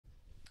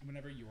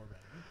Whenever you're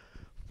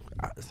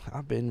ready.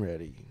 I've been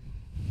ready.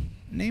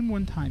 Name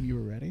one time you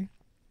were ready.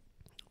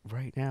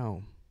 Right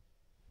now.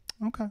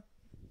 Okay.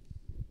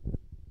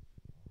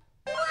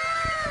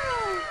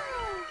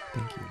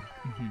 Thank you.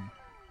 Mm-hmm.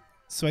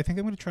 So I think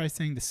I'm going to try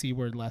saying the C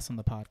word less on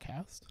the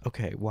podcast.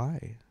 Okay,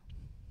 why?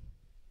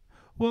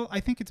 Well, I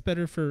think it's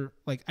better for,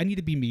 like, I need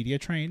to be media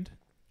trained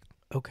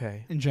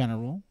Okay. in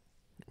general.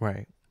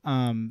 Right.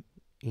 You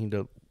need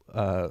to,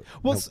 well,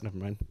 nope, never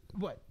mind.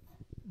 What?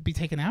 Be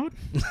taken out?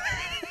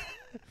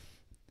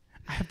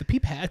 I have the pee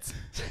pads.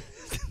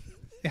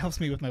 It helps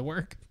me with my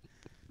work.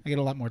 I get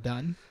a lot more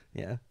done.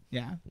 Yeah.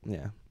 Yeah.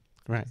 Yeah.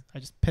 Right. I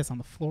just piss on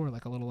the floor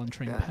like a little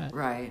untrained pet.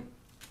 Right.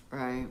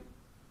 Right.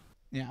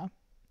 Yeah.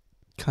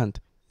 Cunt.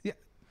 Yeah.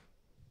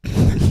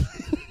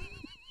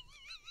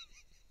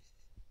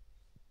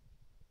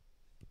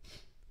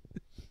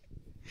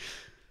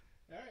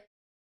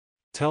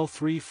 Tell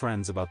 3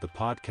 friends about the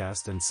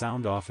podcast and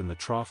sound off in the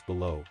trough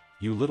below,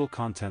 you little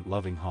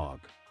content-loving hog,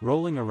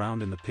 rolling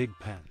around in the pig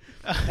pen.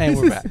 And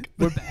we're back.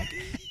 We're back.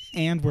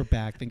 And we're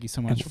back. Thank you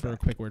so much for back. a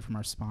quick word from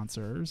our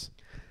sponsors.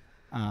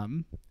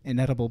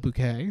 Inedible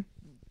bouquet.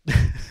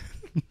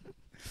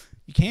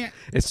 You can't.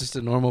 It's just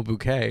a normal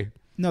bouquet.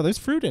 No, there's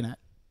fruit in it.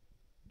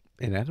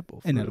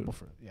 Inedible fruit. Inedible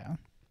fruit, yeah.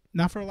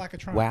 Not for a lack of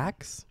trying.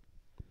 Wax?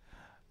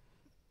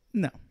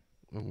 No.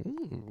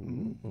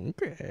 Ooh,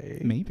 okay.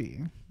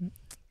 Maybe.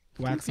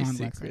 Wax on,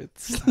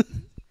 secrets. wax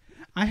on.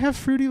 I have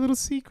fruity little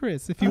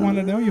secrets. If you want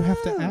to know, you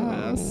have to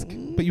ask.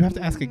 But you have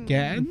to ask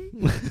again.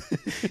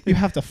 You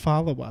have to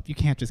follow up. You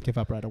can't just give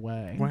up right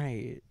away.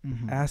 Right.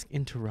 Mm-hmm. Ask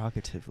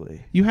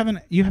interrogatively. You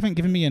haven't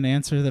given me an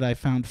answer that I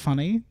found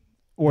funny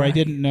or I Right.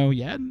 didn't know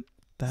yet.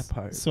 That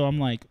part. So I'm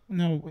like,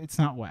 no, it's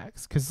not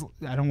wax because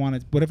I don't want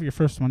it. Whatever your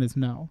first one is,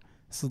 no.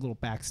 This is a little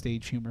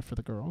backstage humor for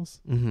the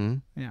girls. Mm-hmm.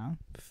 Yeah.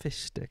 Fish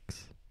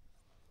sticks.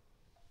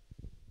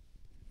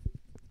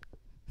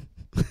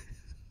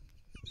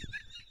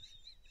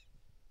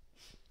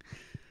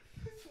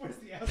 Where's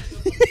the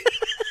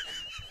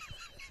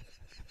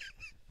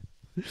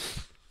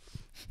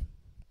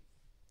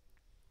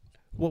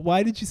Well,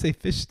 why did you say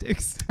fish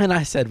sticks? And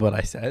I said what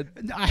I said.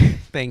 I,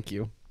 Thank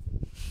you.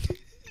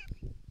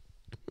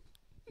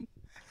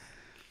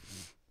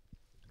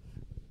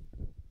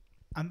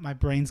 my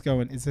brain's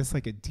going, is this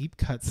like a deep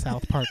cut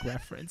South Park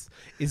reference?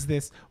 Is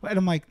this? And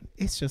I'm like,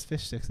 it's just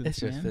fish sticks. It's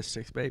just man. fish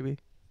sticks, baby.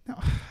 No.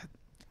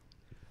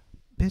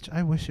 Bitch,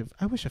 I wish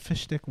a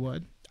fish stick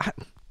would.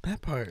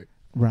 That part.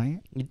 Right?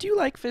 Do you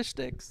like fish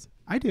sticks?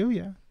 I do,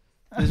 yeah.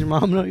 Does your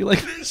mom know you like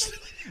fish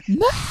sticks?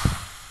 No.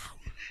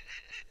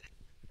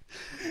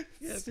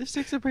 Yeah, fish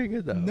sticks are pretty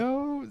good, though.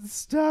 No,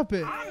 stop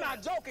it. I'm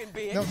not joking,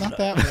 bitch. No, not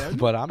that one.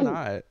 But I'm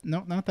not.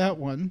 No, not that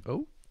one.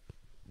 Oh.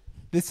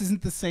 This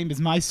isn't the same as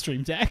my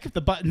stream deck.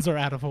 The buttons are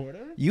out of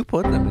order. You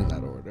put them in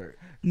that order.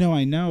 No,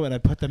 I know, and I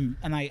put them,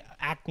 and I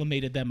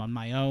acclimated them on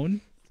my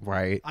own.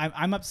 Right.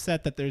 I'm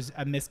upset that there's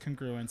a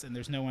miscongruence and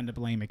there's no one to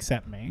blame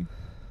except me.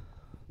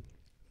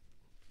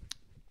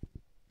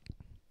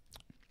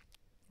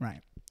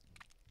 Right.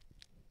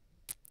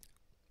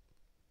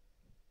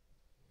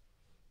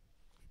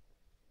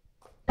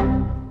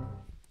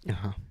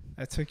 Uh-huh.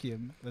 That took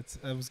you.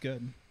 That was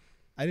good.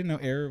 I didn't know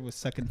error was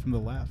second from the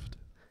left.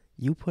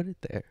 You put it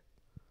there.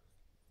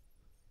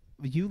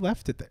 You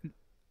left it there.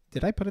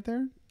 Did I put it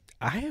there?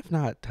 I have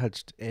not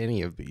touched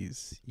any of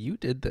these. You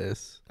did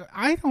this.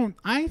 I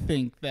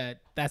think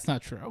that's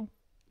not true.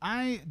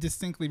 I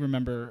distinctly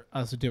remember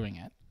us doing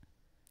it.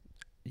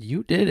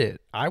 You did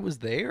it. I was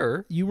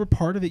there. You were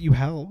part of it. You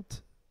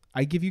helped.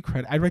 I give you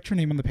credit. I write your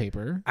name on the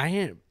paper. I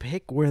didn't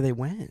pick where they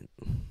went.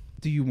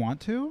 Do you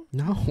want to?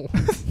 No.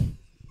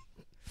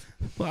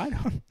 Well, I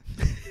don't.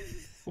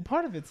 Well,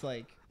 part of it's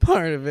like,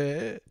 Part of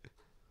it.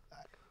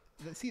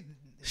 see,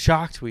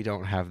 Shocked we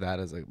don't have that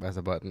as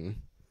a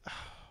button.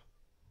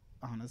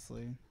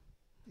 honestly,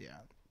 yeah.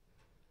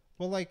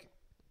 Well, like,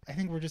 I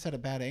think we're just at a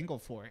bad angle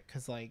for it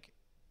because, like,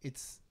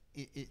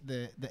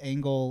 the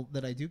angle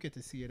that I do get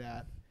to see it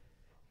at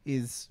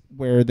is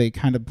where they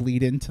kind of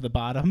bleed into the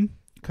bottom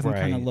because I'm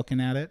kind of Right. looking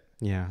at it.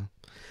 Yeah.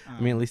 I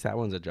mean, at least that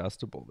one's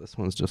adjustable. This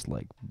one's just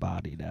like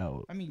bodied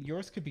out. I mean,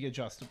 yours could be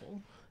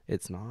adjustable.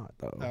 It's not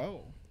though.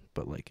 Oh,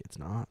 But like it's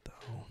not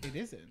though. it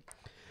isn't.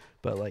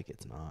 But like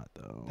it's not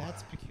though.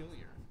 That's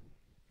peculiar.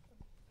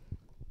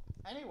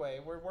 Anyway,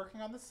 we're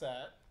working on the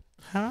set.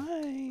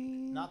 Hi.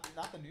 Not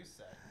the new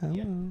set. Hello.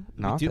 Yeah.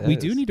 Not We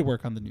do this. need to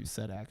work on the new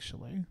set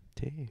actually.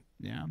 Tea.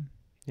 Yeah.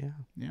 Yeah.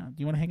 Yeah. Do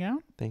you want to hang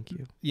out? Thank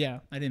you. Yeah,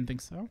 I didn't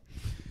think so.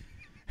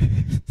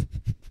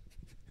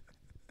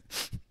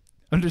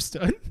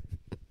 Understood.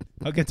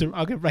 I'll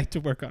get right to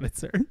work on it,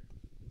 sir.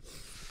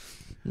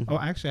 Mhm. Oh,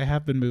 actually, I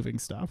have been moving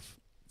stuff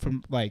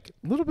from like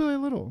little by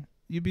little.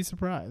 You'd be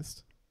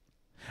surprised.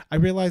 I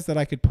realized that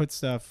I could put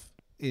stuff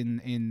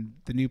in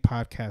the new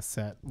podcast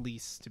set,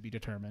 lease to be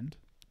determined.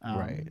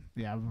 Right.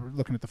 Yeah, we're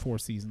looking at the Four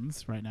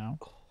Seasons right now.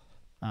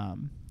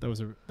 That was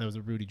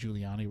a Rudy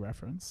Giuliani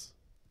reference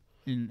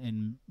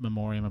in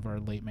memoriam of our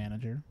late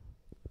manager.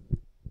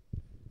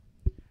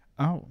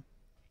 Oh.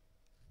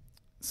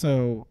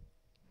 So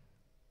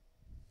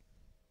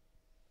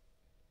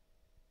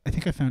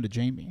think I found a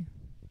Jamie.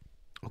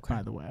 Okay.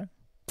 By the way,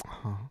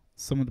 Uh-huh.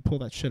 someone to pull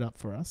that shit up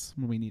for us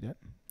when we need it.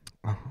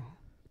 Uh-huh.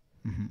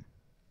 Mm-hmm.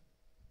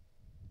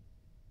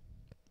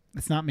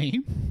 It's not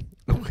me.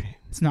 Okay.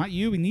 It's not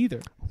you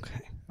neither.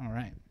 Okay. All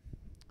right.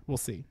 We'll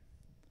see.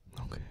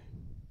 Okay.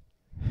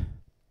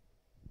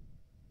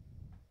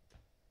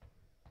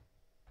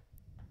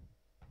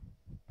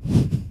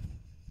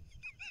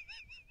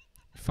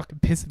 Fucking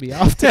pissing me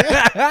off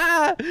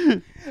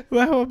today.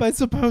 Well, how am I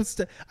supposed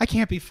to? I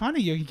can't be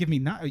funny. You give me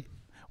not.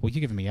 Well,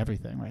 you're giving me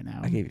everything right now.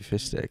 I gave you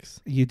fish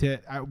sticks. You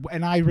did,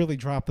 and I really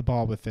dropped the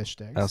ball with fish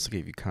sticks. I also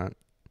gave you cunt.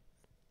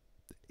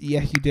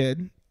 Yeah, you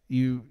did.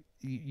 You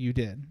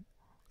did.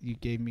 You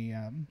gave me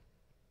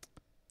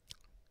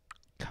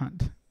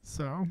cunt.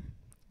 So,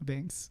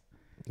 thanks.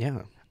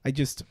 Yeah. I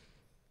just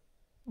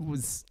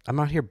was. I'm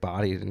out here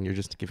bodied and you're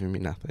just giving me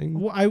nothing.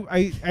 Well,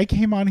 I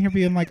came on here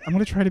being like, I'm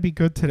gonna try to be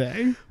good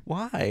today.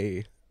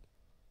 Why?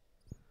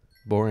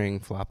 Boring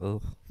flop.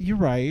 Ugh. You're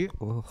right.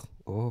 Ugh.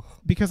 Ugh.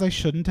 Because I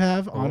shouldn't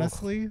have,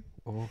 honestly.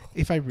 Ugh.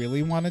 If I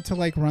really wanted to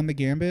like run the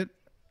gambit,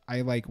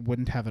 I like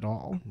wouldn't have it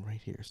all. I'm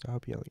right here.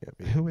 Stop yelling at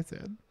me. Who is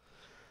it?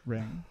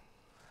 Ring.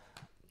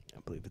 I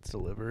believe it's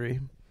delivery.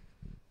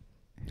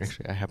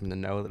 Actually, I happen to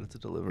know that it's a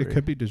delivery. It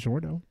could be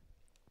DiGiorno.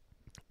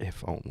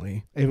 If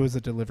only. It was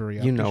a delivery.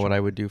 You know what I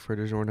would do for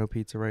DiGiorno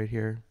pizza right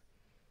here,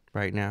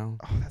 right now?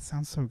 Oh, that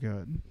sounds so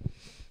good.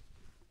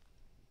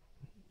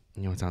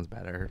 You know what sounds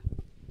better?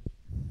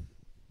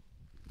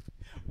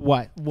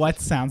 What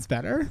sounds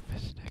better?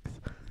 Fish sticks.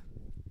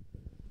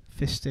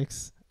 Fish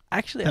sticks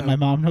Actually, that my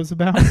mom knows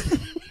about.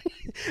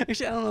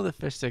 Actually, I don't know. The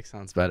fish stick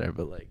sounds better,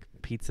 but like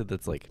pizza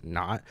that's like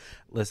not.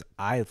 Listen,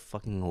 I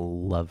fucking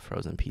love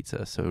frozen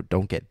pizza, so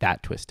don't get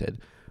that twisted.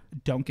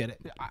 Don't get it.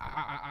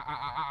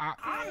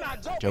 I'm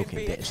not Joking,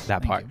 bitch.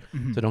 That Thank part. you.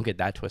 Mhm. So don't get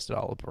that twisted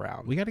all up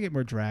around. We got to get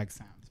more drag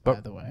sounds,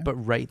 by the way. But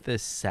right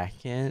this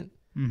second,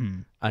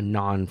 a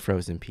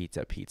non-frozen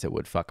pizza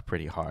would fuck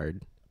pretty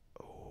hard.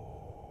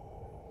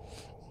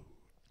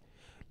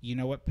 You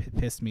know what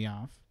pissed me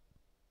off?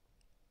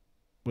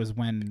 Was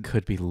when...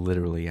 Could be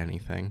literally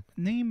anything.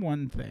 Name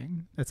one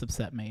thing that's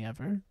upset me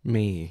ever.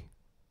 Me.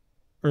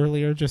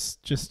 Earlier, just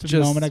a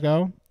moment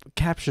ago.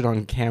 Captured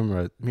on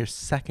camera mere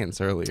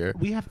seconds earlier.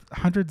 We have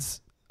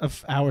hundreds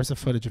of hours of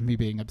footage of me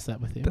being upset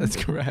with you. That's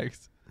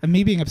correct. And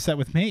me being upset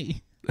with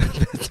me.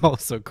 That's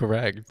also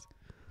correct.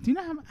 Do you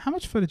know how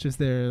much footage is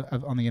there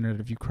on the internet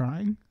of you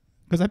crying?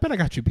 Because I bet I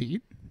got you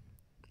beat.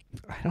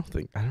 I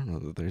don't know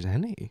that there's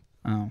any.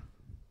 Oh.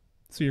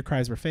 So your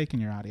cries were fake in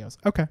your audios.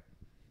 Okay.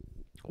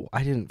 Well,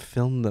 I didn't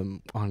film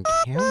them on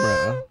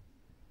camera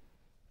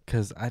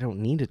because I don't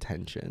need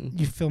attention.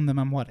 You filmed them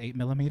on what,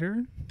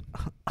 8mm?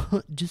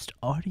 Just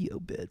audio,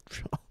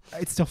 bitch.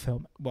 It's still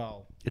film.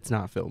 Well, It's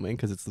not filming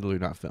because it's literally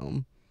not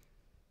film.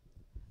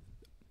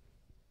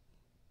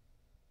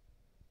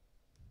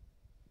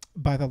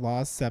 by the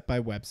laws set by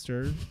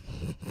Webster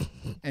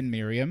and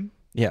Merriam,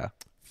 Yeah.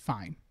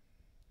 fine.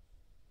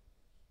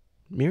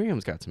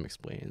 Miriam's got some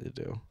explaining to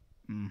do.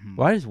 Mm-hmm.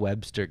 Why does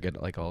Webster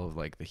get like all of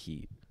like the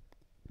heat?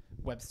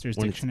 Webster's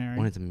when dictionary.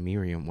 When it's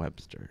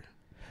Merriam-Webster.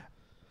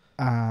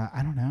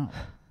 I don't know.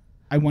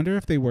 I wonder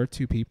if they were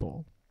two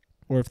people,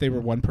 or if they were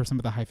one person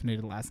with a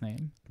hyphenated last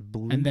name,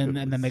 and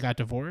then they got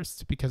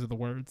divorced because of the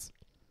words.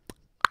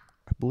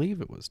 I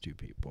believe it was two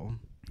people.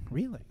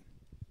 Really?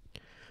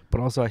 But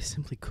also, I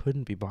simply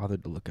couldn't be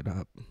bothered to look it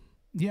up.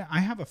 Yeah, I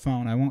have a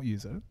phone. I won't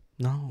use it.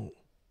 No,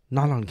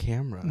 not on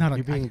camera. Not on-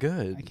 You're being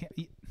good. I can't.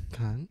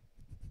 Cunt.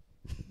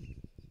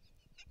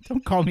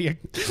 Don't call me a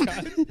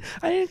cunt.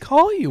 I didn't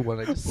call you when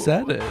I just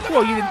said it.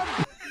 Well,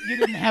 you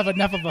didn't have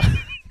enough of a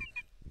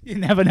you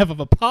didn't have enough of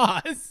a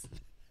pause.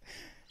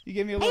 You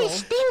gave me a little. Hey,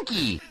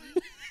 Stinky!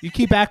 You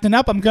keep acting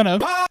up, I'm gonna.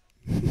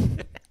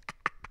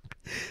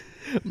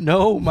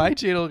 No, my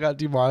channel got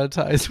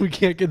demonetized. We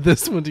can't get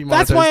this one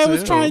demonetized. That's why I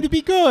was too. trying to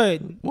be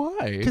good.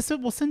 Why? Because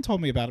Sin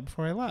told me about it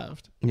before I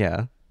left.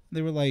 Yeah.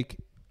 They were like,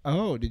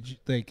 "Oh, did you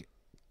like?"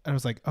 I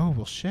was like, "Oh,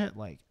 well, shit.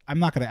 Like, I'm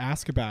not gonna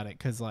ask about it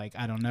because like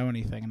I don't know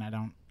anything, and I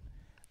don't."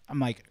 I'm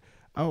like,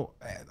 "Oh,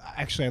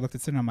 actually, I looked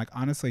at Sin. And I'm like,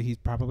 honestly, he's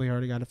probably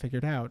already got it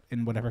figured out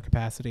in whatever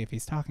capacity if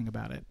he's talking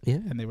about it." Yeah.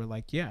 And they were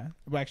like, "Yeah."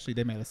 Well, actually,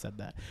 they may have said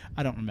that.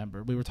 I don't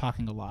remember. We were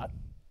talking a lot.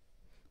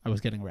 I was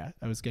getting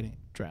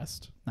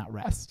dressed, not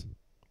rest.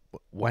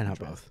 Why not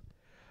both?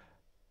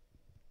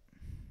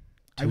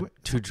 I w-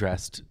 Too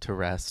dressed to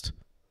rest.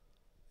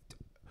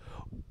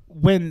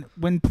 When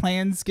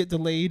plans get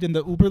delayed and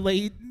the Uber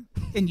late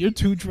and you're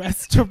too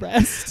dressed to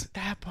rest.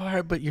 That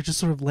part, but you're just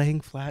sort of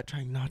laying flat,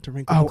 trying not to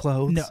wrinkle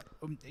clothes. No,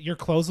 your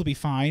clothes will be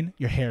fine.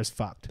 Your hair's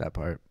fucked. That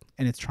part.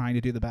 And it's trying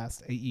to do the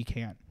best. You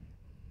can't.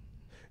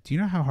 Do you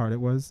know how hard it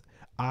was?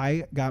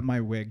 I got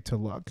my wig to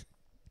look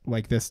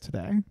like this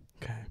today.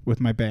 Okay. With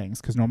my bangs,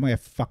 because normally I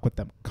fuck with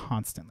them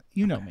constantly.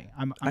 You know me.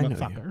 I'm a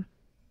fucker.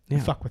 Yeah.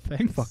 I fuck with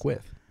things. Fuck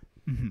with.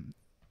 Mm-hmm.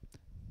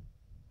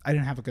 I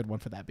didn't have a good one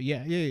for that, but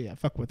yeah.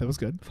 Fuck with. That was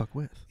good. Fuck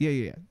with.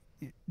 Yeah.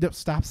 No,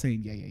 stop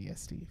saying yeah,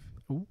 Steve.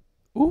 Ooh.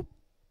 Ooh.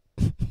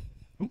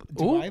 Do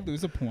Ooh. I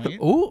lose a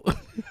point? Ooh.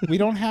 We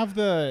don't have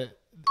the.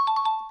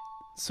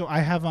 So I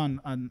have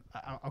on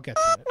I'll get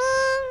to it.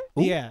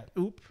 Oop. Yeah.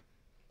 Oop.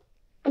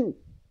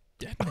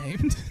 Dead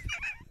named.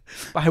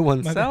 By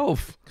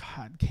oneself.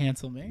 God,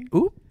 cancel me.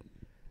 Oop.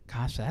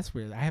 Gosh, that's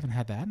weird. I haven't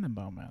had that in a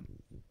moment.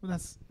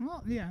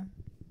 Well, yeah.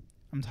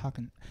 I'm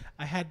talking.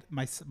 I had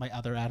my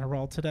other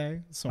Adderall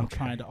today, so I'm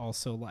trying to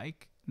also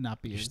like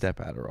not be. Your step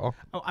Adderall.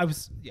 Oh, I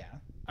was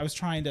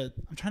trying to.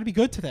 I'm trying to be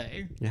good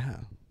today. Yeah.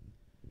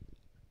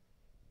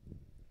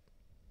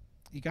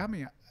 You got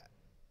me.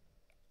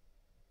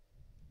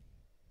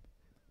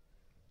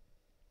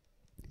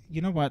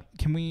 You know what?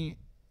 Can we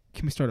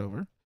start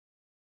over?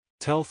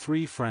 Tell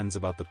 3 friends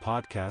about the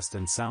podcast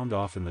and sound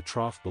off in the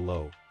trough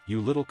below,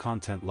 you little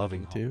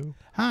content-loving Two.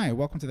 Hi,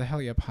 welcome to the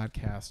Hell Yeah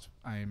podcast.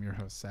 I am your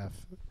host,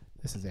 Seph.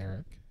 This is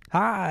Erik.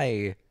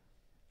 Hi.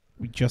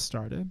 We just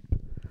started.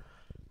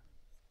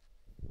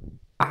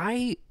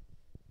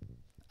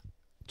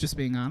 Just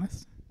being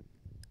honest.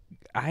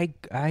 I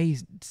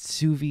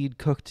sous vide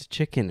cooked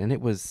chicken and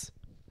it was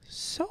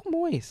so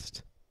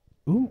moist.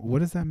 Ooh, what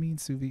does that mean,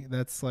 sous vide?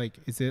 That's like,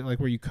 is it like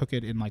where you cook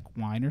it in like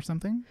wine or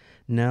something?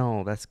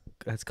 No, that's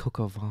coq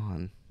au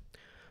vin.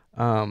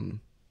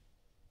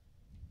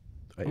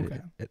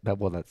 Okay.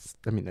 That's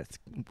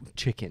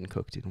chicken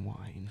cooked in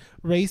wine.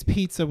 Ray's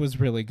pizza was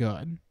really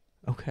good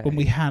Okay. when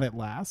we had it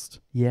last.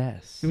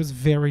 Yes. It was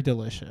very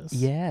delicious.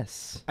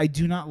 Yes. I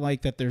do not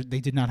like that they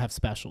did not have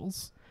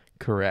specials.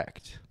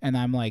 Correct. And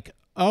I'm like,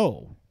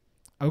 oh,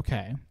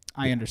 okay,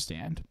 I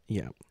understand.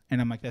 Yeah.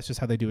 And I'm like, that's just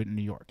how they do it in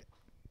New York.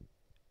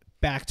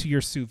 Back to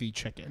your sous vide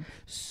chicken.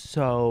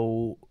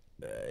 So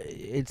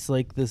it's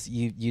like this: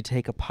 you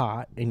take a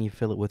pot and you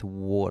fill it with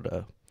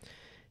water,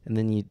 and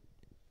then you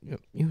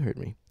heard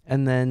me,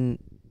 and then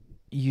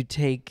you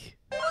take.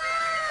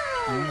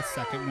 I want a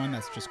second one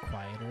that's just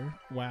quieter.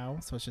 Wow.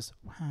 So it's just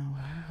wow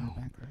in the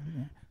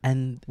background.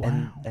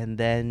 Yeah. And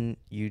then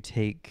you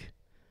take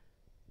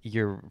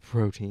your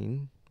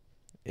protein.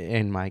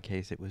 In my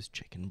case, it was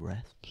chicken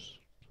breasts.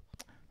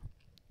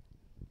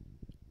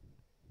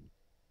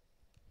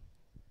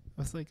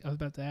 I was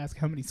about to ask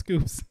how many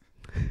scoops.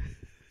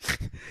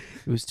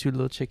 It was 2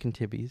 little chicken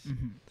tibbies.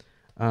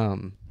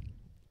 Mm-hmm.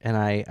 And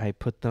I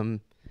put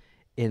them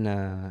in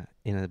a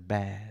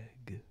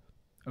bag.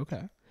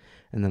 Okay.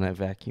 And then I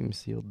vacuum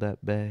sealed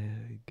that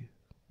bag.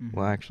 Mm-hmm.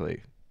 Well,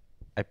 actually,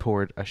 I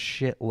poured a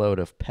shitload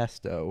of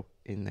pesto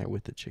in there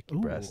with the chicken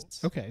Ooh,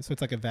 breasts. okay, so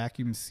it's like a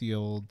vacuum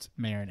sealed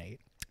marinade.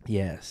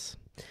 Yes.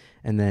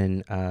 And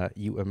then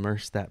you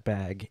immerse that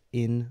bag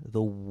in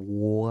the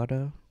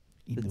water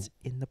that's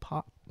in the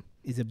pot.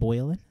 Is it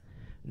boiling?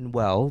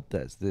 Well,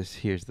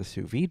 here's the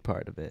sous vide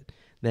part of it.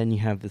 Then you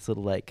have this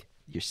little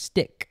your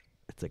stick.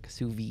 It's like a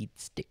sous vide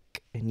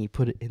stick, and you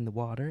put it in the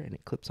water, and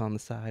it clips on the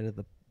side of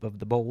the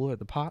bowl or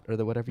the pot or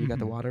the whatever you got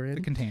the water in.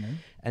 The container.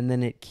 And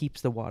then it keeps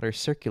the water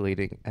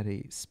circulating at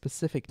a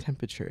specific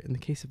temperature. In the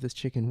case of this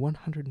chicken,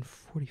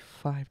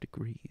 145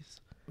 degrees.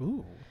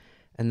 Ooh.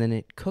 And then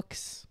it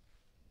cooks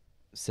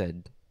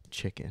said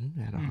chicken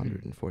at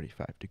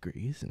 145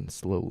 degrees in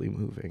slowly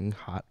moving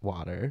hot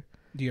water.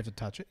 Do you have to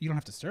touch it? You don't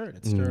have to stir it.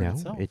 It's stirring No,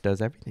 itself. it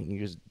does everything. You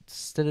just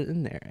set it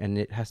in there, and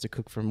it has to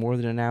cook for more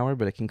than an hour,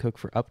 but it can cook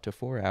for up to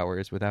 4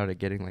 hours without it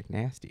getting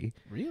nasty.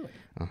 Really?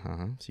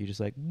 So you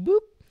just boop,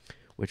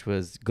 which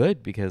was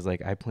good because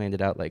I planned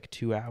it out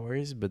 2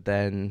 hours, but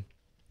then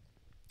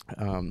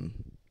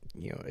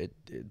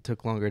it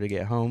took longer to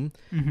get home,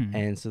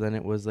 and so then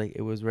it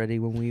was ready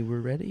when we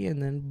were ready,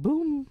 and then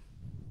boom.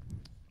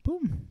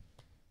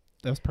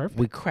 That was perfect.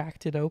 We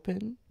cracked it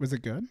open. Was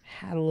it good?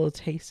 Had a little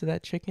taste of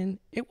that chicken.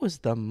 It was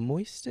the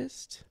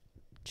moistest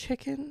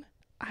chicken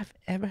I've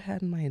ever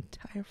had in my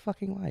entire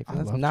fucking life. And I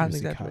that's love not an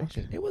juicy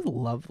exaggeration. cock. It was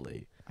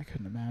lovely. I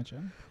couldn't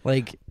imagine.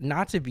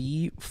 Not to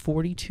be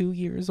 42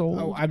 years old.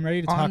 Oh, I'm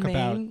ready to on talk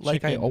about main,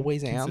 like I chicken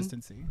always am.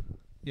 consistency.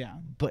 Yeah.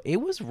 But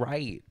it was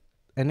right,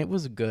 and it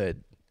was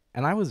good,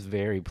 and I was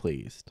very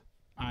pleased.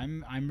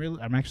 I'm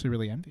actually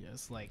really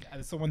envious.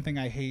 That's the one thing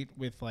I hate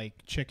with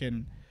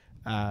chicken.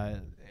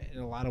 In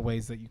a lot of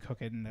ways that you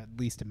cook it, and at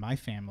least in my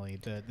family,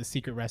 the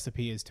secret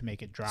recipe is to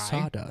make it dry.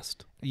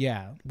 Sawdust.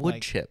 Yeah.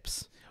 Wood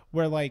chips.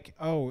 Where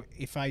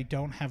if I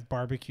don't have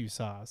barbecue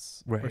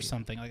sauce or Right.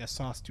 something, a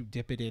sauce to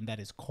dip it in that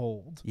is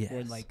cold, Yes.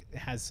 or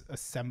has a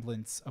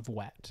semblance of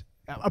wet,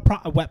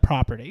 a wet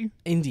property.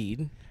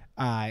 Indeed.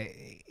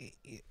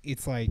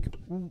 It's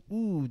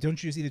ooh,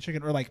 don't you just eat the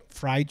chicken? Or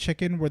fried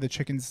chicken where the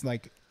chicken's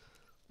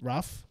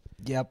rough,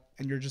 Yep.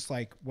 and you're just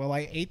well,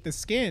 I ate the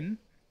skin,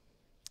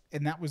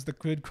 and that was the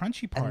good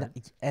crunchy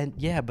part. And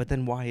yeah, but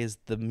then why is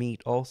the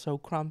meat also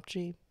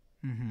crunchy?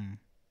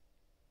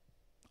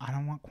 I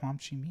don't want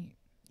quamchi meat.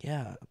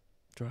 Yeah,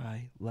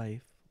 dry,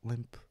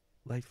 limp,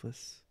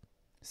 lifeless.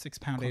 6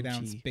 pound, 8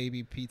 ounce Crunchy.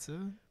 baby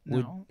pizza.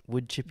 No,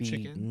 Wood chippy,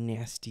 Chicken.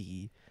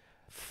 nasty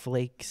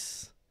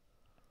flakes.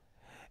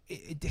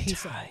 it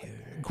tastes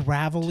Tired.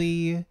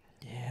 gravelly,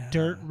 Yeah.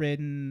 dirt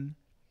ridden,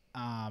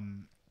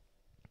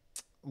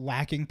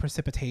 lacking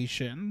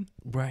precipitation.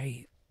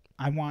 Right.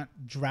 I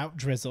want drought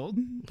drizzled.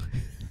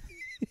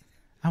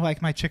 I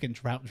like my chicken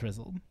drought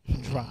drizzled,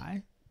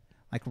 dry,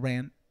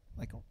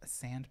 like a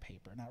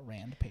sandpaper, not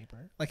rand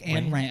paper. Like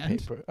Ayn Rand,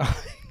 paper.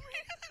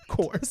 of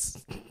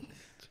course.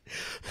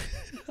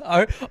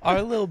 Our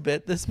little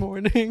bit this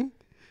morning.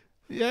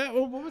 Yeah,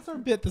 well, what was our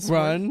bit this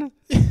morning?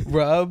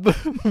 Run,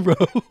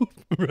 rub,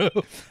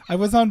 rope. I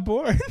was on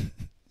board.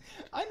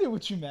 I knew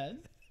what you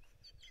meant.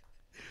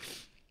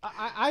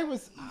 I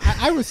was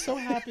so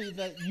happy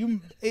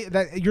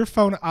that your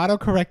phone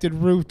auto-corrected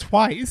Rue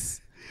twice.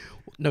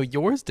 No,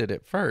 yours did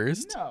it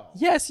first. No.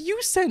 Yes,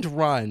 you sent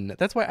run.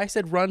 That's why I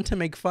said run to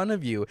make fun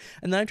of you.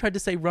 And then I tried to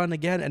say run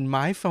again, and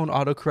my phone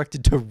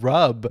autocorrected to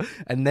rub.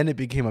 And then it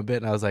became a bit,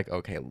 and I was like,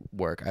 okay,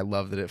 work. I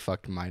love that it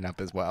fucked mine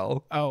up as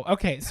well. Oh,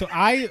 okay. So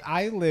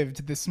I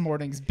lived this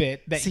morning's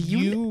bit that See,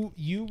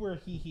 you were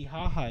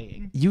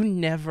hee-hee-ha-haing. You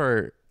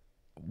never...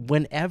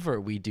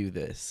 Whenever we do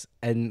this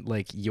and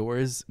like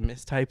yours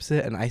mistypes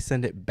it and I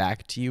send it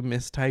back to you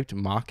mistyped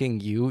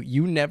mocking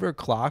you never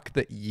clock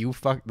that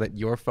that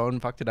your phone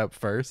fucked it up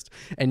first,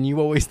 and you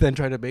always then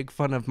try to make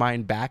fun of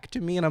mine back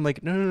to me, and I'm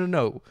like,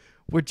 no,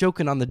 we're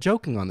joking on the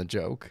joke.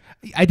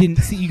 I didn't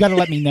see. You got to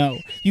let me know.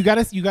 You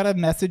got to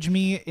message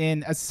me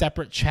in a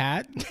separate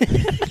chat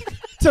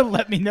to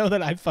let me know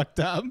that I fucked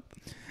up.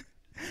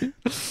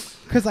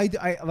 Because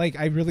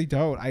I really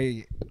don't.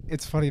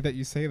 It's funny that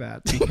you say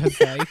that, because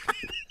like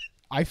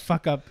I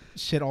fuck up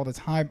shit all the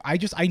time.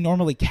 I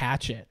normally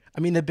catch it. I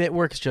mean, the bit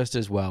works just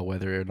as well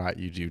whether or not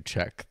you do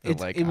check.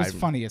 It was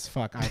funny as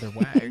fuck either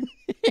way.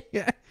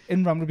 Yeah.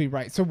 And Rum would be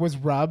right. So was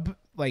Rub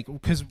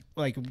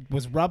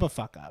was Rub a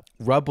fuck up?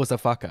 Rub was a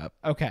fuck up.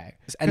 Okay.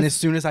 And as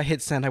soon as I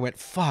hit send, I went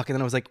fuck, and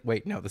then I was like,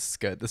 wait, no, this is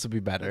good. This will be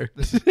better.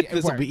 This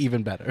will be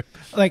even better.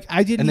 Like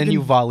I didn't. And then even,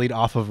 you volleyed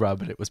off of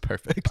Rub, and it was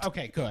perfect.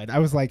 Okay, good. I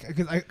was like,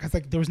 because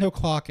like there was no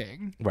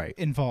clocking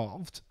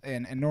involved,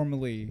 and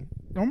normally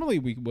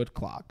we would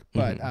clock,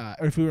 but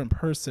or if we were in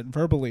person,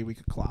 verbally we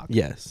could clock.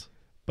 Yes.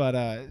 But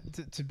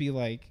to be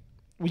like,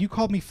 well, you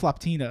called me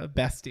Floptina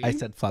bestie. I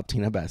said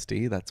Floptina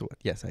bestie. That's what.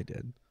 Yes, I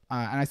did.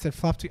 And I said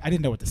Floptina. I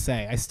didn't know what to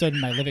say. I stood in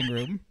my living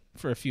room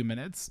for a few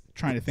minutes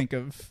trying to think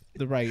of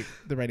the right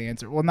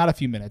answer. Well, not a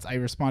few minutes. I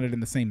responded in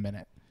the same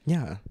minute.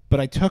 Yeah.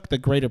 But I took the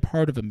greater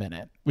part of a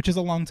minute, which is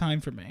a long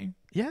time for me.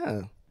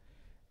 Yeah.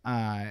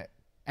 And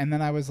then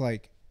I was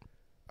like,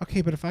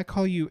 okay, but if I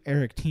call you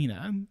Erik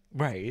Tina,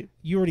 right?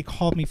 You already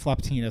called me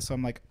Floptina, so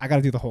I'm like, I got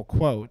to do the whole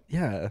quote.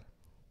 Yeah.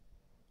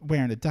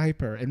 Wearing a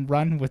diaper, and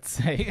Run would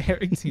say,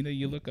 Erik Tina,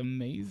 you look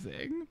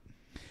amazing.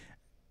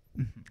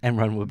 And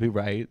Run would be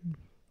right.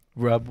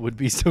 Rub would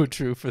be so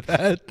true for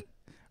that.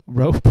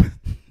 Rope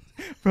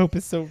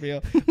is so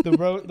real. The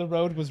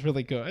road was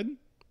really good.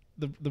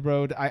 The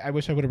road, I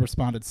wish I would have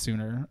responded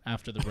sooner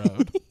after the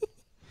road.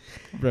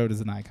 Road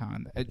is an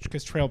icon,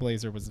 because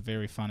Trailblazer was a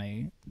very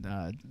funny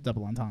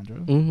double entendre.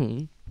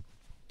 Mm-hmm.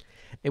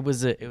 It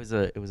was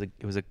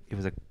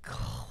a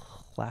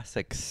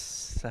classic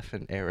Seph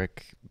and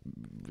Erik,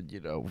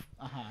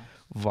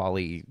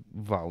 volley.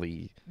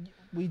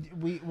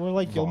 We're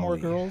like Gilmore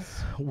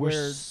Girls.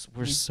 We're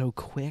so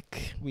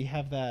quick. We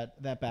have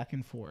that back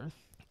and forth.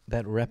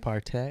 That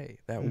repartee,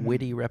 that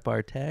witty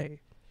repartee.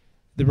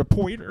 The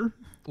reporter.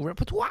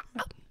 Repertoire.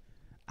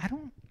 I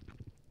don't.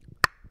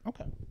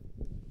 Okay.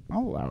 I'll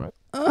allow it.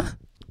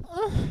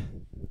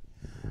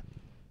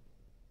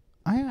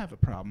 I have a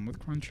problem with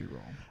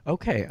Crunchyroll.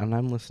 Okay, and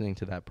I'm listening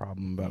to that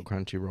problem about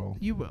Crunchyroll.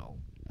 You will.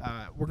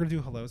 We're going to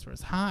do hellos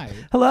first. Hi.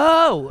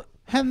 Hello.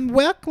 And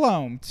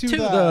welcome to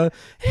the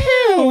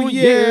Hell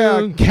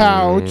Yeah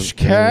Couch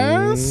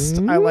Cast.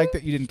 I like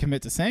that you didn't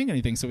commit to saying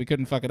anything, so we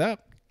couldn't fuck it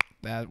up.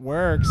 That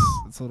works.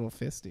 It's a little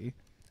fisty.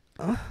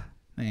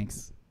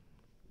 Thanks.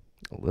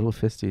 A little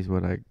fisty is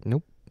what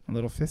nope. A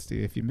little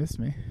fisty if you miss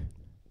me.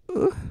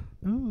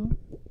 Ooh.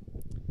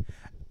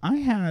 I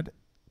had,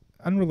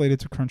 unrelated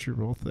to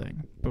Crunchyroll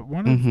thing, but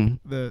one of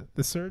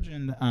the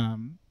surgeon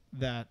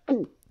that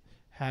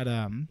had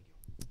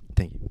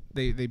thank you.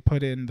 They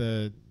put in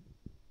the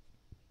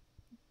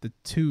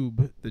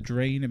tube, the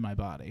drain in my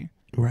body.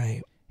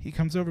 Right. He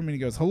comes over to me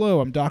and he goes, "Hello,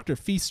 I'm Dr.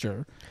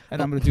 Feaster,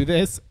 and I'm going to do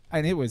this."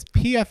 And it was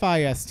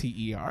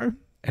Pfister.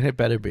 And it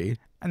better be.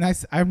 And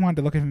I wanted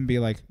to look at him and be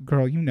like,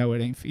 "Girl, you know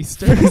it ain't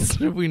Feaster."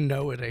 We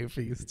know it ain't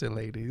Feaster,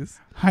 ladies.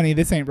 Honey,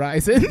 this ain't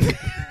Ryzen.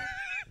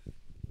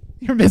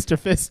 You're Mr.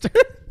 Fister.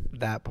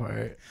 That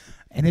part.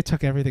 And it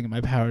took everything in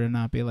my power to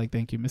not be like,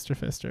 "Thank you, Mr.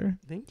 Fister."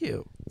 Thank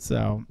you.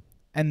 So,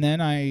 and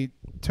then I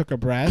took a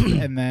breath,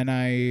 and then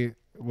I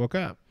woke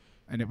up,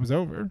 and it was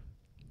over.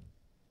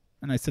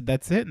 And I said,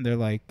 "That's it." And they're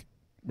like,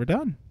 "We're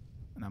done."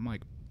 And I'm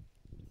like,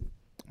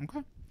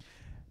 okay.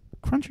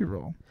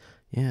 Crunchyroll.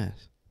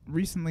 Yes.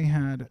 Recently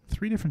had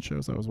 3 different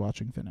shows I was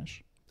watching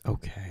finish.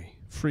 Okay.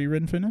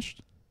 Freerin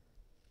finished.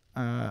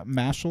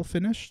 Mashal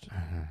finished.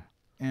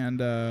 And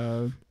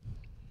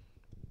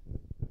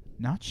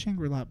not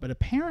Shangri-La, but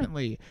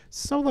apparently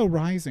Solo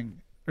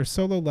Rising or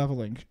Solo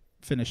Leveling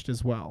finished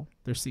as well,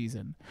 their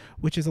season,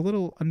 which is a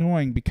little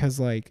annoying because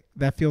like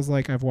that feels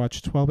like I've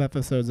watched 12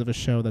 episodes of a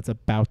show that's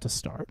about to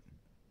start.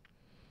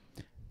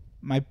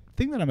 My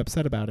thing that I'm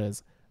upset about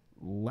is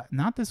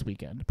not this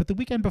weekend, but the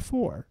weekend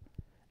before,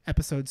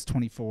 episode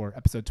 24,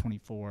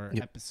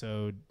 Yep.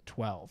 episode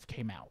 12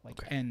 came out. Like,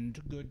 Okay. and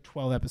good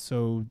 12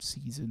 episode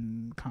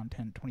season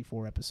content,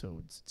 24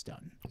 episodes. It's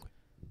done. Okay.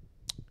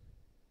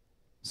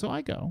 So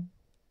I go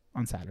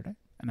on Saturday,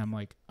 and I'm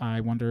like,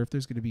 I wonder if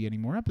there's going to be any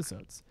more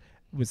episodes.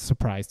 Was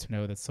surprised to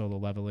know that Solo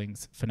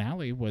Leveling's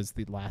finale was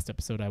the last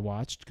episode I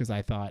watched, because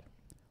I thought,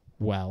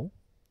 well,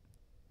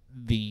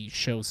 the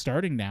show's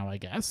starting now, I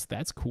guess.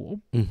 That's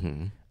cool.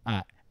 Mm-hmm.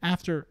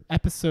 After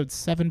episode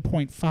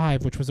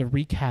 7.5, which was a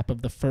recap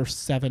of the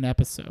first 7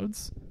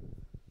 episodes,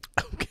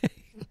 Okay.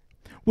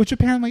 which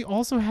apparently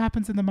also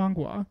happens in the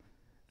manga.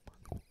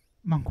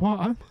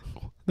 The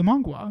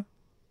manga.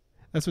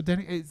 That's what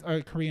Denny is,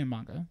 a Korean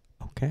manga.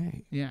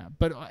 Okay. Yeah,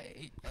 but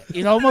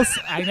it almost,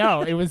 I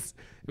know, it was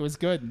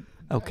good.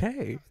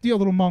 Okay. Do a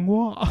little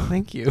manga.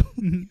 Thank you.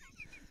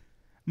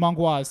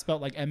 Manga is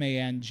spelled like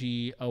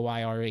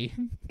Mangoyre.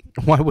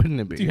 Why wouldn't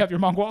it be? Do you have your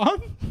manga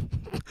on?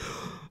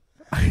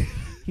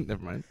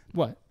 Never mind.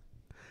 What?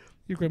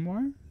 Your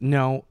grimoire?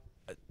 No.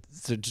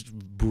 So just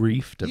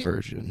brief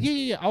diversion.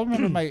 Yeah. I'll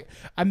remember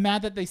I'm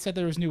mad that they said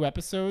there was new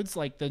episodes.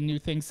 Like, the new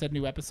thing said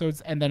new episodes,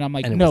 and then I'm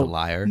like, And it no, was a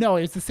liar. no,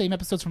 it's the same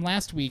episodes from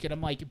last week. And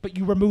I'm like, but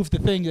you removed the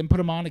thing and put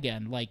them on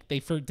again. Like, they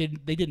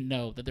didn't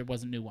know that there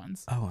wasn't new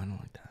ones. Oh, I don't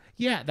like that.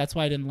 Yeah, that's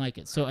why I didn't like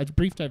it. So a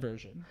brief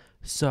diversion.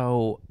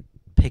 So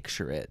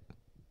picture it.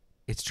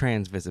 It's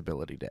Trans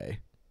Visibility Day,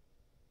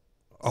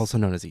 also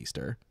known as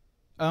Easter.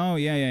 Oh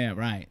yeah,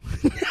 right.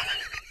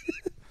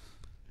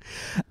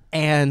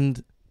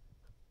 And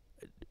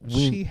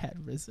She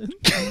had risen.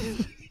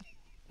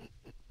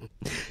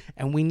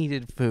 and we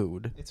needed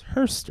food. It's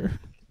Herster.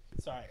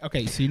 Sorry.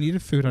 Okay, so you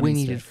needed food on We Easter.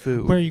 needed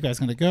food. Where are you guys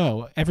going to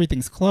go?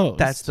 Everything's closed.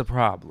 That's the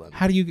problem.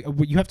 How do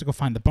you have to go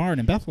find the barn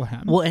in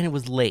Bethlehem? Well, and it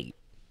was late.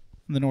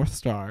 The North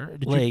Star.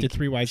 Did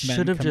 3 wise men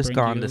should have come just bring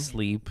gone you? to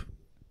sleep,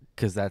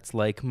 because that's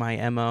like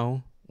my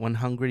MO when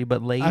hungry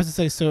but late. I was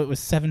going to say, so it was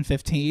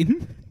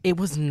 7:15. It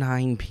was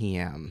 9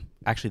 p.m.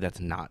 Actually, that's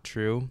not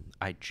true.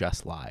 I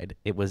just lied.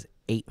 It was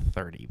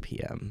 8:30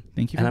 p.m.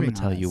 Thank you for And I'm being going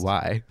to tell you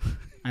honest.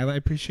 why. I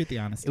appreciate the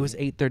honesty. It was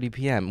 8:30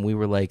 p.m. We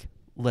were like,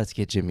 let's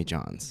get Jimmy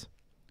John's.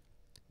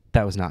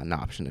 That was not an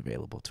option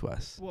available to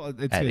us well, at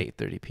it's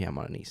 8:30 p.m.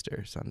 on an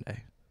Easter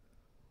Sunday.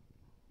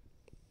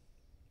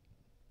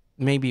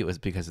 Maybe it was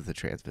because of the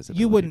Trans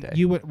Visibility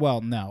Day. Well,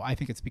 no. I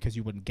think it's because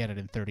you wouldn't get it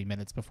in 30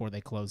 minutes before they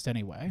closed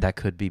anyway. That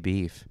could be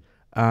beef.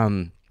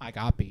 I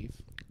got beef.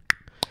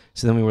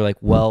 So then we were like,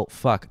 well,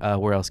 fuck,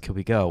 where else could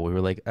we go? We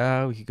were like,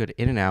 oh, we could go to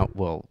In-N-Out.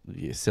 Well,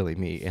 silly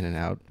me,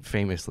 In-N-Out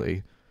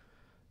famously,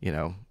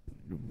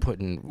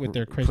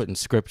 putting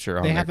scripture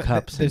on their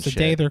cups and There's shit. a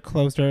day they're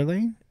closed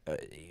early.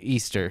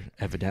 Easter,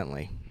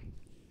 evidently.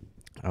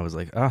 I was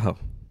like, oh,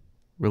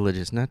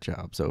 religious nut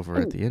jobs over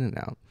at the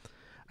In-N-Out.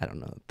 I don't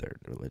know if they're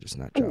religious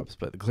nut jobs,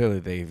 but clearly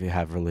they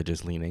have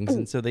religious leanings,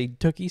 and so they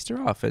took Easter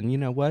off, and you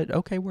know what?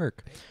 Okay,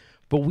 work.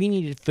 But we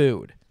needed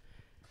food.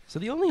 So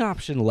the only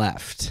option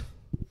left...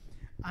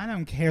 I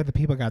don't care. The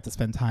people got to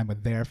spend time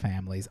with their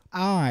families.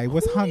 I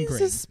was hungry. Who wants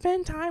to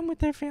spend time with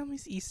their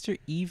families Easter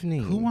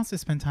evening? Who wants to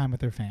spend time with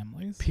their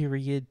families?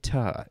 Period.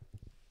 Tut.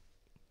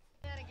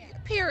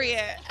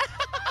 Period.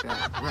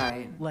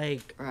 Right.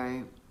 Like,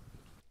 Right.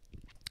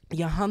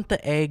 you hunt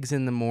the eggs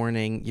in the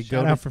morning. You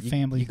Shout go out to for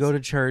families. You go to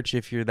church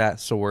if you're that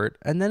sort,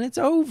 and then it's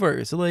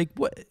over. So like,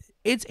 what?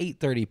 It's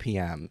 8:30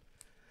 p.m.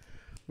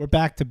 We're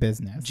back to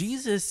business.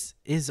 Jesus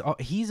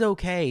he's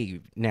okay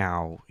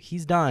now.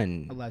 He's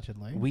done.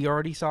 Allegedly. We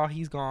already saw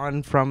he's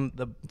gone from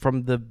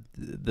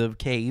the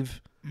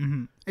cave.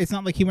 Mm-hmm. It's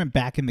not like he went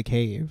back in the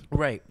cave.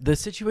 Right. The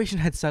situation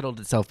had settled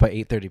itself by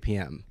 8:30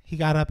 p.m. He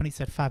got up and he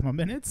said 5 more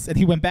minutes, and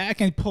he went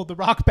back and he pulled the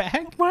rock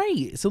back.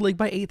 Right. So like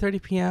by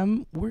 8:30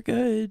 p.m. we're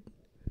good.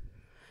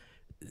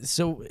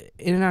 So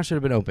In-N-Out should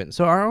have been open.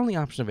 So our only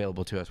option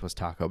available to us was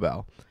Taco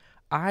Bell.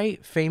 I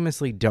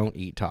famously don't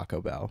eat Taco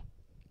Bell.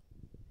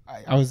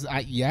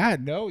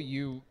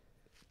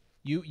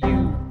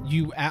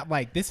 You act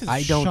like this is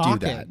I don't do shocking.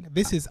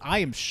 that. I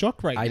am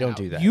shook right now. I don't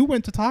do that. You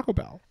went to Taco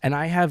Bell. And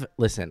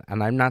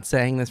and I'm not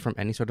saying this from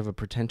any sort of a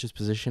pretentious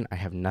position. I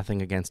have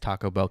nothing against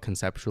Taco Bell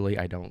conceptually.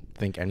 I don't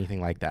think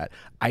anything like that.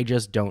 I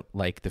just don't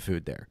like the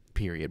food there.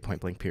 Period. Point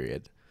blank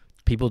period.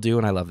 People do,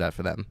 and I love that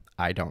for them.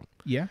 I don't.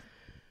 Yeah.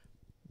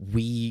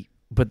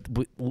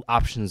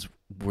 Options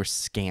were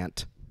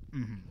scant.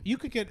 Mm-hmm. You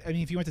could get. I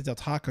mean, if you went to Del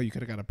Taco, you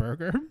could have got a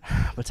burger.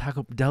 But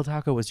Del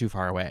Taco was too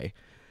far away,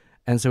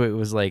 and so it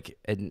was like,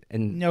 and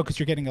No, because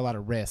you're getting a lot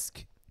of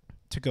risk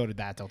to go to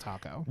that Del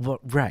Taco. well,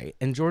 right.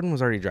 And Jordan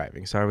was already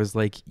driving, so I was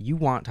like, "You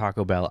want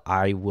Taco Bell?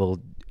 I will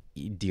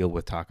deal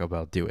with Taco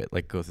Bell. Do it.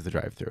 Like, go through the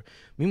drive-through."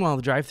 Meanwhile,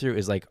 the drive-through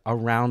is like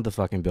around the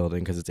fucking building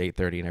because it's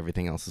 8:30 and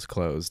everything else is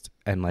closed,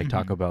 and like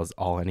Taco Bell's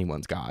all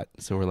anyone's got.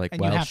 So we're like,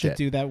 And well, you have shit.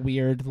 to do that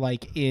weird,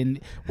 like, in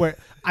where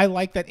I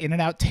like that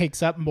In-N-Out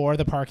takes up more of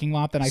the parking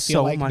lot than I feel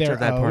so like much their of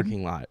that own.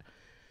 parking lot.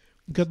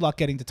 Good luck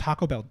getting to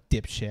Taco Bell,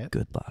 dipshit.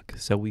 Good luck.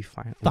 So we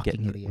finally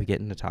Fucking idiot. we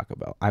get into Taco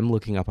Bell. I'm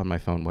looking up on my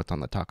phone what's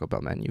on the Taco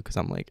Bell menu because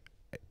I'm like,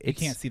 You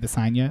can't see the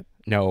sign yet.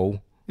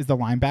 No, Is the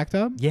line backed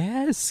up?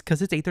 Yes,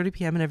 because it's 8:30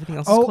 p.m. and everything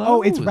else is closed.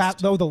 Oh, it's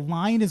wrapped. Oh, the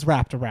line is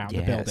wrapped around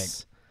the building.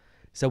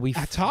 So we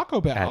At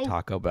Taco Bell. At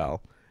Taco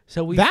Bell.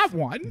 So we That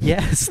one.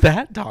 Yes,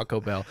 that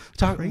Taco Bell,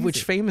 Crazy.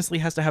 which famously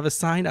has to have a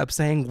sign up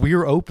saying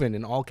 "We're open"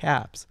 in all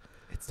caps.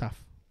 It's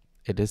tough.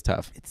 It is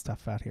tough. It's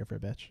tough out here for a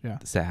bitch. Yeah.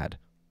 Sad.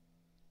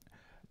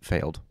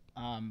 Failed.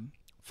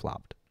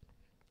 Flopped.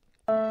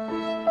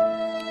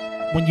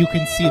 When you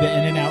can see the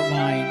In-N-Out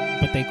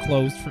line, but they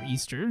closed for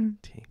Easter.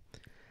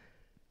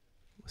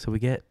 So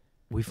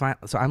we find.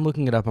 So I'm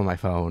looking it up on my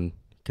phone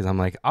because I'm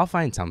like, I'll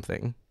find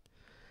something,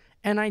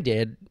 and I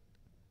did.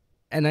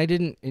 And I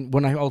didn't,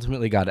 when I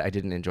ultimately got it, I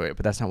didn't enjoy it,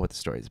 but that's not what the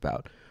story is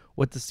about.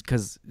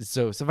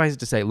 So suffice it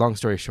to say, long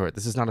story short,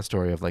 this is not a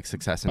story of like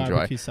success and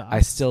Barbecue joy. sauce I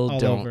still all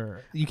don't.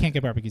 Over. You can't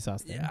get barbecue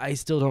sauce there. I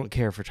still don't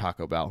care for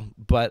Taco Bell,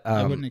 but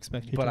I wouldn't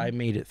expect you but to. I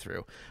made it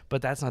through.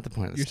 But that's not the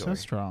point of the You're story.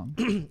 so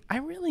strong. I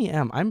really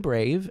am. I'm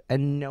brave,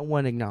 and no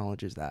one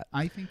acknowledges that.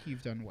 I think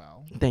you've done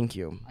well. Thank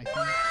you.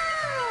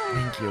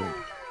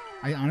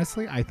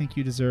 I think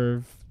you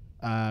deserve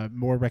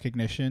more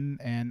recognition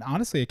and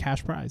honestly a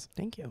cash prize.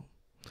 Thank you.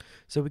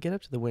 So we get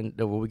up to the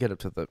window. Well, we get up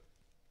to the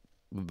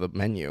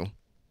menu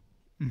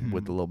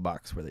with the little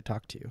box where they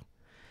talk to you,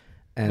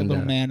 and the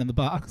little man in the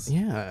box.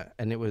 Yeah,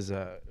 and it was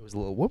a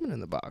little woman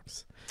in the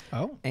box.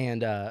 Oh,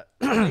 and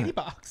lady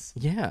box.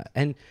 Yeah,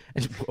 and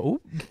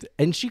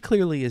she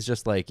clearly is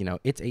just like,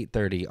 it's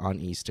 8:30 on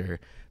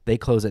Easter. They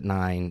close at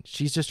 9.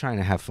 She's just trying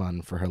to have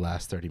fun for her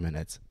last 30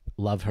 minutes.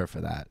 Love her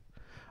for that.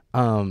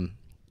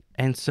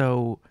 And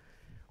so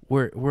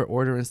we're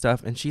ordering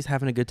stuff, and she's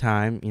having a good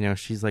time.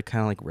 She's like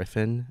kind of like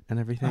riffing and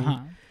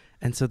everything.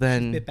 And so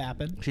then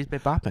she's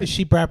bit bopping. Is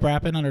she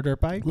rapping on her dirt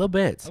bike? Little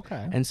bits.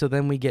 Okay. And so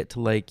then we get to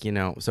like,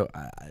 so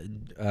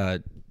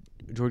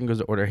Jordan goes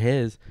to order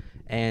his,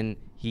 and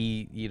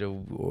he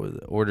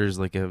orders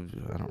like I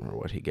don't remember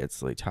what he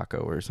gets, like taco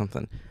or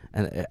something,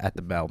 and at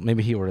the Bell.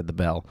 Maybe he ordered the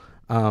Bell.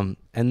 And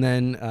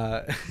then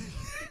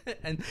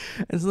and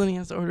so then he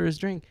has to order his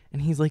drink,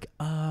 and he's like,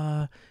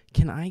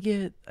 can I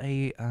get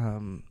the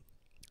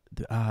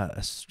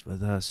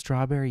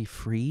strawberry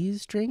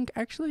freeze drink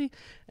actually?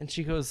 And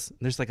she goes,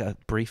 there's like a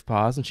brief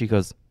pause, and she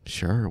goes,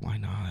 sure, why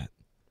not?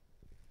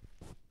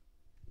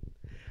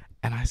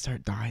 And I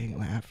start dying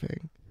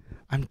laughing.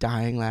 I'm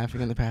dying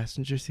laughing in the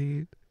passenger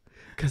seat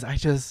because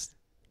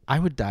I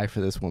would die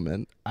for this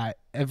woman.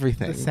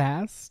 Everything. The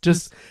sass?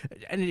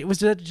 And it was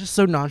just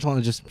so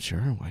nonchalant. Just, sure,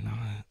 why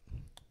not?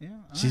 Yeah.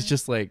 She's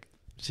just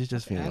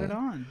feeling add it. it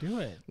on. Do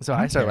it. So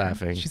I start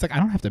laughing. She's like, I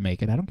don't have to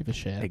make it. I don't give a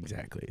shit.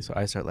 Exactly. So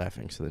I start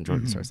laughing. So then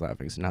Jordan starts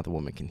laughing. So now the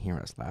woman can hear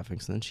us laughing.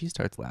 So then she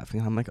starts laughing.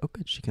 And I'm like, oh,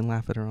 good. She can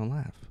laugh at her own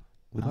laugh.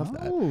 We love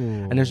that.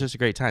 And it was just a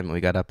great time. And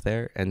we got up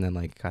there and then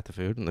like got the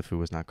food, and the food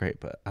was not great,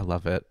 but I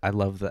love it. I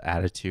love the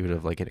attitude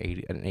of like an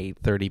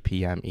 8:30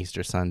 p.m.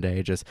 Easter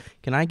Sunday. Just,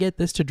 can I get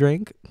this to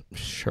drink?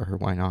 Sure,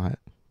 why not?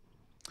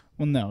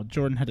 Well, no,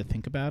 Jordan had to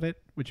think about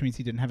it, which means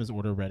he didn't have his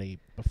order ready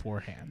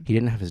beforehand. He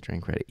didn't have his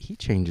drink ready. He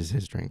changes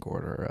his drink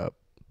order up.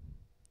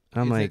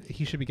 I'm like,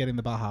 he should be getting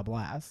the Baja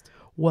Blast.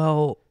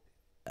 Well,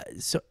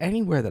 so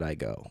anywhere that I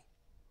go,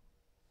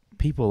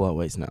 people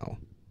always know.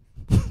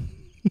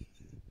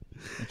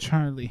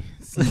 Charlie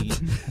Sneed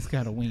has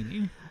got a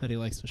weenie that he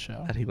likes to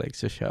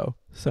show.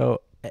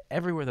 So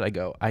everywhere that I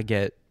go, I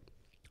get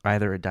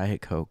either a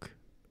Diet Coke,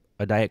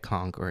 a Diet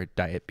Conch, or a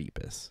Diet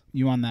Beepus.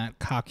 You on that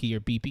cocky or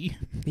beepy?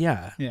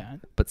 Yeah. Yeah.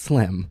 But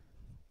slim.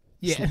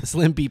 Yeah.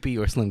 Slim Beepy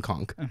or Slim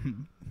Conch.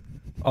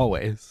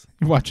 Always.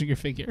 You're watching your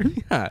figure.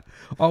 Yeah.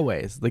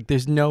 Always. Like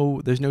there's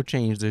no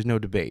change. There's no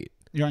debate.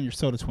 You're on your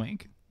soda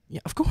twink. Yeah,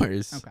 of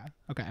course. Okay.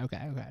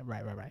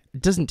 Right.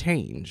 It doesn't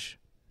change.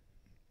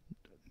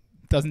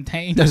 Doesn't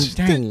change.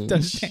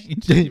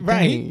 Right.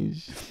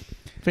 Change.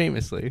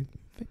 Famously.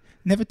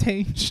 Never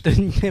change.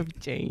 Doesn't never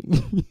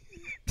change.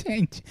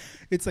 Change.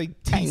 It's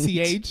like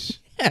TCH.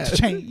 Yeah.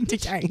 Change. To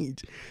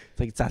change. It's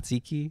like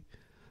tzatziki.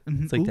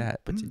 It's like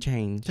that, but to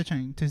change. To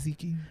change.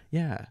 Tzatziki.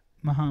 Yeah.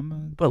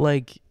 Muhammad. But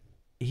like,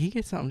 he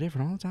gets something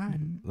different all the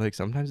time. Like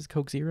sometimes it's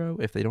Coke Zero.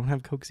 If they don't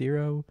have Coke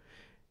Zero,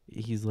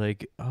 he's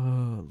like,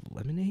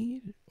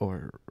 lemonade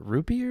or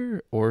root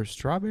beer or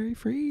strawberry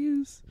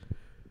freeze.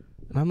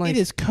 And I'm like, it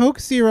is Coke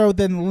Zero,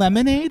 then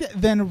lemonade,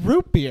 then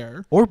root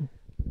beer, or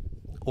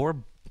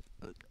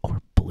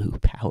blue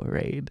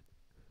Powerade.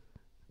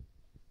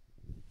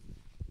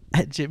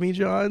 At Jimmy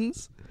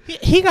John's.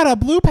 He got a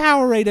blue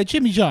Powerade at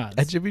Jimmy John's.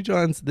 At Jimmy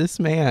John's, this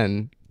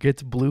man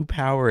gets blue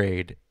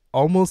Powerade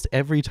almost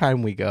every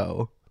time we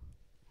go.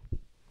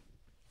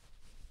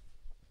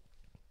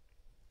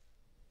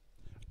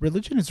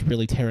 Religion is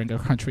really tearing our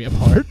country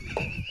apart.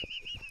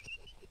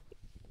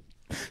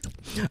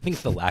 I think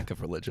it's the lack of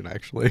religion,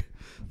 actually.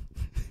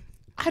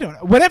 I don't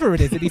know. Whatever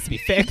it is, it needs to be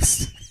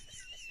fixed.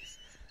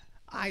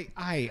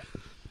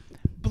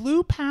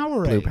 Blue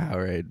Powerade. Blue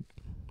Powerade.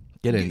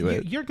 Get into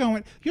it.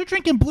 You're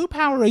drinking blue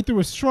Powerade through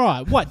a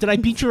straw. What, did I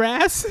beat your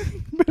ass?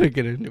 Better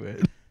get into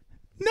it.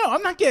 No,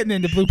 I'm not getting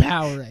into blue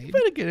Powerade.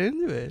 Better get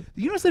into it.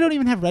 You notice they don't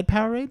even have red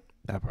Powerade?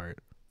 That part.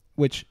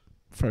 Which,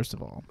 first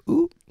of all,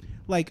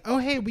 Like, oh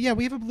hey, yeah,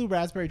 we have a blue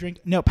raspberry drink.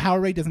 No,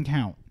 Powerade doesn't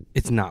count.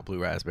 It's not blue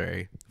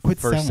raspberry. Quit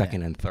First, selling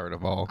second, it. and third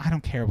of all. I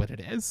don't care what it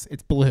is.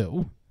 It's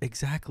blue.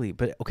 Exactly.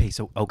 But okay,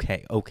 so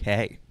okay.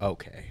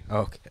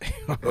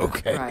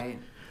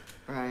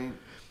 Right.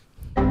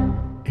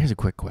 Here's a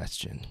quick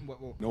question.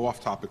 No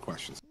off-topic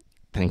questions.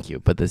 Thank you,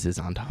 but this is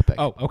on topic.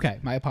 Oh, okay.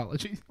 My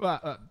apologies.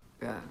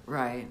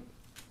 Right.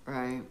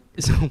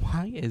 So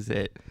why is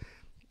it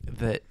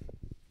that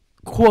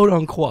quote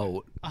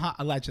unquote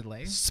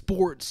Allegedly.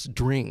 sports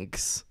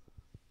drinks,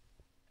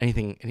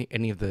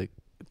 any of the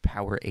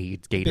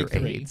Powerades, Big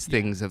three, Gatorades,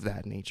 things of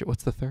that nature?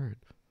 What's the third?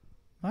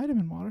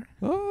 Vitamin water.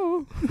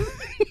 Oh.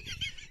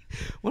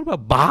 What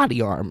about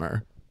body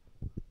armor?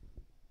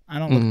 I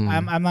don't look,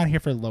 I'm not here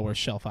for lower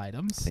shelf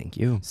items. Thank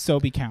you.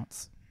 Sobe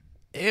counts.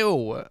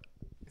 Ew.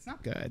 It's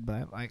not good,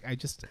 but like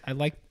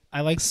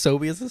I like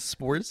Sobe is a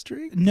sports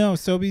drink? No,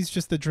 Sobe's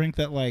just the drink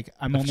that like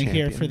I'm Of only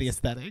here for the champions.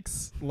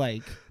 aesthetics.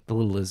 Like The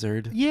little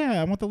lizard.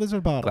 yeah, I want the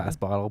lizard bottle. Glass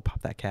bottle,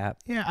 pop that cap.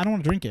 Yeah, I don't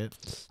want to drink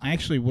it. I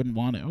actually wouldn't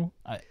want to.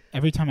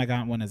 Every time I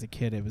got one as a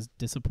kid, it was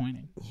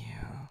disappointing.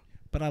 Yeah.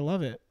 But I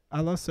love it. I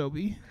love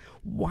Sobe.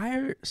 Why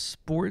are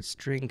sports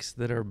drinks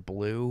that are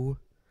blue,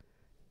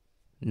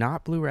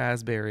 not blue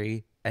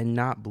raspberry and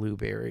not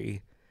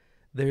blueberry,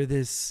 they're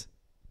this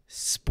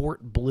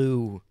sport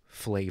blue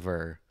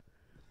flavor?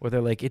 Or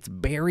they're like, it's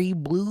berry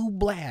blue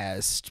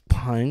blast,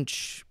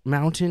 punch,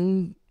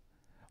 mountain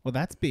Well,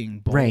 that's being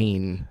bold.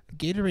 rain.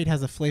 Gatorade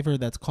has a flavor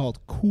that's called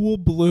Cool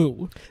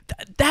Blue.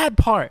 That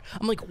part.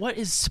 I'm like, what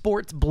is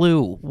sports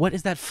blue? What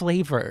is that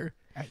flavor?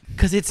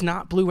 Because it's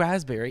not blue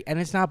raspberry and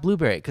it's not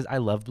blueberry. Because I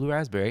love blue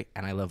raspberry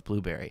and I love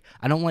blueberry.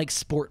 I don't like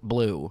sport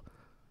blue.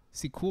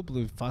 See, Cool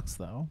Blue fucks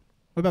though.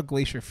 What about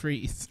Glacier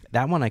Freeze?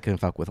 That one I can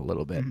fuck with a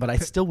little bit, but I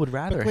still would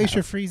rather But Glacier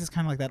have. Freeze is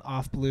kind of like that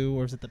off blue,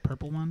 or is it the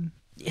purple one?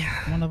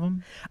 Yeah. One of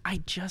them. I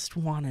just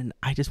want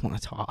to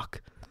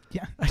talk.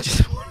 Yeah. I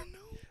just want to know.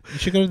 You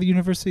should go to the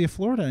University of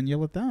Florida and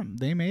yell at them.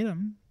 They made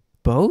them.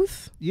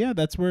 Both? Yeah,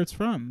 that's where it's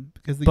from.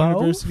 Because the Both?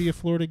 University of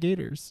Florida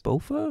Gators.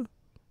 Bofa?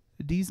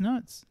 D's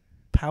nuts.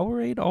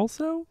 Powerade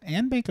also?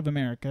 And Bank of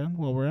America.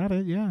 While we're at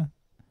it, yeah.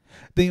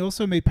 They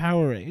also made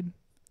Powerade.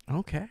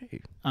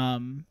 Okay.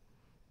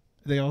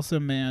 They also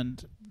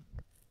manned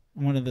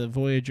one of the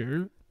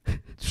Voyager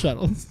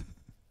shuttles.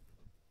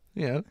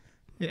 Yeah.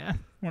 Yeah,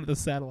 one of the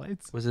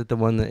satellites. Was it the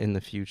one that in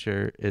the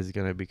future is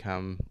going to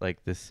become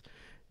like this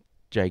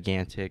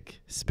gigantic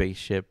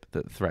spaceship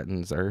that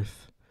threatens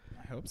Earth?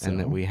 I hope so. And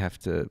that we have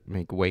to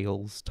make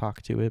whales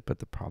talk to it, but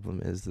the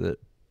problem is that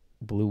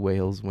blue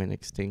whales went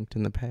extinct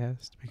in the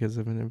past because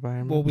of an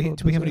environmental Well,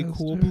 do we have any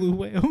cool disaster. blue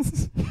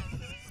whales?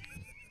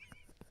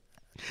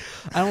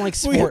 I don't like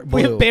sport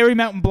we blue. have Barry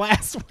Mountain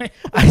Blast whales.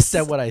 I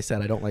said what I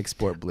said. I don't like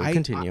sport blue.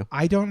 Continue.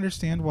 I don't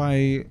understand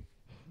why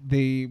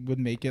they would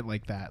make it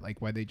like that.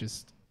 Like why they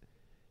just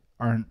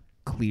aren't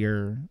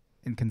clear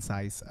and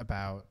concise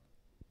about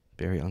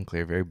Very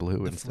unclear, very blue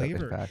the and stuff. In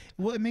flavor. fact,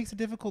 Well, it makes it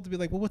difficult to be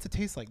like, well, what's it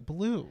taste like?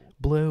 Blue.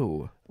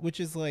 blue. Which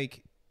is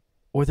like,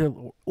 Or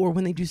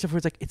when they do stuff where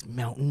it's like it's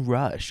Mountain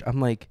Rush. I'm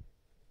like,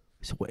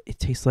 so what? It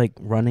tastes like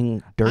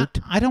running dirt.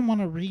 I don't want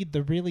to read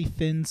the really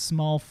thin,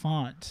 small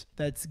font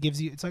that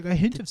gives you. It's like a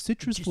hint of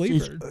citrus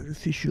flavor.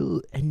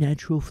 Artificial and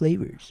natural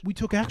flavors. We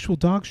took actual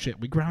dog shit.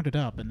 We ground it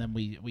up, and then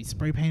we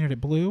spray painted it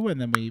blue, and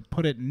then we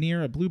put it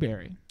near a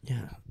blueberry.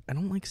 Yeah, I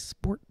don't like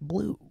sport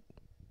blue.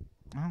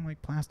 I don't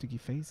like plasticky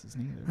faces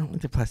neither. I don't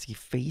like the plasticky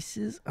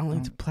faces. I don't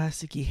like the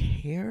plasticky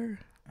hair.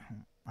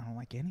 I don't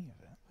like any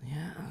of it.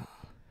 Yeah.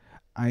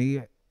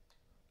 I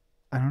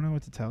don't know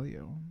what to tell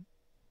you.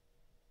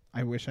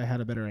 I wish I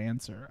had a better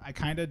answer. I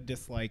kind of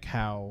dislike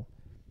how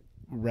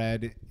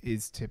red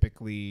is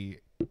typically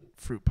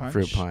fruit punch.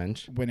 Fruit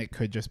punch. When it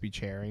could just be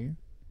cherry,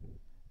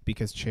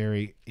 because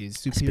cherry is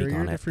Speak superior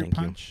on to it, fruit thank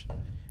you. punch.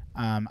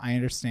 I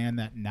understand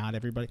that not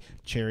everybody.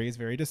 Cherry is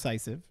very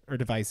decisive or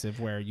divisive,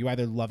 where you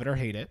either love it or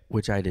hate it.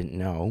 Which I didn't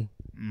know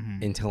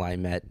Mm-hmm. until I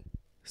met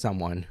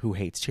someone who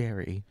hates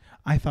cherry.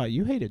 I thought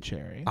you hated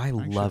cherry. I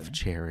love actually.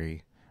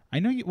 cherry. I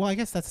know you. Well, I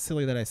guess that's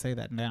silly that I say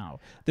that now.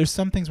 There's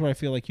some things where I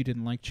feel like you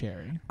didn't like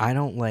cherry. I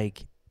don't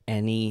like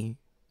any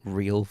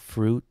real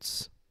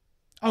fruits,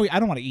 Oh, I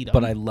don't want to eat them.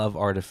 but I love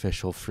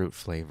artificial fruit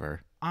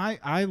flavor. I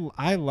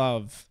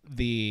love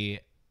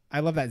I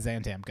love that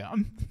Xantam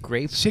gum.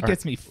 Grapes Shit are-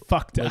 gets me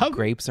fucked like up.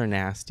 grapes are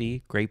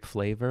nasty. Grape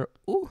flavor.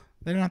 Ooh.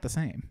 They're not the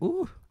same.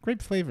 Ooh.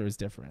 Grape flavor is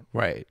different.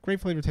 Right. Grape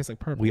flavor tastes like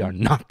purple. We are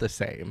not the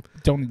same.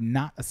 Don't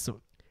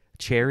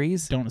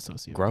Cherries.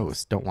 associate.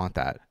 Gross. Don't want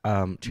that.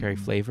 Cherry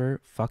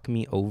flavor. Fuck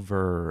me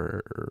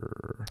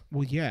over.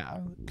 Well, yeah,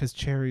 because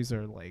cherries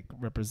are like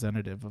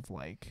representative of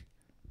like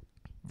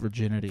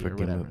virginity or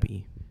whatever.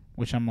 Forgive-me.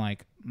 Which I'm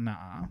like,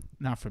 nah,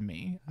 not for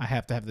me. I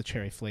have to have the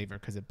cherry flavor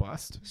because it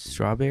bust.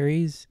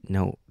 Strawberries.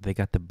 No, they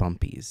got the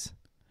bumpies.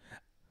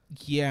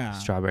 Yeah.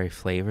 Strawberry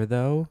flavor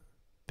though.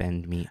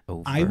 Bend me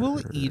over. I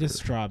will eat a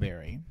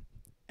strawberry,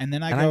 and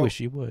then I And go. I wish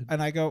you would.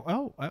 And I go,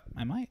 oh,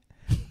 I might.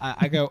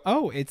 I go,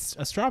 oh, it's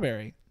a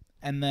strawberry.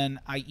 And then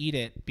I eat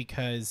it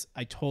because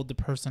I told the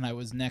person I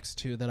was next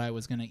to that I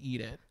was going to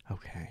eat it.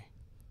 Okay.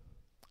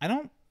 I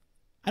don't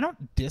I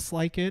don't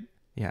dislike it,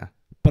 Yeah.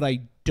 but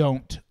I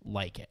don't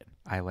like it.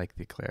 I like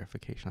the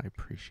clarification. I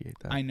appreciate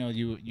that. I know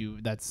you.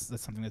 That's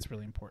something that's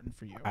really important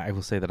for you. I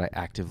will say that I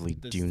actively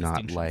This do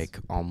not distinctions. like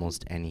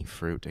almost any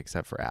fruit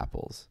except for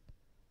apples.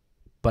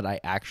 But I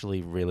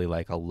actually really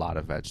like a lot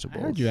of I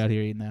vegetables. heard you out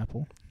here eating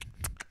apple.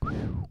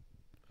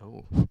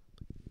 Oh.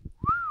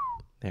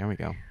 There we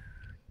go.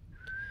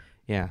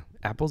 Yeah,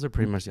 apples are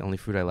pretty much the only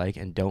fruit I like,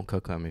 and don't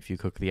cook them. If you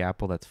cook the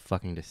apple, that's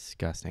fucking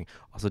disgusting.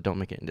 Also, don't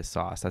make it into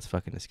sauce. That's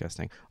fucking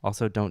disgusting.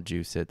 Also, don't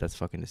juice it. That's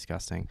fucking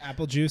disgusting.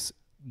 Apple juice,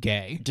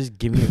 gay. Just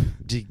give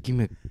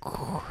me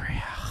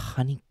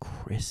honey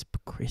crisp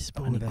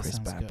honey that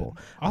crisp sounds apple.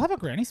 good. I'll have a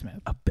Granny Smith.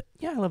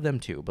 Yeah, I love them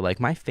too. But like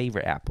my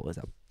favorite apple is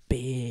a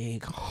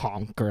big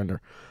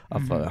honker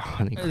of a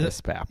honey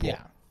crisp apple.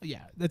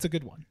 Yeah, that's a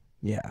good one.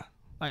 Yeah.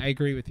 I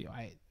agree with you.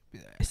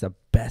 It's the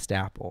best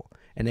apple.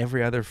 And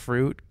every other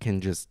fruit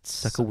can just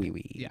suck a wee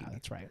wee. Yeah,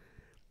 that's right.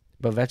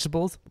 But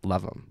vegetables,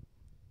 love them.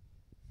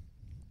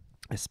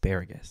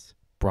 Asparagus,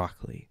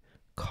 broccoli,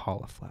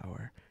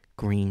 cauliflower,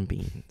 green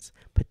beans,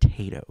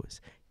 potatoes,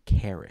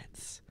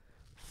 carrots.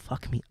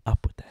 Fuck me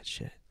up with that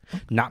shit.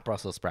 Not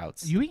Brussels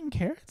sprouts. You eating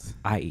carrots?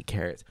 I eat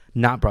carrots.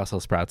 Not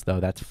Brussels sprouts, though.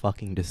 That's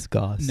fucking No,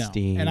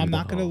 disgusting. and I'm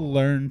not gonna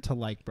learn to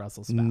like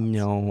Brussels sprouts.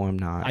 No, I'm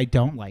not. I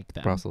don't like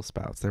them. Brussels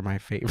sprouts. They're my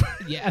favorite.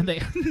 Yeah,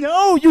 they.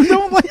 No, you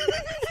don't like.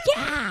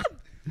 Yeah.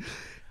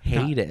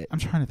 Hate it. I'm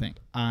trying to think.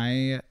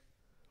 I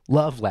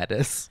Love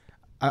lettuce.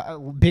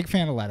 big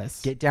fan of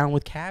lettuce. Get down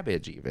with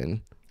cabbage,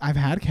 even. I've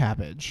had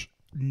cabbage.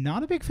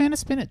 Not a big fan of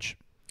spinach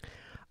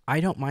I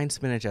don't mind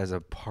spinach as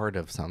a part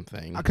of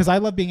something. because I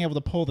love being able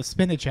to pull the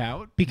spinach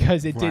out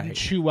because it didn't Right.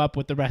 chew up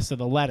with the rest of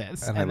the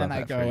lettuce, And and I then love I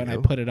that go for and I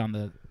you. put it on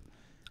the.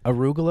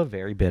 Arugula,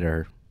 very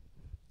bitter.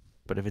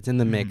 But if it's in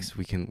the mix,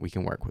 we can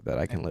work with it.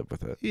 I can live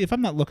with it. If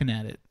I'm not looking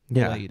at it,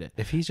 Yeah. I'll eat it.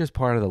 If he's just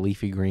part of the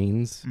leafy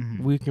greens,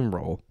 we can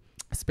roll.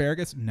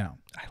 Asparagus, no,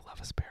 I love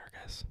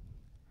asparagus.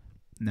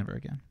 never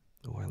again.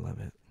 Oh, I love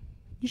it.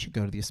 You should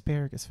go to the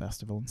Asparagus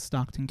Festival in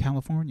Stockton,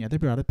 California. They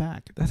brought it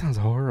back. That sounds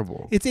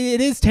horrible. It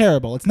is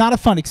terrible. It's not a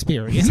fun It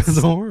experience. sounds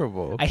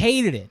horrible. I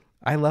hated it.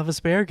 I love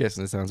asparagus,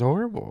 and it sounds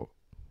horrible.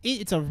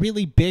 It's a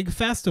really big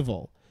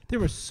festival. There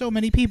were so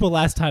many people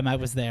last time I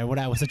was there when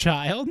I was a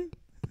child.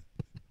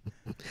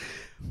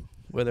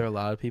 Were there a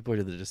lot of people, or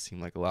did it just seem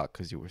like a lot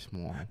because you were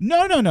small?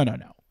 No.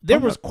 There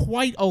was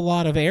quite a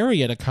lot of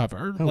area to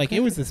cover. Like, it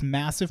was this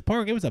massive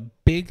park. It was a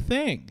big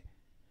thing.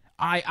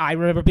 I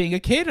remember being a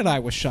kid and I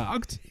was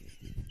shocked.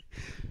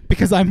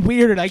 Because I'm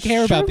weird and I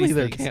care about Surely these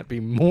there things. can't be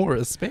more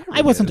asparagus.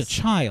 I wasn't a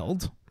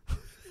child.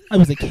 I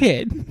was a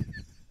kid.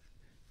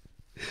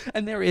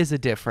 And there is a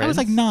difference. I was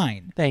like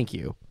 9. Thank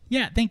you.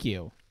 Yeah, thank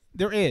you.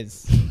 There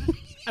is.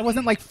 I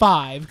wasn't like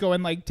 5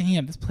 going like,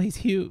 damn, this place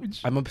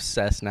huge. I'm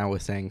obsessed now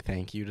with saying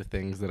thank you to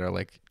things that are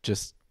like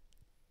just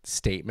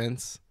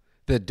statements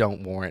that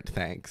don't warrant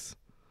thanks.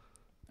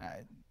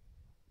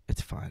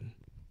 It's fun.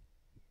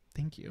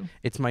 Thank you.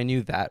 It's my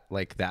new that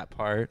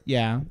part.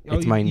 Yeah.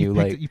 It's my new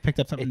you picked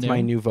up something It's new.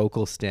 my new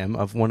vocal stem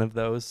of one of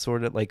those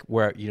sort of like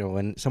where, you know,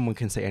 when someone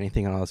can say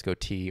anything and I'll just go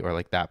T or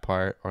like that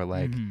part or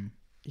like,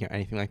 you know,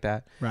 anything like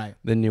that. Right.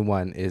 The new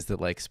one is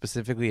that like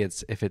specifically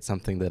it's if it's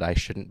something that I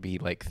shouldn't be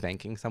like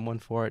thanking someone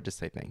for it, just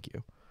say thank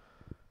you.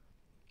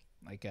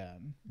 Like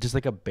Just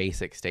like a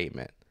basic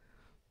statement.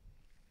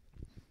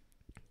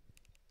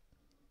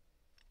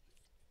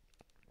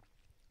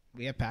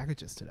 we have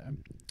packages today.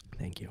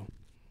 Thank you.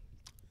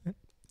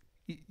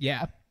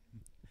 Yeah.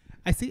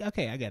 I see.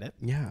 Okay, I get it.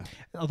 Yeah.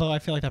 Although I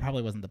feel like that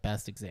probably wasn't the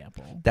best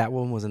example. That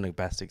one wasn't the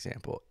best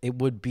example. It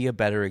would be a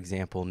better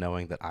example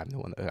knowing that I'm the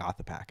one that got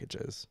the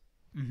packages.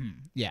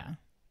 Yeah.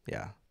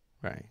 Yeah.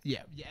 Right.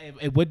 Yeah.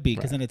 It would be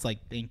because Right. then it's like,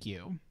 thank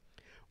you.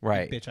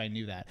 Right. Bitch, I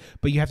knew that.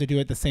 But you have to do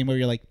it the same way.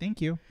 You're like,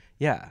 thank you.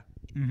 Yeah.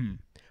 Mm-hmm.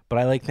 But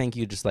I like thank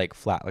you just like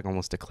flat, like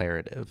almost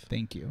declarative.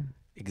 Thank you.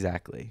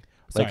 Exactly.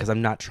 Sorry. Like, because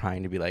I'm not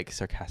trying to be like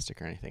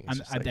sarcastic or anything. It's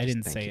just, I like, just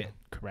didn't thank say you. it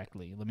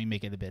correctly. Let me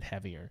make it a bit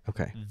heavier.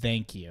 Okay.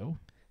 Thank you.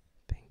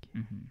 Thank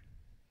you. Mm-hmm.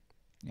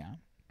 Yeah.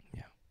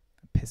 Yeah.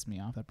 It pissed me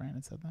off that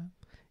Brandon said that.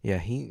 Yeah,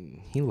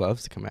 he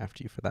loves to come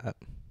after you for that.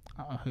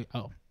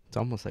 Oh. It's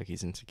almost like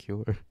he's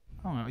insecure.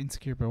 Oh,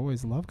 insecure but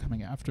always love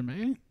coming after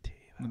me.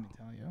 Let me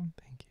tell you.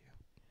 Thank you.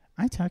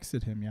 I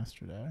texted him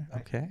yesterday.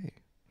 Okay.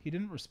 He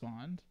didn't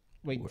respond.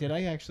 Wait, Word. did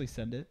I actually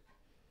send it?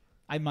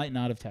 I might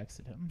not have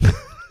texted him.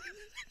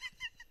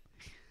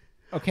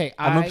 Okay,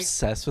 I'm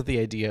obsessed with the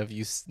idea of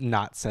you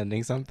not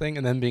sending something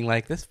and then being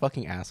like, this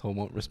fucking asshole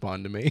won't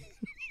respond to me.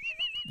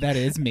 That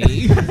is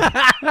me.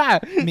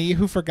 Me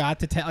who forgot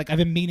to text. Like, I've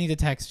been meaning to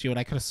text you, and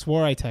I could have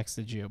swore I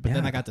texted you, but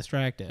then Yeah. I got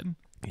distracted.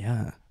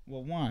 Yeah.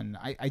 Well,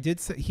 I did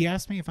say, he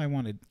asked me if I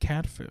wanted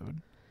cat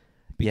food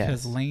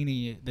because Yes.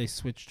 Lainey, they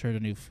switched her to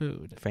new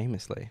food.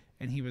 Famously.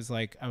 And he was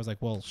like, I was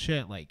like, well,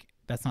 shit, like,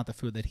 that's not the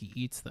food that he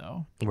eats,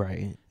 though.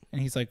 Right.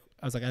 And he's like,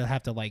 I was like, I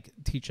have to like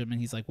teach him. And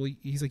he's like, well,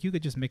 you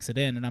could just mix it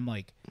in. And I'm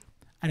like,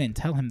 I didn't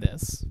tell him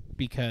this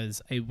because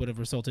it would have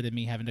resulted in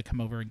me having to come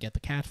over and get the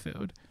cat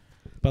food.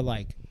 But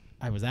like,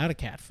 I was out of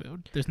cat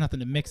food. There's nothing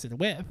to mix it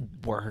with.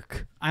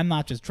 Work. I'm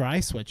not just dry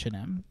switching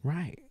him.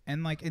 Right.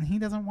 And he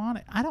doesn't want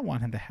it. I don't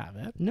want him to have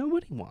it.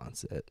 Nobody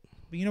wants it.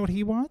 But you know what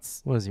he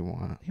wants? What does he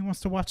want? He wants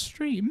to watch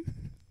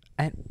stream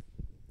And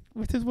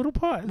with his little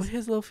paws. with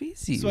his little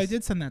feces. So I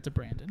did send that to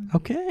Brandon.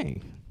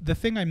 Okay. The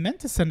thing I meant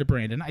to send to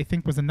Brandon, I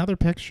think, was another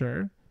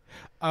picture.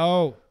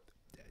 Oh,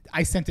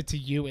 I sent it to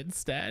you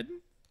instead.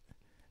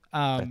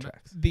 That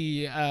tracks.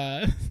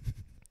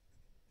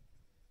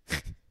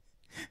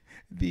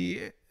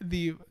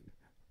 The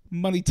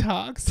money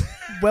talks,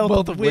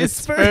 Wealth of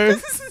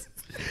whispers.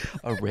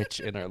 A rich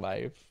inner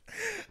life.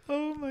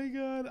 Oh my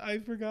god, I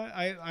forgot.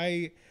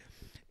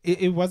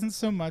 It wasn't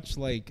so much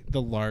like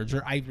the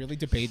larger. I really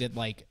debated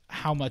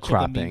how much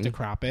of them need to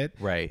crop it.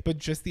 Right. But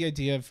just the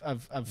idea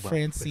of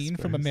Francine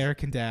from whispers.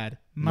 American Dad,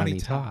 money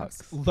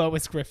talks.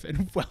 Lois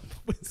Griffin, wealth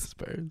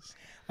whispers.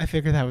 I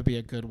figured that would be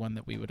a good one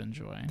that we would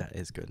enjoy. That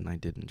is good, and I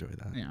did enjoy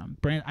that.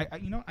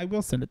 Yeah, I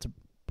will send it to.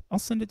 I'll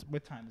send it.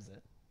 What time is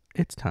it?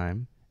 It's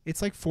time.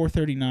 It's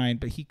 4:39,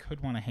 but he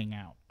could want to hang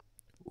out.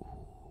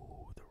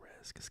 Ooh, the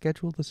risk.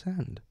 Schedule the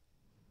send.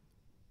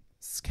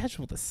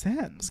 Schedule the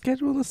send.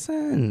 Schedule the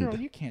send. Girl,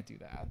 you can't do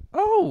that.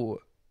 Oh,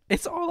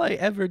 it's all I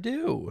ever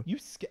do.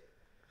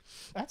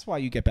 That's why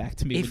you get back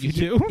to me when you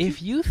do.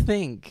 If you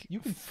think You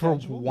can for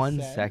schedule the 1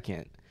 send.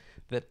 second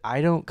that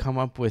I don't come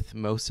up with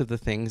most of the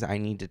things I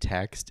need to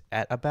text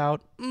at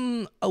about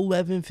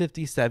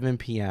 11:57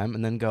 p.m.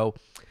 and then go,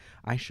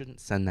 I shouldn't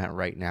send that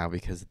right now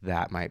because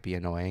that might be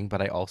annoying,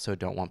 but I also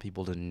don't want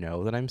people to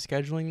know that I'm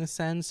scheduling the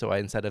send. So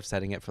instead of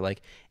setting it for 8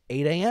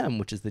 a.m.,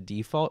 which is the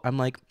default, I'm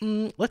like,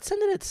 let's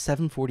send it at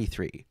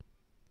 7:43.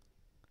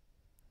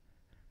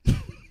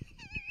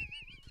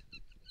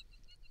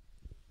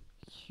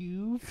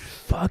 You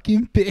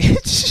fucking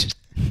bitch.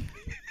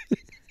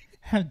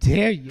 How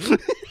dare you?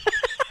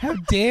 How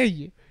dare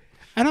you?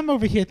 And I'm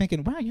over here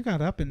thinking, wow, you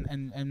got up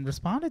and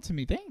responded to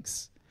me.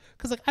 Thanks.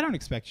 Because I don't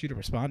expect you to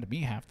respond to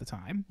me half the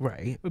time.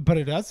 Right. But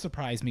it does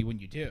surprise me when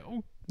you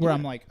do. Where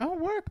I'm like, oh,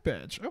 work,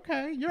 bitch.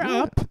 Okay, you're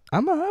up.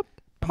 I'm up.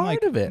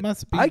 Part of it.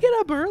 Must be. I get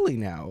up early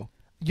now.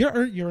 You're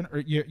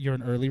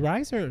an early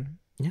riser.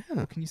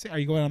 Yeah. Can you say? Are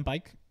you going on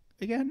bike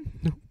again?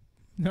 No.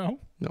 No.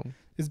 No.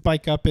 Is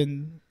bike up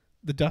in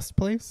the dust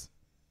place?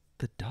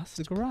 The dust?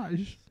 The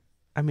garage.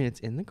 I mean, it's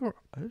in the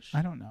garage.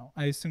 I don't know.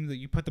 I assume that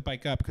you put the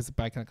bike up because the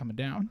bike's not coming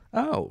down.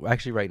 Oh,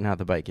 actually, right now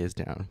the bike is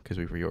down because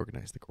we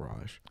reorganized the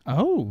garage.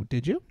 Oh,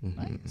 did you? Mhm,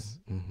 Nice.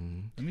 Mm-hmm.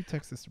 Let me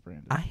text this to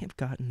Brandon. I have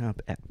gotten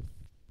up at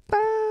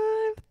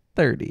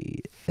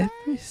 5:30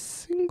 every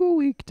single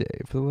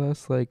weekday for the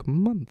last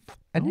month,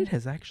 and Oh. it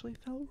has actually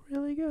felt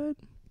really good.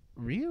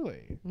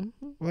 Really?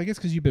 Mm-hmm. Well, I guess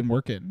because you've been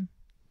working.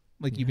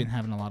 You've been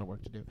having a lot of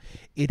work to do.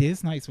 It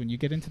is nice when you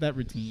get into that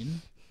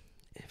routine.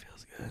 It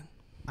feels good.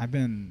 I've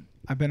been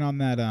on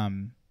that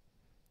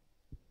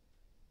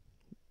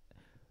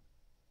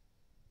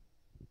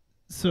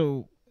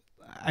so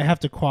I have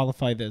to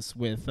qualify this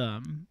with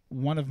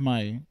one of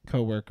my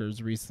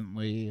coworkers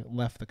recently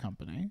left the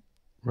company,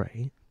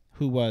 Right.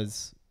 who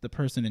was the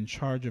person in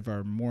charge of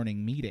our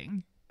morning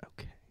meeting.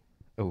 Okay.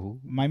 Oh.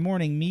 My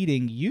morning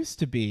meeting used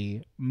to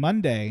be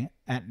Monday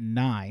at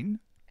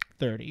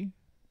 9:30.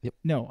 Yep.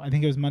 No, I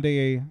think it was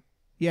Monday.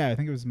 Yeah, I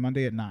think it was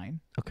Monday at 9.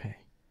 Okay.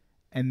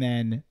 And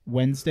then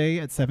Wednesday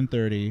at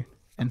 7:30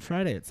 and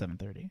Friday at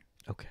 7:30.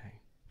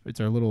 Okay. It's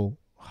our little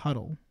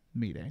huddle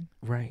meeting.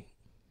 Right.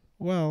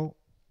 Well,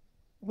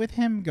 with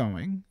him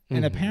going,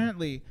 and Mhm.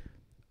 apparently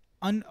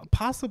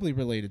possibly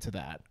related to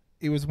that,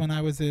 it was when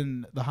I was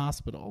in the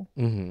hospital.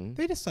 Mm-hmm.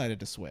 They decided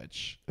to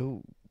switch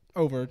Oh.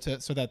 over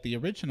so that the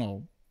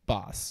original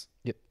boss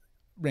Yep.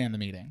 ran the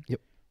meeting. Yep.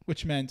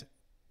 Which meant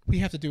we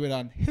have to do it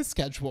on his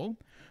schedule,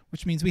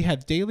 which means we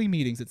have daily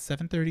meetings at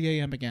 7:30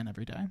 a.m. again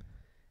every day.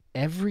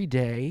 Every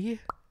day.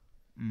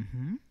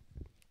 Mm-hmm.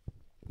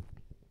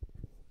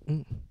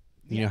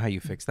 You know how you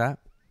fix that?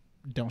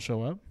 Don't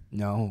show up.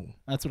 No.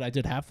 That's what I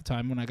did half the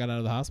time when I got out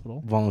of the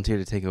hospital. Volunteer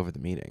to take over the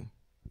meeting.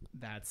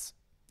 That's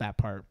that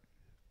part.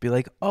 Be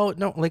like, oh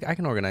no, I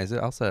can organize it.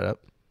 I'll set it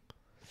up.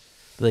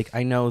 Be like,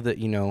 I know that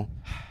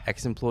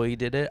ex-employee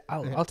did it.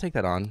 I'll take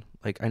that on.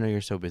 I know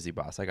you're so busy,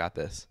 boss. I got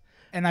this.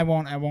 And I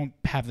won't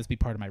have this be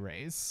part of my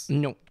raise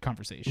No.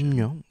 conversation.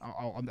 No.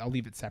 I'll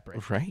leave it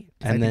separate. Right.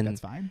 'Cause I think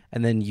that's fine.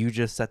 And then you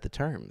just set the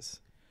terms.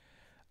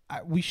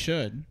 We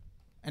should,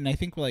 and I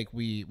think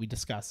we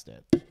discussed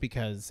it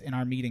because in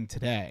our meeting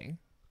today,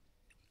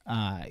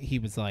 he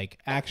was like,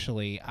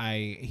 actually,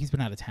 he's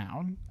been out of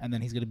town, and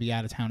then he's going to be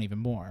out of town even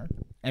more.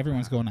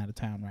 Everyone's going out of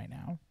town right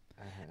now,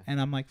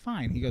 and I'm like,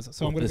 fine. He goes,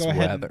 so I'm going to go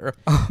ahead.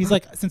 He's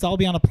like, since I'll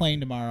be on a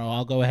plane tomorrow,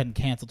 I'll go ahead and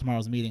cancel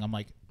tomorrow's meeting. I'm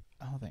like,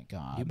 oh, thank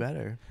God. You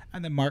better.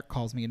 And then Mark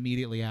calls me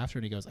immediately after,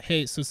 and he goes,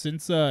 hey, so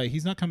since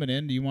he's not coming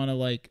in, do you want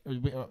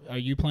to are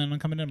you planning on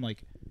coming in? I'm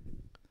like,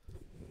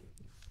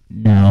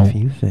 no. If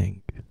you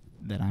think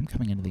That I'm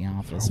coming into the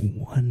office. for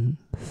 1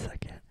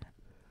 second.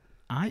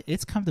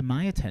 It's come to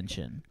my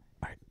attention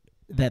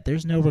that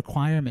there's no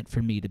requirement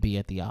for me to be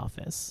at the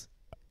office.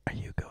 Are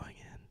you going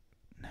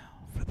in? No.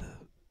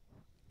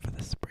 For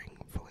the spring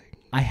fling.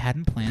 I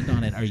hadn't planned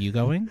on it. Are you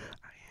going?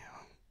 I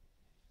am.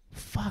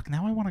 Fuck,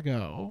 now I want to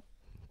go.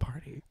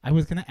 party. I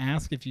was gonna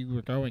ask if you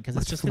were going because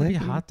it's Let's just gonna be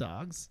fling. hot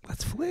dogs.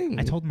 Let's fling.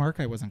 I told Mark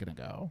I wasn't gonna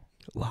go.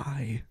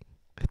 Lie.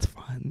 It's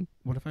fun.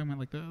 What if I went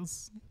like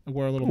this? I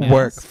wore a little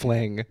Work, mask.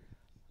 fling.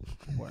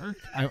 Work.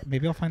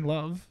 Maybe I'll find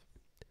love.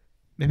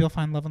 Maybe I'll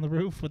find love on the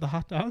roof with a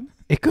hot dog.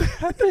 It could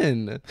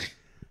happen.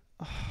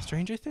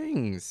 Stranger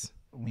Things.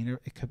 Wiener.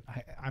 It could.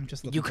 I'm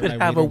just looking. You for could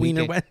my have a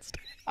Wiener weekend. Wednesday.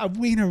 A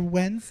Wiener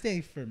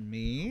Wednesday for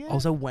me.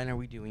 Also, when are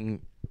we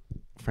doing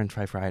French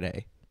Fry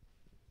Friday?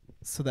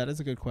 So that is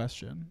a good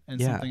question. And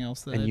Yeah, something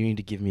else that. And you need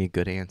to give me a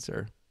good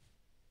answer.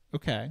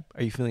 Okay.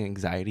 Are you feeling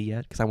anxiety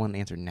yet? Because I want an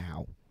answer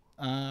now.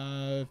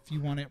 If you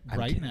want it I'm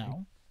right kidding.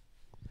 now.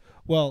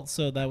 Well,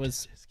 so that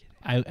was. Just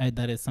kidding. I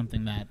that is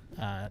something that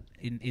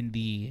in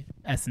the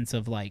essence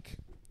of like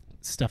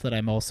stuff that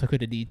I'm also going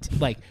to need to,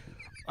 like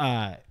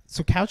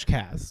so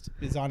Couchcast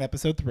is on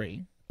episode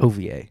 3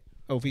 OVA.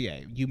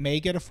 OVA. You may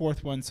get a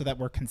 4th one so that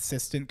we're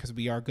consistent because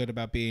we are good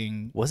about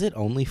being. Was it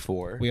only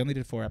 4? We only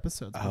did 4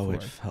 episodes. Oh, before.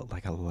 it felt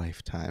like a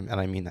lifetime. And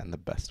I mean that in the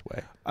best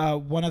way.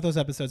 One of those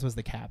episodes was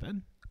the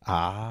cabin.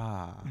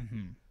 Ah.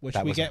 Which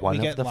That we was get one we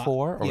of get the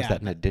 4? Or was that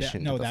in that-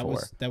 addition no, to the that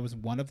 4? that was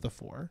one of the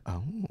 4.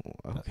 Oh,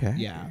 okay.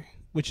 Yeah.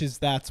 Which is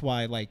that's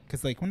why like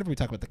because like whenever we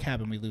talk about the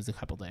cabin we lose a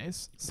couple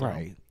days. So,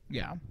 Right.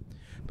 Yeah.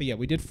 But yeah,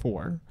 we did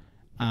 4.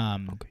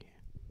 Okay.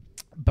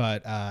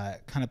 But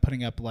kind of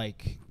putting up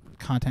like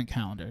content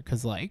calendar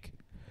because like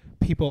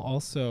people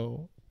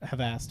also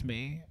have asked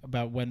me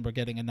about when we're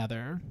getting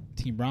another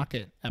Team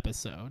Rocket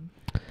episode,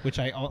 which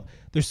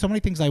there's so many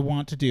things I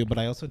want to do, but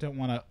I also don't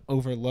want to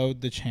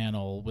overload the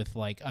channel with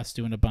like us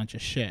doing a bunch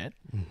of shit.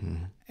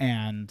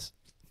 And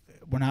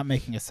we're not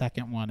making a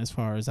second one as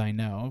far as I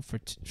know.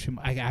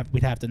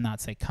 We'd have to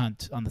not say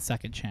cunt on the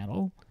second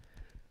channel.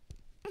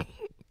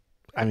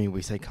 I mean,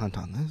 we say cunt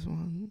on this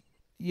one.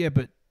 Yeah,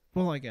 but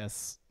well, I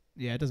guess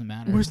yeah, it doesn't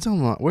matter. We're still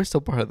not. We're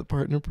still part of the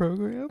partner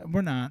program.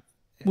 We're not.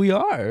 We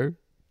are.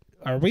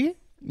 Are we?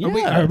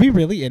 Yeah. Are we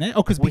really in it?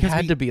 Oh, We because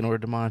had to be in order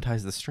to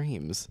monetize the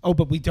streams. Oh,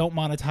 but we don't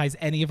monetize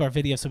any of our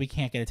videos, so we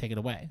can't get it taken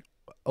away.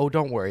 Oh,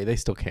 don't worry. They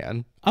still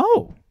can.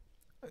 Oh,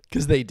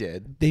 Because they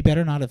did. they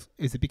better not have.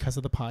 Is it because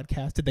of the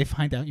podcast? Did they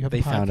find out you have They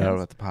a podcast? found out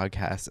about the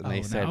podcast and Oh,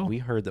 they said, no? we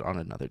heard that on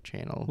another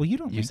channel. Well, you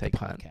don't make say the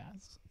cunt.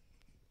 podcast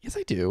Yes,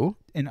 I do.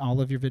 in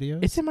all of your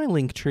videos. It's in my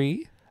link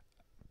tree.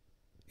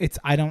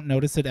 I don't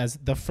notice it as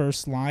the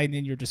first line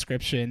in your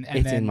description, and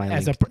It's then in my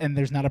as link. and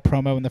there's not a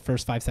promo in the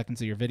first 5 seconds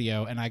of your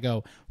video, and I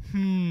go,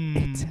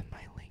 It's in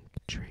my link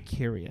tree.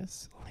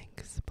 curious.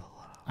 Links below.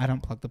 I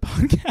don't plug the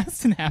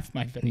podcast in half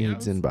my videos.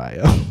 Needs in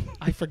bio.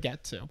 I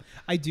forget to.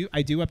 I do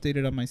update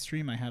it on my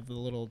stream. I have the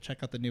little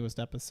check out the newest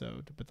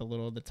episode with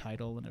the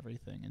title and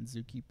everything, and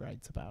Zuki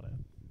writes about it.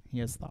 He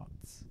has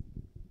thoughts.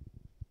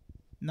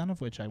 None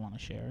of which I want to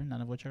share, none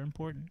of which are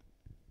important.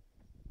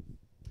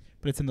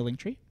 But it's in the link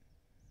tree.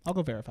 I'll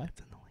go verify.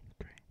 It's in the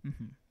link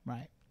tree.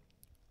 Right.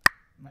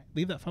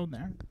 Leave that phone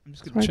there. I'm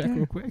just It's gonna right check there.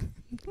 real quick.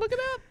 Look at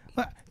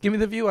that. Give me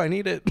the view. I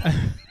need it.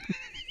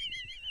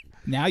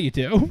 Now you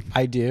do.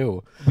 I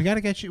do. We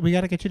gotta get you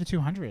to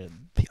 200.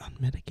 The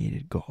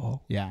unmitigated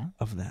goal Yeah.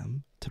 of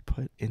them to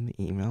put in the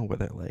email where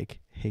they're like,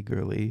 hey,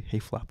 girly, hey,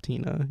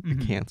 Floptina,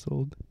 you're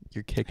canceled.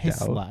 You're kicked Hey, out.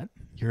 slut.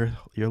 You're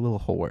a little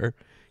whore. You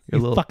You're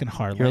a little fucking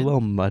harlot. You're a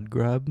little mud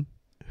grub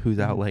who's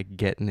out like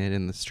getting it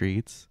in the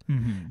streets,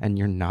 And and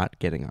you're not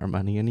getting our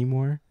money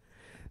anymore.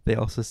 They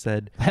also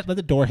said, let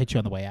the door hit you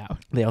on the way out.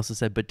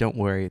 but don't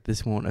worry,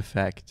 this won't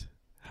affect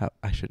how.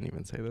 I shouldn't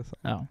even say this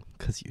Oh.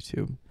 because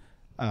YouTube,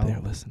 Oh. they're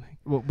listening.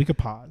 Well, we could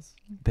pause.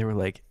 They were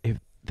like, if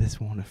this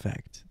won't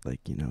affect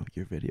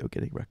your video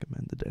getting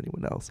recommended to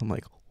anyone else. I'm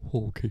like,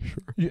 okay,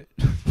 sure.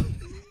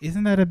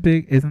 Isn't that a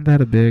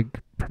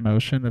big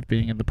promotion of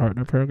being in the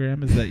partner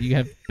program? Is that you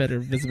have better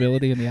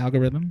visibility in the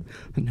algorithm?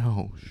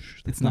 No,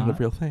 It's not a not?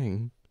 real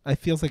thing. It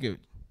feels like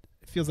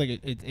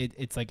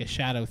it's like a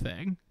shadow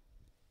thing.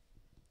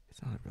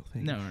 It's not a real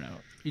thing. No.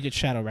 You get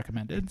shadow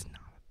recommended. It's not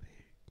a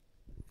thing.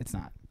 It's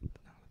not.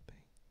 It's not a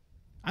thing.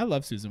 I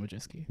love Susan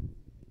Wojcicki.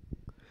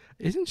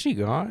 Isn't she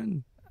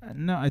gone?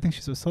 No, I think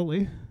she's with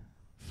Sully,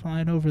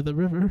 flying over the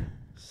river.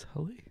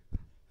 Sully?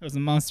 It was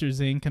in Monsters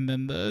Inc. and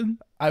then the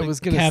Was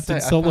gonna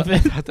Captain say, Sullivan. I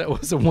thought that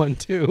was a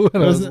 1-2,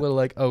 and I Was was it? a little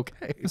like,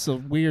 okay. It's a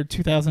weird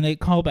 2008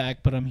 callback,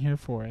 but I'm here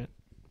for it.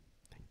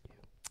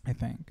 Thank you. I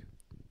think.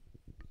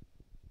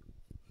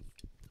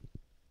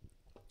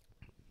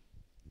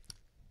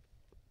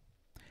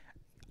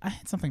 I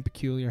had something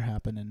peculiar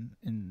happen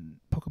in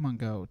Pokemon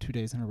Go 2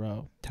 days in a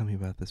row. Tell me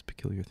about this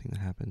peculiar thing that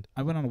happened.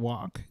 I went on a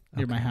walk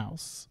near my Okay.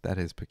 house. That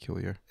is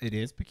peculiar. It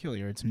is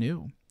peculiar. It's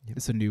new. Yep.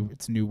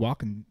 It's new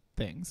walking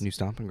things. New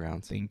stomping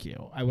grounds. Thank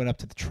you. I went up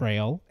to the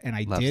trail and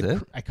I Loves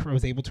it. I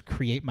was able to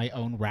create my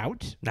own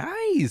route.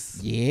 Nice.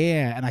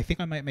 Yeah, and I think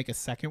I might make a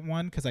second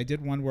one because I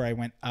did one where I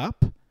went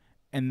up,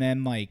 and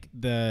then like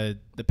the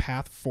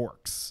path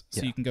forks,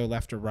 so Yeah. you can go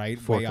left or right,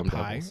 way up Fork'em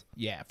high. doubles.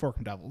 Yeah,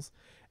 fork doubles.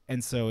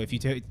 And so if you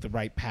take the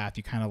right path,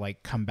 you kind of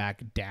like come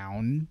back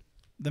down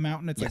the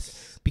mountain. It's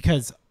like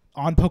because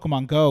on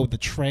Pokemon Go, the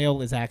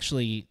trail is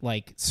actually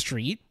like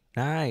street.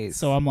 Nice.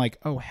 So I'm like,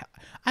 oh,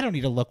 I don't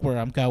need to look where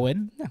I'm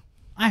going. No.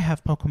 I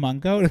have Pokemon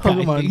Go to guide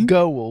me. Pokemon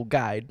Go will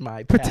guide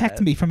my path.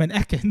 Protect me from an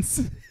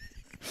Ekans.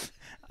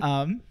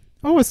 A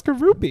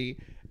Skaroopy.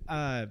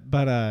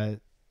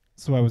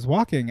 So I was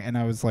walking and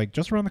I was like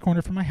just around the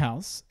corner from my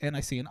house and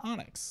I see an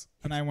Onyx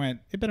and I went,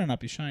 it better not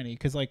be shiny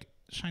because like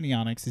shiny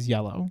Onyx is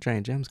yellow.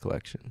 Giant Gems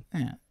collection.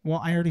 Yeah. Well,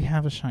 I already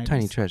have a shiny.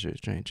 Tiny Treasures,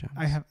 Giant Gems.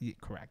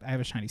 Correct. I have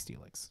a shiny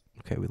Steelix.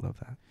 Okay, we love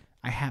that.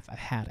 I've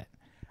had it.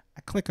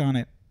 I click on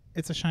it.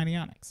 It's a shiny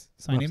Onyx.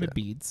 So I Loves name it it.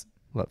 Beads.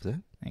 Loves it.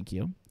 Thank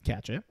you.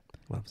 Catch it.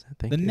 Loves it.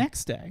 Thank The you.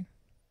 next day,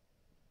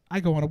 I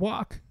go on a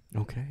walk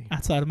Okay.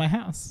 outside of my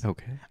house.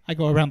 Okay. I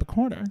go around the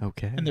corner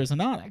Okay. and there's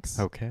an Onyx.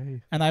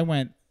 Okay. And I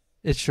went,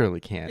 It surely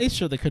can't. it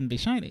sure they couldn't be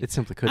shiny. It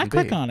simply I couldn't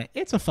click be. on it.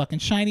 It's a fucking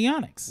shiny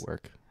Onyx.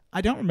 Work.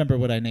 I don't remember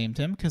what I named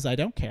him because I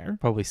don't care.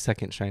 Probably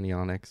second shiny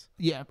Onyx.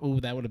 Yeah. Oh,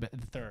 that would have been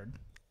the third.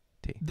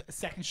 T. The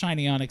second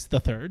shiny Onyx, the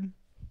third.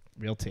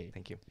 Real T.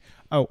 Thank you.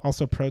 Oh,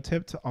 also pro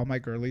tip to all my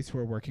girlies who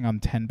are working on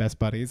 10 best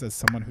buddies as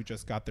someone who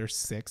just got their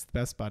 6th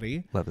best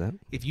buddy. Love that.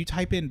 If you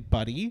type in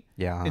buddy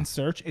Yeah. in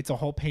search, it's a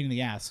whole pain in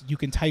the ass. You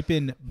can type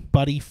in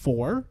buddy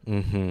 4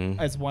 Mm-hmm.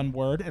 as one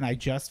word, and I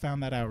just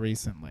found that out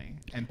recently.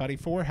 And buddy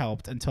 4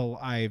 helped until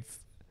I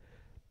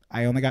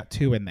only got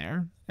 2 in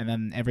there, and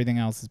then everything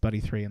else is buddy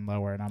 3 and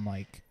lower, and I'm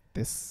like,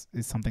 this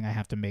is something I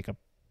have to make a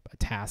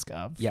task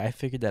of. Yeah, I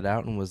figured that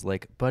out and was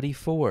like, Buddy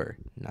 4,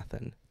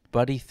 nothing.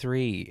 Buddy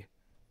 3,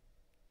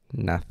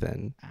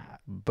 nothing.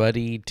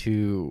 Buddy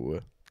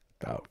 2,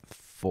 about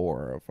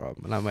 4 of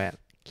them. And I went,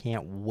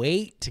 can't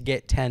wait to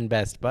get 10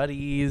 best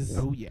buddies.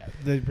 Oh yeah,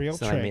 the real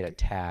So trick. I made a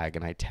tag,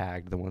 and I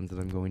tagged the ones that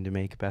I'm going to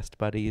make best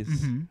buddies.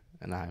 Mhm.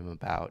 And I'm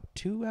about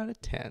 2 out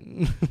of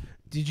 10.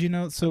 Did you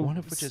know? So one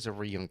of which is a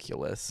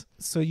Reunculus.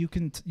 So you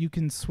can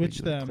switch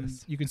them.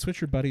 Ridiculous. You can switch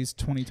your buddies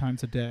 20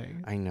 times a day.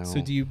 I know.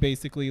 So do you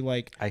basically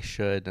like I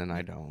should, and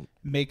I don't.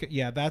 make it?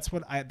 Yeah, that's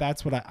what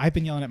I've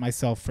been yelling at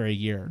myself for a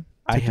year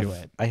to do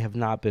it. I have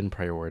not been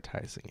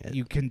prioritizing it.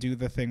 You can do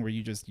the thing where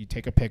you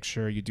take a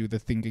picture, you do the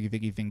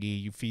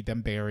thingy, you feed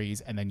them berries,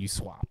 and then you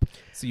swap.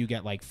 So you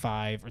get like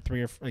 5 or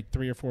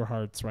 3 or 4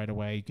 hearts right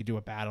away. You could do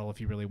a battle if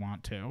you really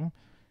want to,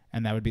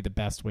 and that would be the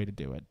best way to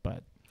do it.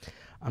 But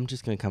I'm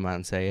just going to come out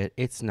and say it.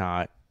 It's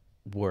not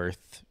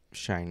worth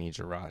shiny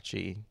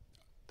Jirachi.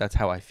 That's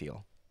how I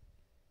feel.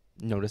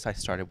 Notice I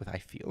started with I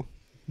feel.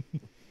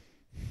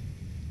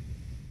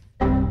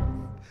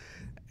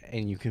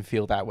 And you can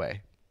feel that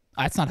way.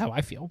 that's not how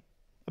I feel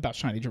about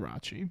shiny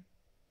Jirachi.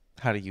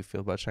 How do you feel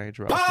about shiny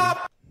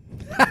Jirachi?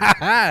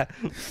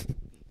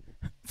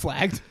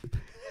 Flagged.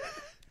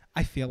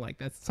 I feel like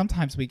that's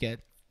sometimes we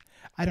get.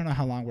 I don't know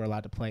how long we're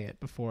allowed to play it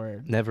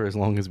before. Never as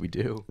long as we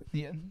do.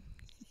 Yeah.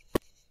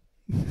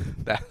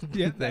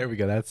 There we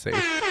go. That's safe.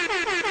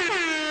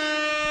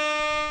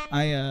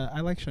 I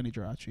like shiny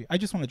Jirachi. I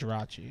just want a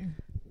Jirachi.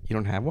 You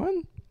don't have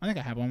one? I think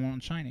I have one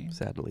shiny.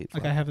 Sad to leave.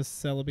 Like I have a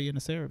Celebi and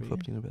a Cerebi.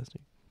 Fliptino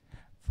bestie.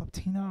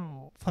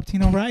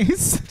 Flaptino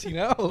rice.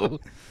 Fliptino.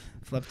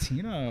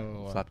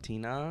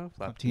 Flaptino.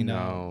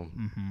 Flaptino.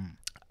 Mm-hmm.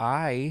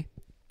 I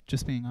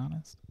Just being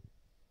honest.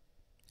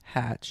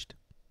 hatched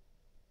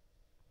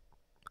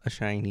a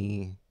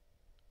shiny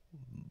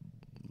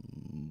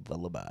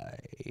Lullaby.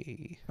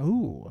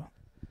 Ooh,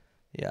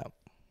 Yeah.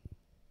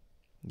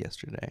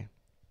 Yesterday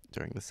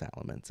during the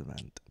Salamence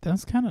event.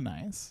 that's kind of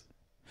nice.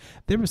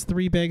 There was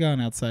 3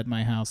 Bagon outside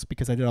my house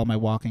because I did all my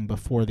walking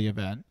before the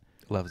event.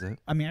 Loves it.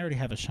 I mean, I already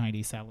have a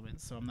shiny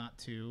Salamence, so I'm not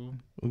too.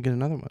 We'll get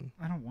another one.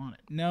 I don't want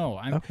it. No,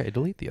 I'm. Okay,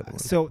 delete the other one.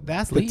 So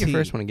that's delete the your tea.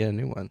 first one and get a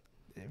new one.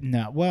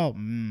 No, well,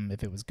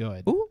 if it was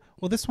good. Ooh.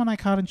 Well, this one I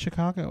caught in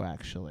Chicago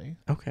actually,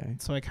 Okay.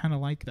 so I kind of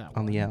like that one.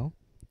 On the L?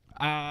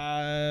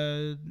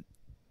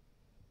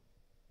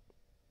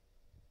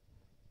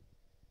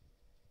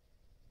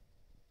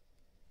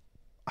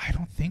 I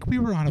don't think we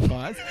were on a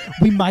bus.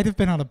 We might have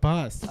been on a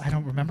bus. I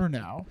don't remember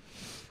now.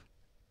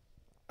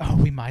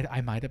 Oh,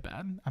 I might have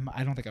been.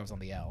 I don't think I was on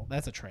the L.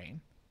 That's a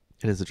train.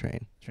 It is a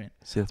train.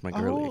 See, that's my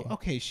girly. Oh,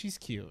 okay. She's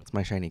cute. It's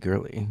my shiny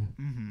girly.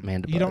 Mm-hmm.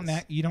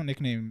 Mandibuzz. You don't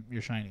nickname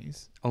your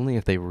shinies. Only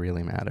if they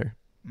really matter.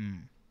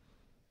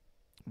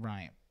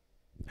 Right.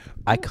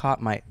 I caught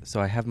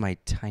I have my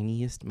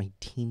teeniest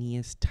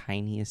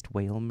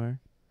Whalmer.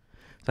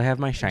 So I have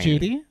my shiny.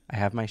 Judy? I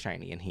have my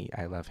shiny, and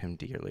I love him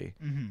dearly.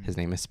 Mm-hmm. His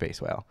name is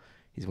Space Whale.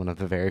 He's one of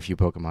the very few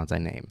Pokemons I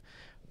name.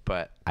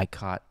 But I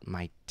caught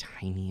my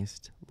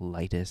tiniest,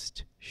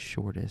 lightest,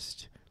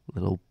 shortest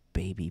little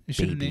baby Did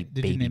you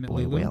name it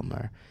boy Lulu?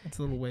 Whalmer. It's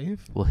a little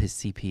wave. Well, his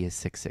CP is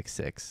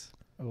 666.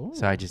 Oh.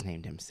 So I just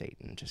named him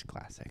Satan, just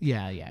classic.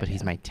 Yeah. But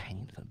he's my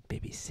tiny little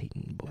baby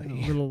Satan boy.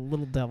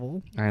 little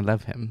devil. I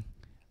love him.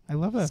 I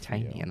love that. He's for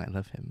tiny, you. and I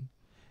love him.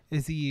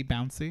 Is he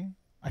bouncy?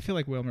 I feel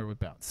like Wilmer would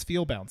bounce.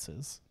 Feel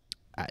bounces.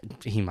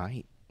 He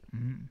might.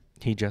 Mm.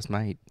 He just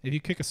might. If you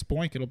kick a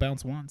spoink, it'll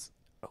bounce once.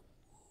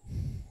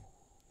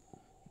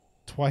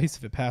 Twice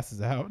if it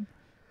passes out.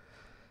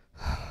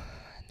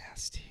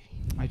 Nasty.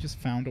 I just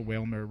found a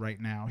Whalmer right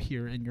now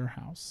here in your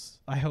house.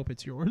 I hope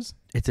it's yours.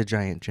 It's a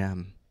giant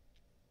gem.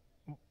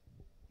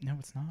 No,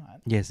 it's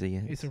not. Yes, it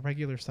is. It's a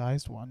regular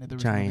sized one. There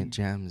was Giant one in-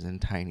 gems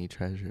and tiny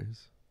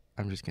treasures.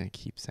 I'm just gonna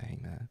keep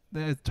saying that.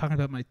 They're talking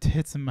about my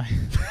tits and my.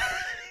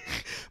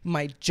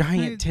 My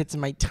giant tits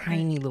and my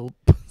tiny little.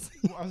 I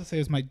was gonna say it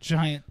was my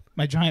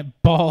giant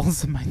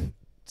balls and my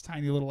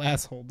tiny little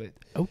asshole, but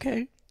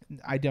Okay.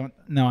 I don't.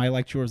 No, I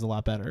liked yours a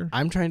lot better.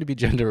 I'm trying to be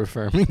gender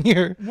affirming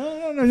here.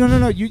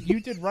 No. You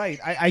did right.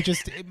 I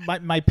just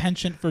my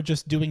penchant for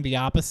just doing the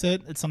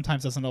opposite. It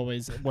sometimes doesn't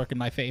always work in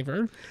my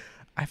favor.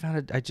 I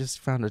just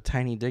found a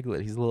tiny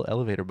Diglett. He's a little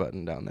elevator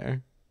button down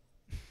there.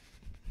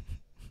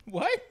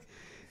 What?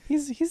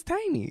 He's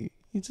tiny.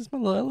 He's just my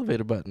little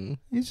elevator button.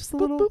 He's just a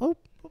Boop, little. boop.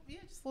 Oh, yeah,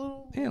 just a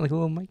little. Yeah, like a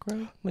little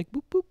micro, like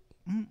boop boop.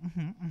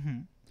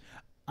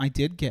 I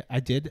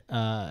did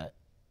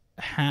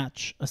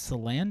hatch a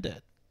Salandit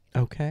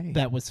Okay.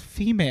 that was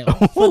female.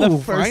 Oh,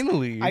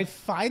 finally. I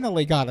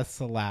finally got a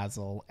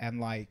Salazzle, and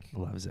like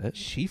Loves it.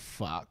 she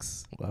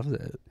fucks. Loves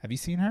it. Have you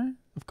seen her?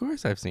 Of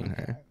course I've seen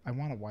her. I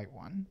want a white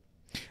one.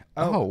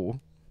 Oh.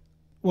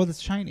 Well, it's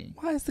shiny.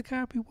 Why is the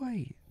copy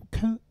white?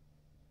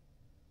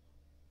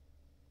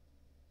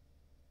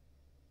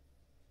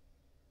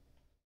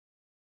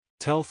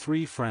 Tell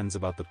 3 friends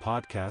about the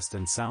podcast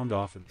and sound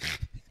off.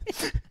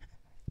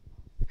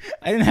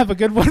 I didn't have a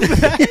good one for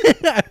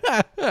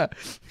that.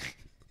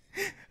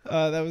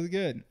 That was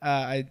good.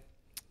 I'm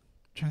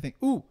trying to think.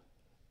 Ooh,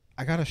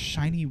 I got a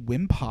shiny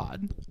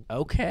Wimpod.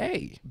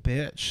 Okay.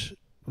 Bitch.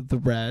 The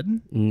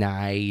red.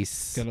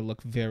 Nice. Gonna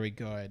look very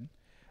good.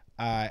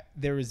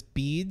 There was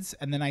beads,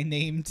 and then I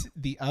named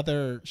the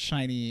other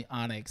shiny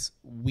Onyx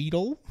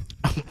Weedle.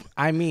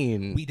 I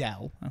mean,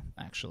 Weedle,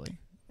 actually,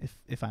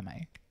 if I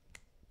may.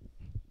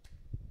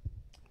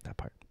 that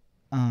part.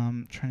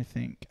 Trying to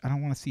think. I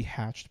don't want to see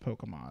hatched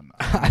Pokemon.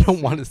 I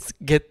don't want to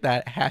get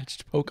that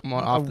hatched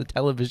Pokemon off the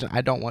television.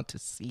 I don't want to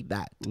see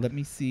that. Let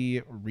me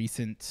see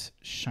recent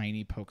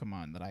shiny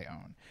Pokemon that I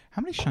own.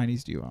 How many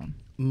shinies do you own?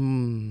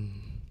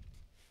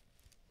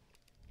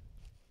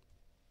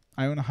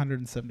 I own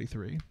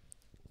 173,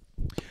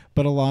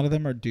 but a lot of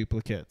them are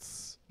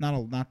duplicates.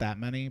 Not that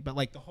many, but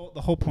like the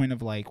whole point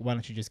of like, why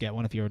don't you just get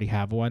one if you already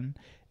have one,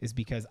 is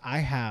because I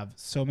have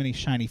so many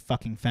shiny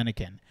fucking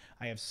Fennekin.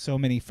 I have so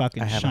many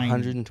fucking. I have shiny.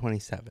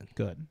 127.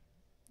 Good,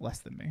 less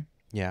than me.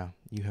 Yeah,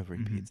 you have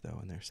repeats though,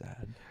 and they're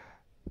sad.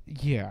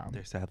 Yeah,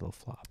 They're sad little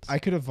flops. I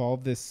could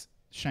evolve this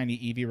shiny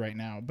Eevee right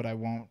now, but I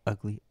won't.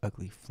 Ugly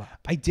flop.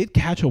 I did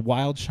catch a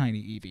wild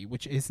shiny Eevee,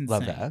 which is insane.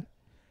 Love that.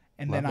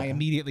 And Love then I that.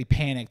 immediately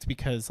panicked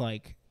because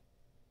like,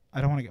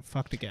 I don't want to get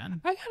fucked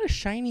again. I got a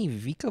shiny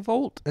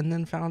Vikavolt and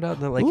then found out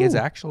that like it's Ooh.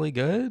 actually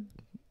good.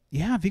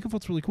 Yeah,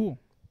 Vikavolt's really cool.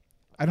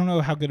 I don't know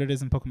how good it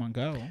is in Pokemon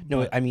Go. No,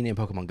 but- I mean in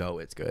Pokemon Go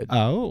it's good.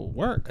 Oh,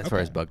 work. As far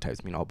as Okay. bug types,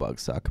 I mean all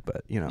bugs suck,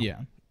 but you know, Yeah.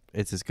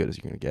 it's as good as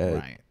you're gonna get.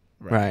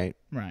 Right.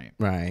 Right.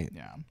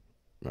 Yeah.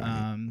 Right.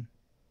 Trying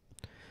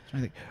to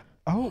think.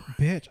 Oh,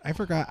 bitch! I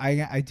forgot.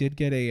 I did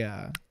get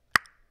a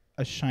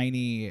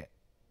shiny.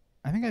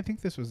 I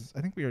think this was.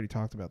 I think we already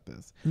talked about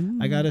this.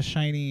 I got a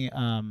shiny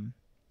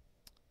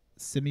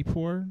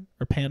Simipour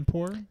or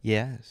Panpour.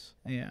 Yes.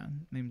 Yeah,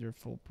 named her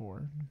Full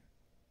Pour.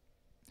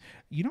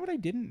 You know what I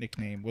didn't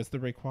nickname was the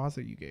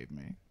Rayquaza you gave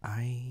me.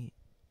 I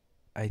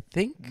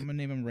think I'm gonna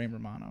name him Ray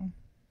Romano.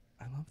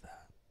 I love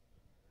that.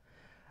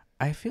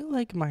 I feel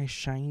like my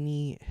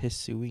shiny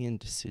Hisuian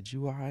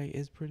Decidueye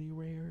is pretty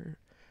rare.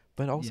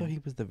 But also Yeah. he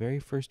was the very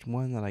first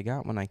one that I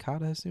got when I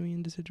caught a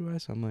Hisuian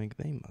Decidueye, so I'm like,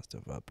 they must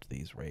have upped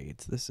these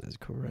rates. This is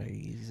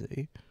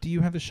crazy. Do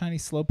you have a shiny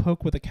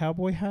Slowpoke with a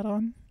cowboy hat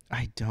on?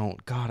 I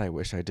don't. God, I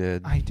wish I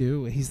did. I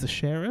do. He's the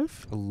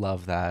sheriff. I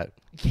love that.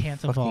 Can't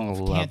Fucking evolve.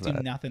 love Can't that.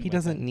 do nothing. He with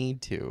doesn't it.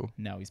 need to.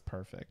 No, he's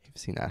perfect. You've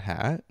seen that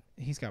hat?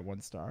 He's got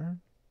 1 star.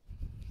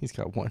 He's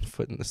got 1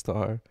 foot in the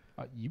star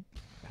You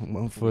and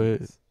 1 foot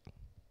please.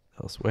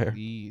 elsewhere.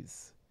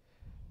 Please.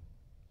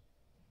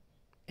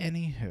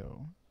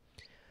 Anywho,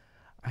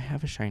 I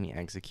have a shiny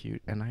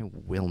Execute, and I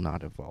will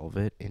not evolve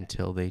it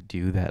until they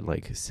do that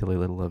like silly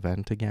little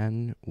event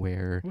again,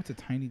 where what's a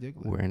tiny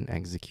Diglett? an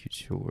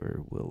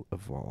Executor will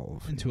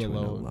evolve Into a an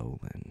Alolan.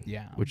 Alolan.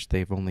 Yeah. Which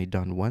they've only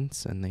done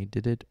once, and they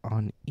did it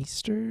on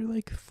Easter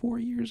like 4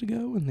 years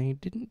ago, and they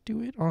didn't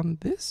do it on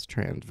this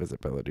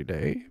Transvisibility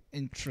Day.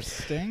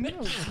 Interesting.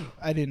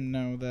 I didn't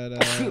know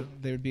that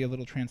there would be a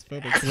little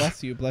transphobic.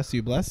 Bless you, bless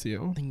you, bless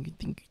you.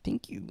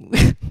 Thank you.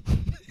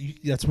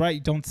 That's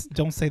right. Don't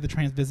say the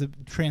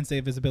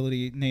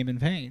Transvisibility name in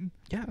vain.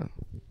 Yeah.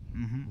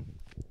 Mm-hmm.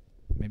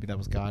 Maybe that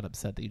was God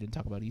upset that you didn't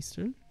talk about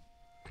Easter.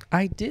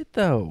 I did,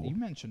 though. You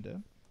mentioned it.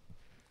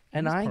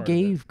 And was I part of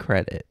gave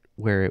credit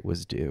where it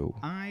was due.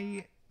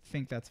 I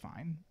think that's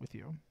fine with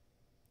you.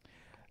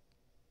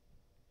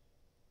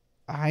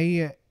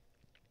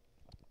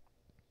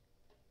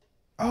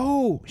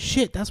 Oh,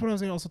 shit. That's what I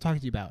was also talking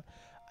to you about.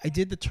 I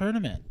did the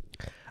tournament.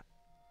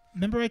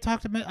 Remember I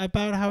talked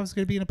about how I was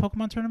going to be in a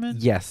Pokemon tournament?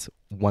 Yes.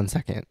 1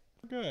 second.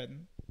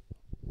 Good.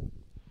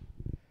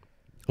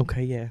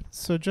 Okay, yeah.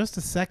 So just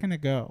a second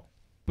ago,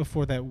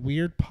 before that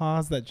weird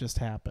pause that just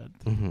happened,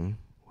 Mm-hmm.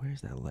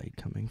 Where's that light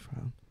coming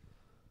from?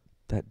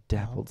 That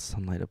dappled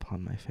sunlight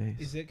upon my face.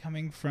 is it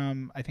coming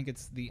from, I think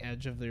it's the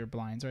edge of your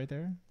blinds right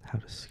there? How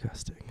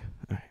disgusting.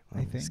 All right,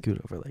 I think. Scoot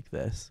over like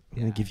this. I'm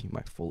Yeah. gonna give you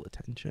my full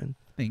attention.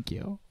 Thank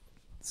you.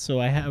 So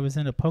I was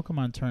in a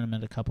Pokemon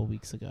tournament a couple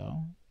weeks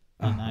ago,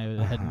 and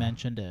I had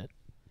mentioned it,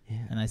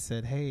 Yeah. and I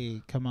said,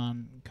 "Hey, come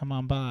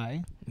on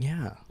by.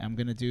 Yeah. I'm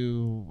gonna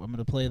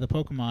play the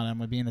Pokemon. I'm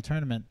gonna be in a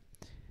tournament."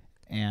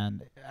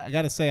 And I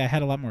gotta say, I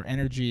had a lot more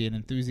energy and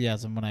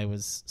enthusiasm when I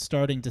was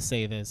starting to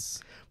say this.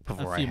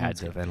 Before a I few had months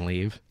to ago. then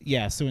leave.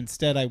 Yeah, so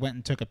instead I went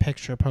and took a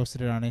picture, posted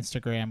it on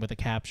Instagram with a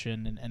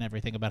caption and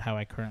everything about how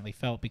I currently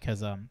felt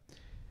because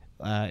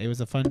it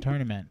was a fun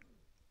tournament.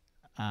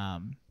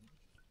 I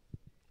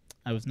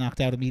was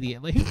knocked out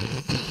immediately.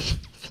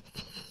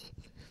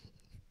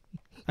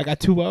 I got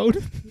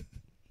 2-0'd.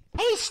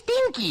 Hey,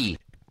 Stinky!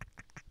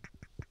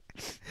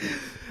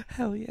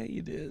 Hell yeah,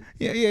 you did.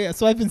 Yeah.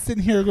 So I've been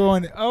sitting here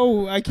going,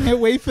 "Oh, I can't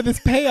wait for this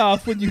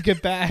payoff when you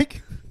get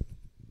back."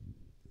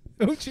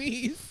 Oh,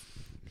 jeez.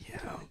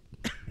 Yeah.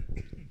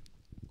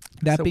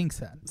 That So- being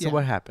said, So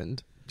what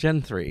happened?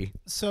 Gen 3.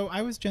 So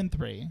I was Gen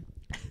 3,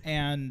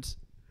 and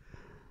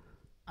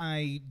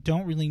I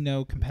don't really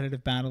know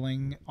competitive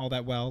battling all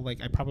that well.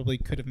 Like, I probably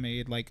could have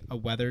made, like, a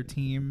weather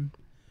team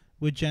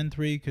with Gen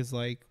 3, because,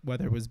 like,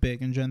 weather was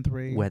big in Gen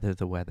 3. Weather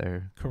the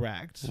weather.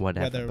 Correct.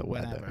 Whatever the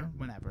weather.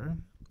 Whenever.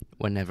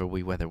 Whenever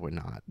we weather we're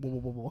not. No,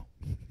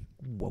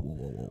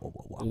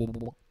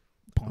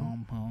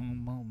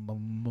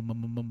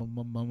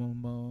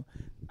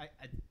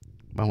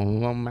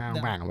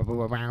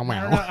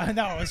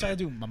 I was trying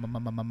to do.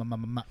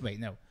 Wait,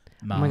 no.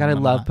 Oh my god, I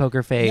love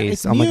Poker Face.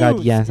 it's Oh my god,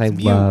 Muse. yes, I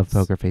It's love Muse.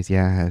 Poker Face.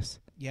 Yes.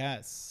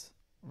 Yes,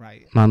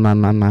 right.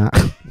 Mama.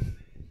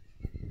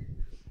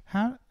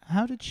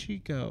 How did she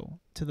go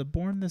to the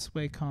Born This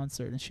Way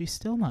concert and she's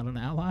still not an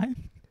ally?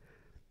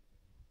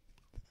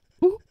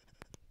 Ooh.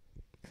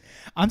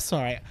 I'm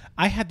sorry.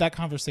 I had that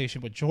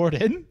conversation with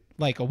Jordan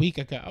like a week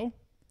ago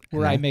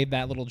where I made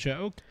that little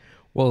joke.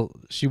 Well,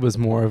 she was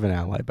more of an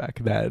ally back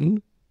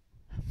then.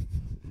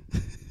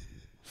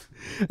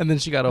 And then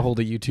she got a hold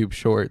of YouTube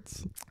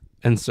Shorts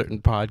and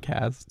certain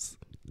podcasts.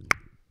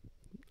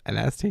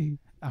 And ST.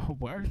 Oh,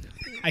 word.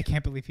 I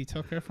can't believe he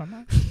took her from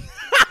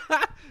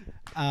that.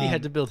 He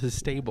had to build his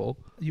stable.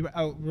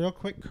 Real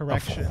quick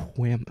correction.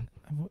 Wham.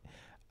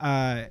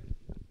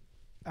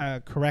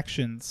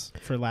 Corrections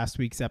for last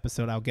week's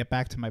episode. I'll get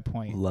back to my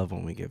point. Love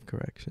when we give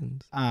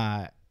corrections.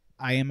 I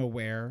am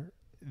aware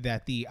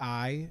that the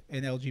I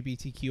in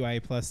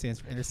LGBTQIA plus stands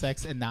for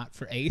intersex and not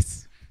for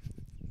ace.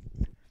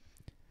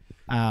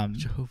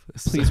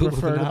 Jehovah's Please soul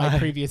refer of to an my eye.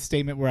 previous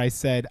statement where I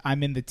said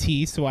I'm in the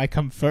T, so I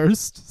come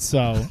first.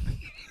 So,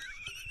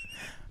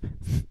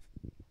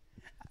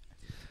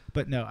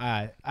 but no,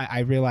 I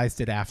realized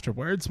it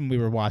afterwards when we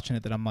were watching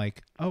it that I'm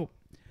like, oh,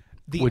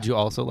 Would you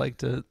also like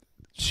to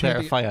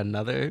clarify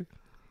another?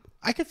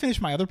 I could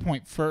finish my other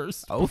point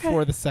first Okay.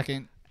 before the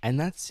second, And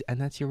that's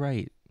you're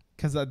right.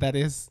 because that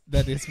is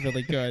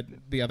really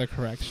good. The other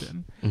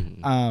correction.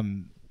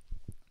 Mhm.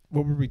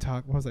 What were we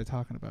talking? What was I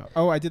talking about?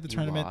 Oh, I did the You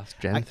tournament. lost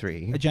Gen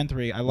 3. Gen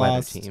 3. I Weather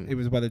lost. team. It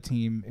was weather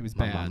team. It was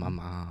bad.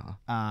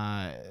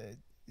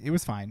 It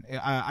was fine.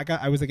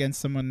 I was against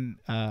someone.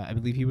 I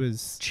believe he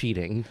was.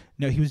 Cheating.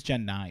 No, he was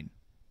Gen 9.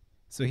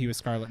 So he was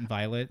Scarlet and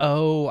Violet.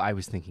 Oh, I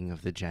was thinking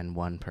of the Gen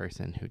 1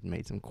 person who'd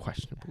made some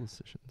questionable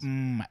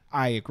decisions.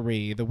 I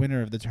agree. The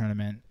winner of the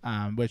tournament,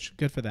 which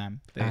good for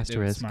them. They were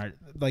Asterisk. smart.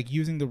 Like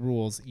using the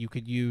rules, you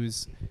could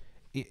use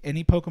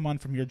any Pokemon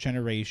from your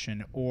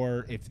generation,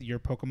 or if your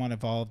Pokemon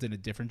evolved in a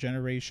different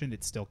generation,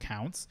 it still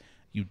counts.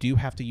 You do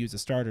have to use a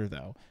starter,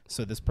 though.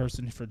 So this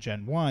person for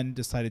Gen 1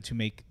 decided to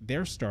make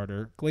their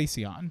starter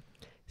Glaceon.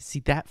 See,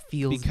 that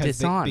feels Because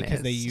dishonest.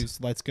 because they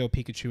used Let's Go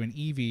Pikachu and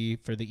Eevee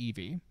for the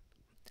Eevee.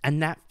 And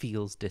that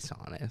feels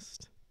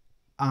dishonest.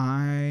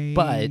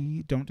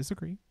 But don't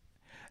disagree.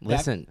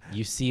 Listen,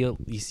 you see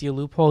a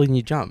loophole and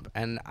you jump,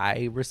 and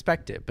I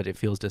respect it, but it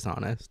feels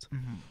dishonest.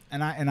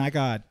 And I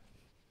got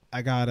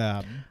I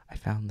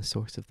found the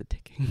source of the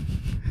ticking.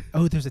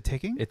 Oh, there's a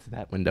ticking? It's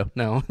that window.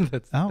 No,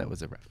 that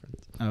was a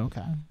reference. Oh,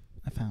 okay.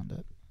 I found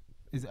it.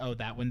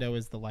 That window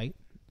is the light?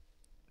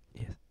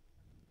 Yes,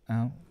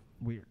 Oh,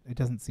 weird. It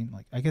doesn't seem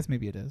like. I guess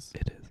maybe it is.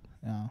 it is.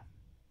 Oh,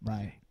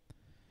 right.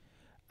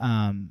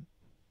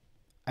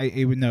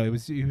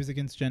 It was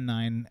against Gen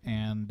 9,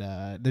 and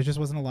there just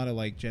wasn't a lot of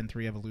like Gen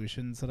 3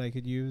 evolutions that I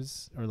could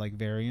use, or like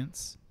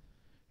variants,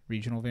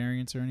 regional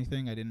variants or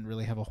anything. I didn't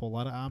really have a whole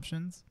lot of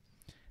options.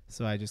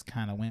 So I just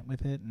kind of went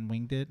with it and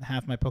winged it.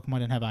 Half my Pokemon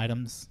didn't have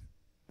items.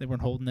 They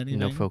weren't holding anything.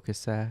 No focus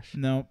sash.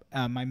 No.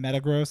 My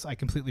Metagross, I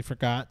completely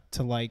forgot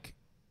to like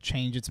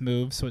change its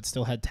move so it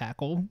still had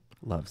tackle.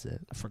 Loves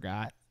it. I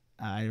forgot.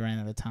 I ran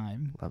out of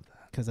time Love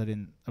that. because I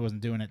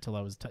wasn't doing it till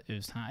it was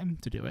time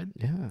to do it.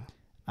 Yeah.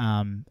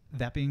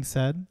 That being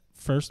said,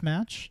 first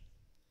match,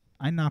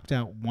 I knocked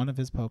out one of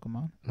his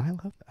Pokemon. And I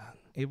love that.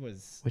 It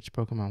was. Which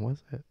Pokemon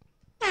was it?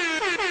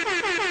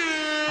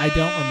 I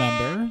don't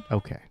remember.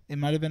 Okay. It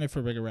might have been a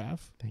Farigiraf.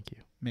 Thank you.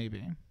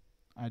 Maybe.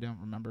 I don't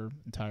remember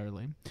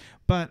entirely.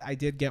 But I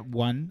did get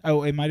one.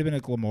 Oh, it might have been a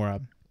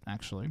Glamora,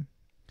 actually.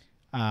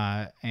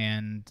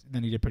 And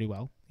then he did pretty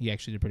well. He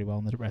actually did pretty well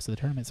in the rest of the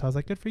tournament. So I was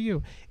like, good for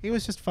you. It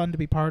was just fun to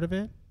be part of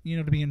it.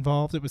 to be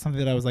involved. It was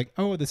something that I was like,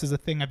 oh, this is a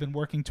thing I've been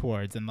working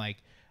towards, and like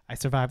I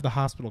survived the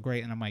hospital,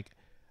 great. And I'm like,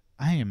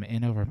 I am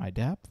in over my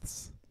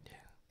depths,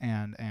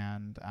 and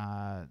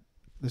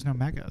there's no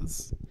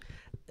megas.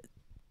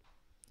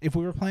 If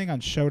we were playing on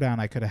Showdown,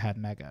 I could have had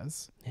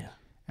megas. Yeah.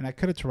 And I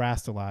could have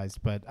terastallized,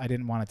 but I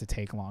didn't want it to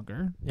take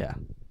longer. Yeah.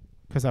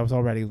 Because I was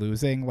already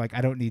losing. Like,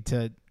 I don't need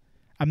to.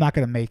 I'm not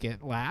going to make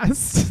it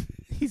last.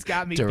 He's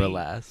got me. Dura beat.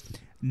 last.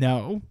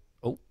 No.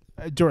 Oh.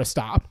 Dura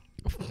stop.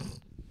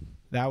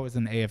 That was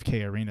an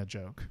AFK arena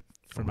joke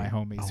for my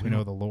homies who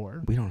know the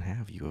lore. We don't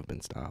have You Have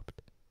Been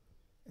Stopped.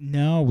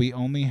 No, we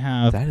only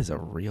have. That is a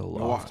real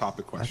No loss.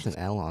 off-topic questions. That's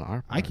an L on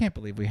our part. I can't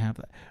believe we have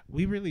that.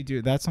 We really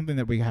do. That's something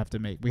that we have to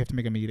make. We have to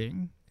make a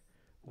meeting.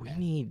 We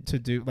need to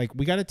do, like,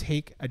 we got to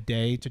take a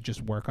day to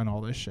just work on all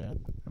this shit. And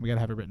we got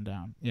to have it written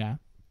down. Yeah.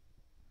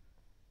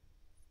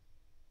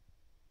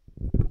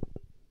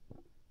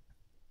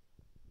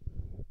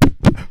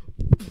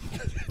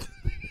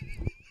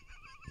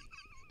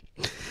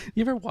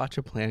 You ever watch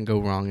a plan go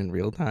wrong in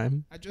real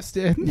time? I just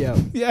did. Yeah.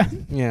 Yeah.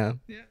 Yeah.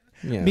 Yeah.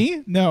 Yeah.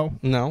 Me? No.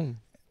 No.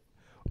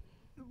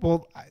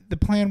 Well, the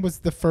plan was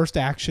the first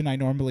action I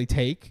normally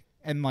take,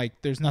 and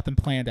like there's nothing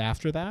planned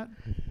after that.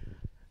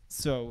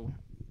 So,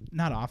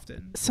 not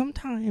often.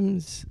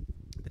 Sometimes.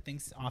 But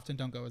things often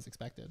don't go as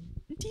expected.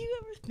 Do you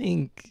ever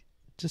think,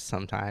 just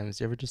sometimes,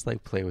 you ever just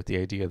like play with the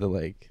idea that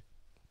like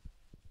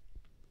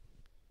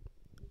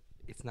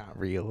it's not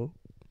real?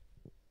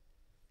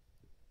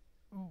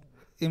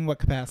 In what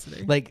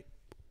capacity? Like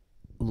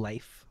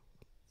life.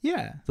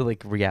 Yeah. So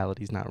like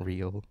reality's not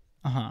real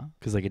Uh-huh.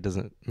 because like it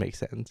doesn't make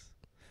sense.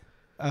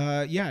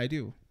 Yeah, I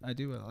do.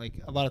 Like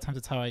a lot of times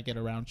it's how I get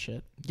around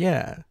shit.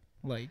 Yeah.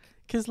 Like,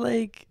 Because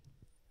like,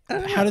 I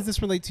don't how know. does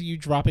this relate to you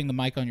dropping the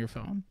mic on your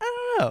phone?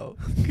 I don't know.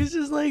 Because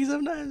just like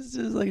sometimes it's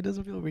just like it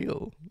doesn't feel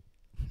real.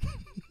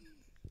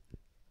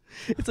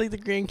 It's like the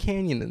Grand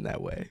Canyon in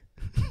that way.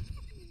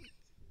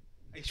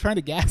 Are you trying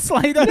to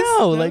gaslight us?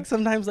 No, like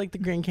sometimes like the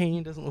Grand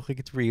Canyon doesn't look like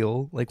it's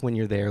real. Like when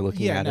you're there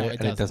looking Yeah, at no, it, it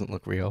and it doesn't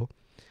look real.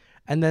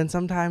 And then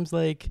sometimes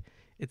like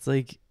it's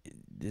like it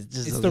just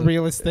it's the doesn't-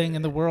 realest thing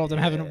in the world. I'm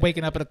having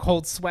waking up in a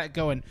cold sweat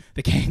going,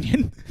 the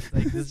canyon.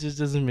 like this just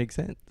doesn't make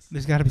sense.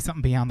 There's got to be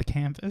something beyond the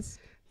canvas.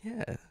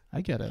 Yeah.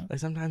 I get it. Like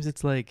sometimes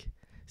it's like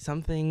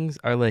some things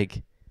are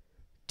like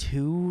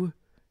too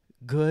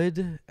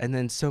good, and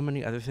then so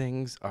many other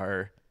things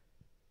are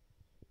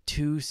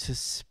too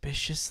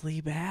suspiciously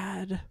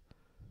bad.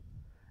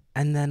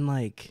 And then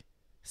like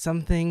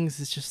some things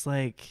it's just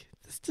like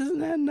this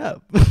doesn't add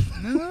up.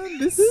 No,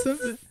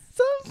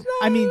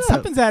 I mean,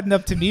 something's adding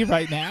up to me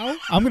right now.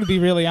 I'm going to be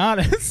really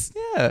honest.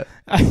 Yeah.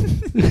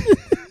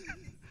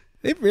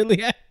 It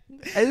really And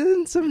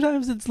then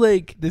sometimes it's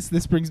like this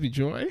brings me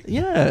joy.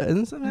 yeah, and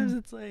then sometimes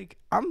it's like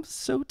I'm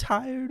so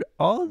tired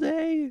all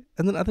day,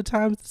 and then other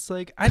times it's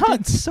like I Cunt.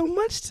 did so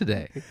much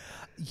today,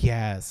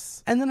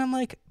 Yes. and then I'm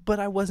like, but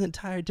I wasn't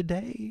tired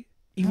today,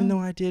 even though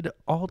I did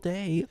all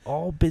day,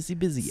 all busy,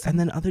 and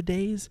then other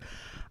days,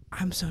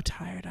 I'm so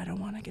tired I don't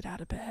want to get out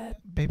of bed.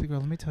 Baby girl,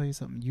 let me tell you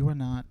something. You are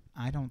not,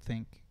 I don't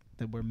think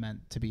that we're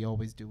meant to be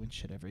always doing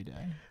shit every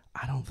day.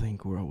 I don't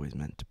think we're always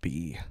meant to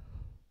be.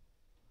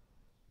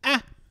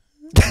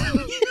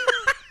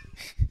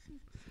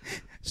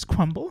 Just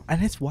crumble.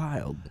 And it's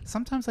wild.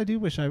 Sometimes I do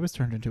wish I was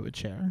turned into a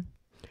chair.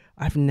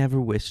 I've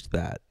never wished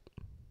that.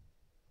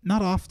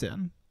 Not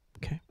often.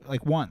 Okay.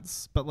 Like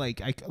once, but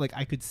like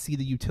I could see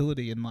the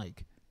utility in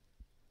like,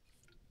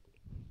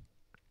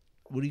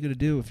 what are you gonna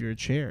do if you're a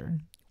chair?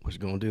 What you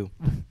gonna do?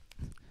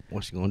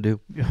 What you gonna do?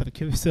 You have to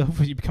kill yourself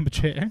when you become a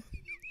chair.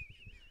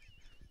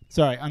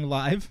 Sorry, I'm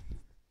alive.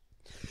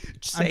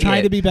 I'm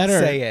trying to be better.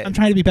 Say it. I'm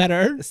trying to be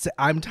better.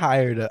 I'm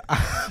tired.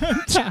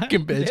 I'm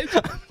joking, bitch.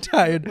 I'm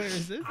tired. Where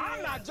is this?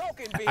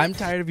 I'm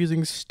tired of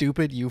using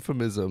stupid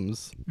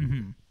euphemisms.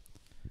 Mm-hmm.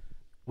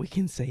 We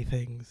can say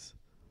things.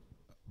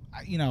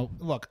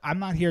 Look, I'm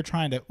not here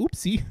trying to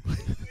oopsie.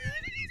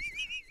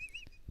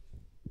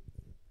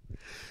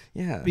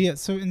 Yeah. But yeah,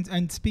 so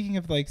and speaking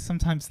of like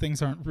sometimes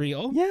things aren't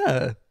real.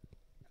 Yeah.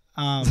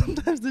 Um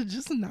Sometimes they're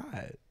just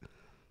not.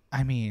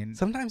 I mean,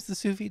 Sometimes the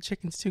sous vide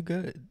chicken's too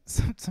good.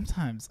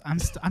 sometimes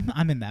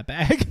I'm in that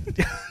bag.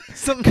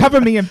 Cover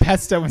me in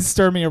pesto and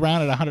stir me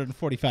around at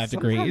 145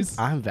 degrees. Sometimes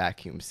I'm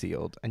vacuum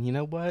sealed, and you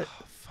know what?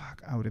 Oh,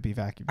 fuck, I would be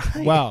vacuum.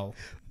 Well,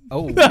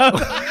 Oh.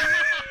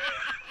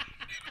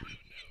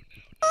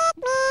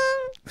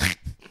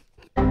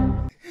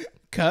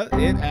 cut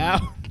it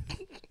out.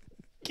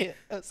 Get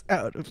us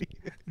out of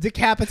here.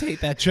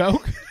 Decapitate that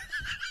joke.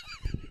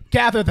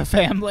 Gather the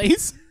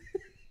families.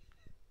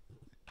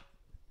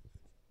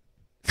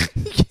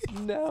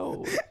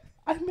 No.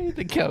 I made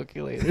the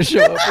calculator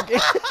show up again.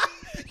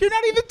 You're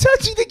not even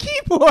touching the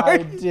keyboard. I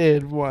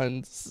did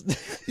once.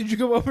 Did you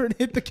go over and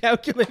hit the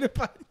calculator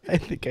button? I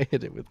think I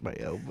hit it with my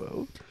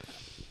elbow.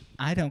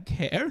 I don't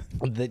care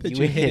That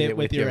you hit it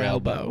with your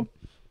elbow.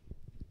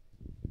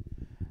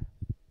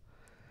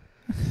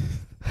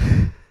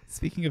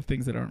 Speaking of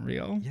things that aren't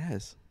real,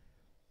 Yes.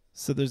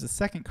 so there's a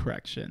second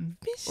correction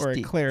Fish or a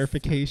sticks.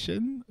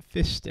 clarification.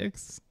 Fish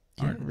sticks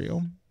aren't Yes.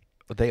 real.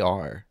 But they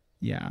are.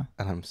 Yeah.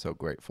 And I'm so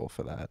grateful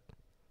for that.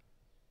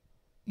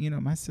 You know,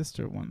 my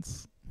sister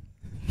once.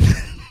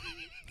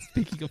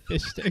 Speaking of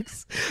fish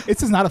sticks,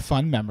 this is not a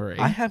fun memory.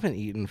 I haven't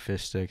eaten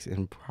fish sticks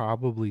in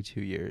probably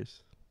 2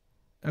 years.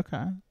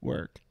 Okay,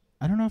 work.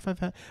 I don't know if I've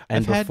had.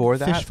 And I've before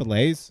had that, fish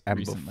fillets and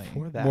recently.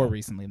 before that, more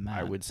recently than that.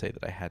 I would say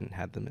that I hadn't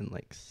had them in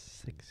like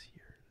 6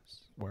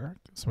 years. Work.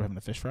 So we're having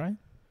a fish fry.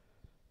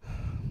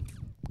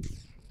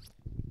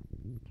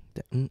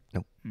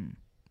 Nope.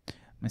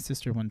 My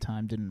sister one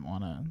time didn't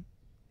want to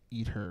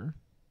eat her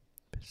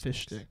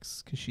fish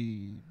sticks because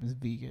she was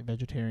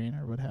vegetarian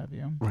or what have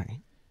you.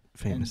 Right.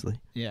 Famously.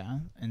 Yeah,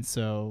 and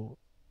so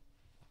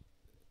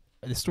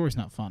the story's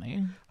not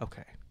funny.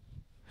 Okay.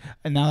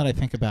 And now that I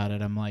think about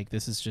it, I'm like,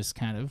 this is just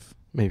kind of...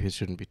 Maybe it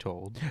shouldn't be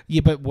told.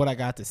 Yeah, but what I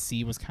got to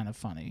see was kind of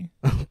funny.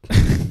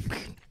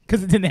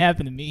 Because it didn't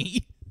happen to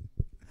me.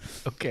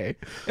 Okay.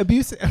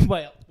 Abuse...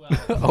 Well...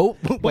 Oh,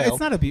 well, it's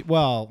not abuse...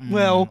 Well...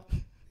 Well...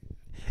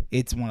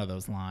 It's one of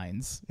those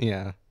lines.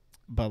 Yeah.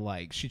 But,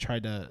 like, she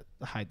tried to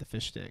hide the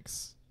fish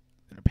sticks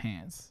in her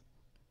pants.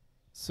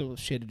 So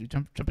she had to do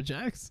jumping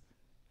jacks.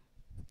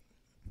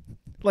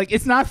 Like,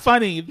 it's not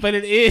funny, but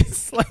it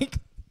is. Like...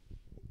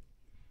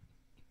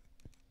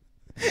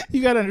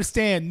 You gotta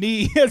understand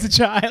me as a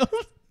child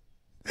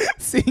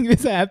seeing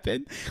this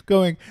happen,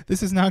 going,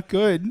 this is not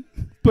good,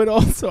 but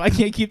also I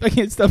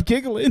can't stop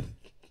giggling.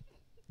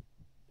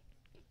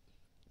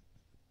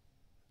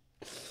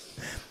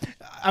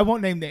 I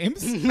won't name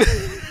names.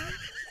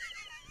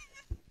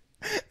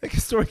 Like, a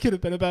story could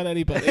have been about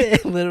anybody.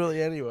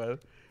 Literally anyone.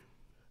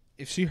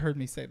 If she heard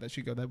me say that,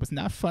 she'd go, that was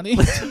not funny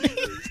to me.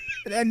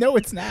 And I know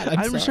it's not.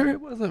 I'm sure it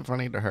wasn't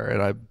funny to her,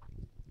 and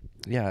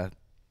yeah.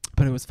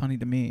 But it was funny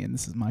to me, and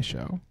this is my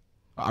show.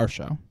 Our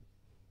show.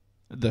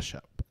 The show.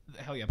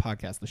 Hell yeah,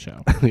 podcast, the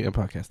show. Yeah,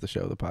 podcast, the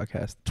show, the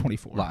podcast.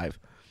 24. Live.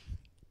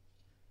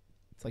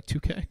 It's like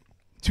 2K.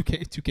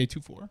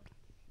 2K24.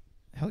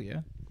 Hell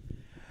yeah.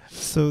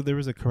 So there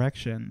was a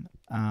correction.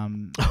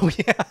 Oh,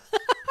 yeah.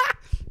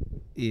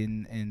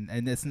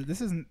 And this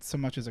isn't so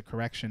much as a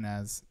correction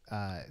as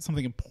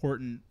something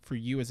important for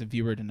you as a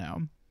viewer to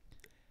know.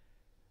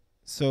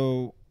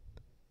 So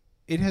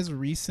it has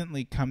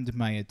recently come to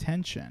my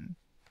attention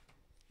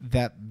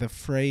that the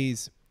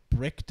phrase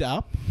bricked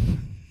up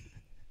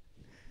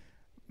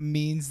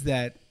means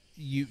that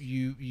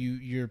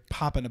you're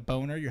popping a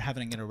boner, you're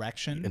having an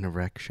erection. An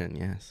erection,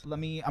 yes. I'm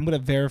going to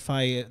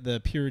verify the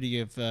purity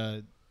of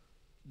the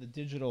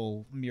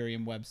digital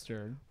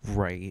Merriam-Webster.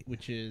 Right.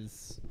 Which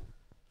is,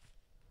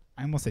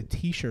 I almost said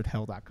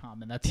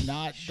tshirthell.com, and that's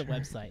not the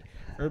website.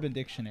 Urban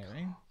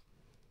Dictionary.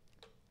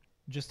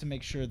 Just to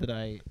make sure that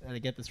I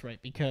get this right,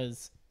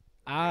 because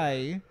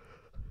I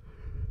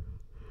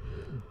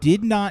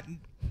did not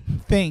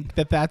think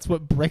that that's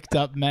what bricked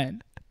up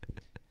meant.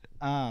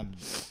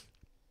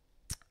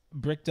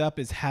 Bricked up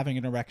is having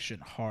an erection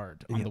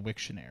hard on the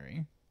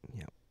Wiktionary.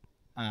 Yep.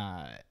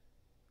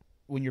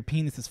 When your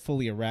penis is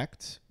fully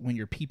erect, when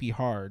your pee-pee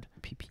hard,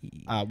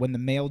 pee-pee. When the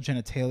male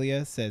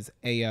genitalia says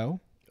AO.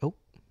 Oh.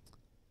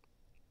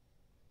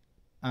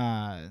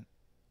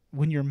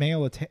 When your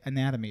male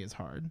anatomy is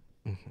hard.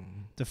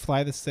 Mm-hmm. To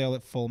fly the sail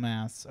at full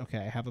mass. Okay,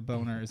 I have a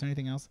boner. Mm-hmm. Is there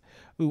anything else?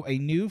 Ooh, a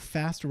new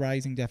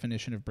fast-rising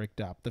definition of bricked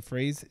up. The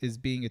phrase is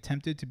being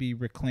attempted to be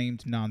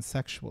reclaimed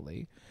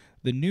non-sexually.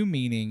 The new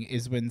meaning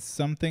is when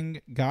something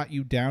got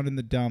you down in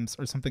the dumps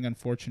or something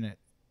unfortunate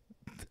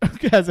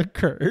has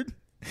occurred.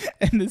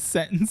 And the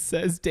sentence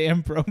says,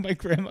 damn, bro, my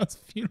grandma's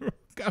funeral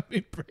got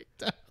me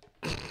bricked up.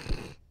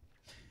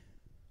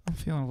 I'm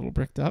feeling a little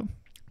bricked up.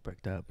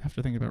 Bricked up.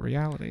 After thinking about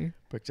reality.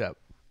 Bricked up.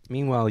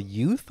 Meanwhile,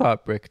 you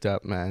thought bricked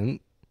up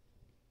meant...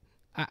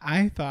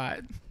 I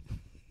thought...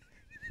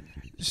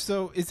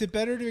 So, is it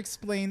better to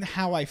explain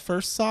how I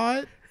first saw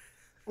it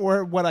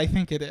or what I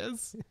think it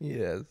is?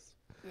 Yes.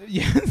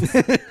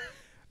 Yes.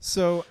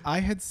 So, I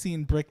had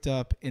seen bricked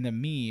up in a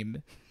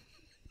meme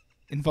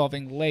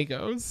involving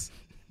Legos,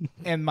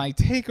 and my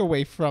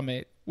takeaway from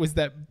it was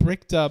that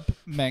bricked up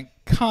meant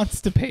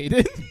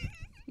constipated.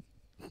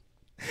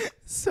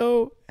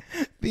 So...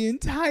 The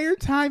entire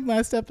time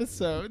last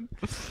episode,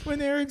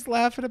 when Eric's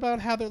laughing about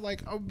how they're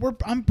like, oh,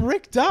 I'm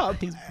bricked up.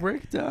 He's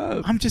bricked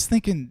up. I'm just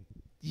thinking,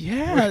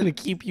 yeah. We're going to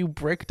keep you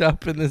bricked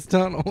up in this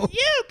tunnel.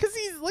 Yeah, because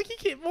he's like,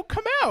 won't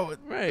come out.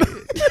 Right.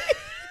 Like,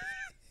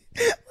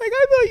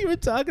 I thought you were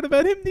talking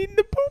about him needing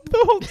to poop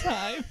the whole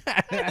time.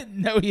 I didn't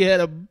know he had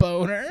a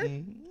boner.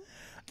 Mm-hmm.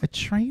 A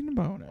train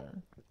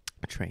boner.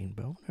 A train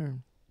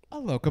boner. A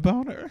loca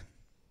boner.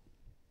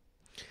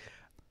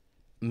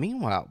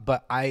 Meanwhile,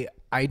 but I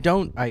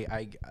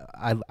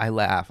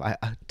laugh.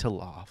 To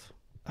laugh.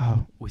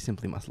 Oh. We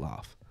simply must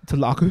laugh. To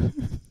laugh.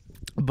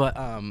 But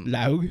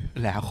Laug.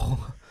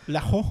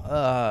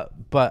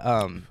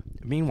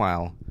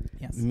 Meanwhile,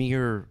 Yes.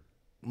 mere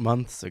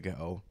months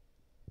ago,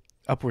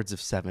 upwards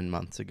of 7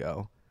 months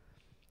ago,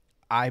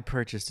 I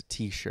purchased a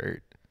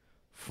t-shirt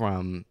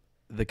from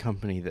the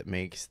company that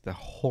makes the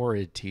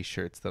horrid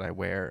t-shirts that I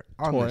wear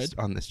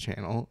on this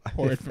channel.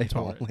 Horrid from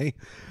Torrid.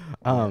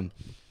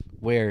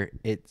 Where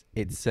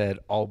it said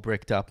all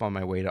bricked up on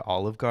my way to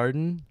Olive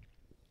Garden.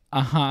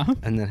 Uh-huh.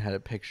 and then had a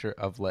picture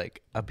of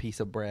like a piece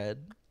of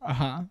bread.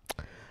 Uh-huh.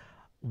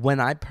 When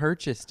I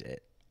purchased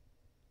it,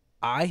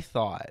 I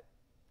thought,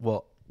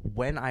 well,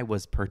 when I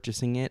was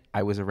purchasing it,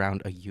 I was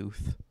around a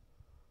youth.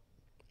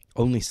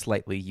 Only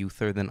slightly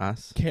youther than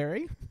us.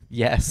 Carrie?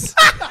 Yes.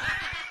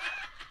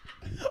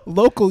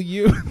 Local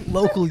youth.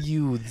 Local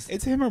youths.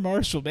 It's him or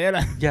Marshall,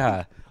 man.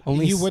 Yeah.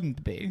 Only You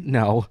wouldn't be.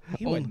 No.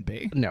 He wouldn't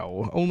be.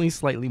 No. Only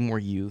slightly more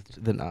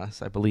youthed than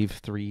us. I believe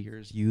 3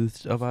 years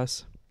youthed of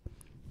us.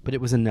 But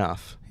it was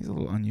enough. He's a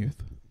little unyouth.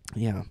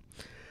 Yeah.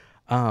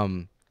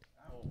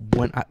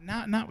 When I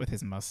Not with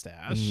his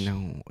mustache.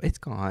 No, it's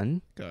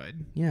gone.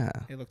 Good. Yeah.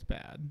 It looked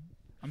bad.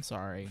 I'm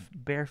sorry.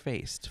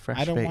 Barefaced, fresh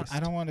I faced.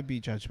 don't want to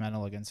be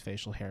judgmental against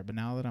facial hair, but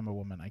now that I'm a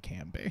woman, I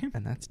can be.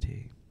 And that's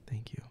tea.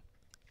 Thank you.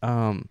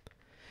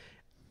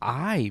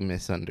 I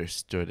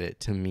misunderstood it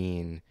to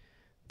mean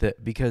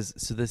that because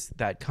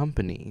that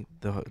company,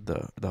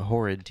 the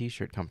horrid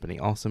T-shirt company,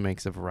 also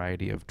makes a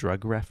variety of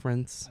drug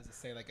reference. Does it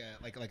say like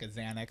a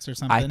Xanax or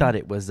something? I thought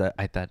it was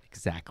I thought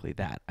exactly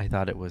that. I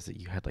thought it was that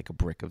you had like a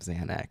brick of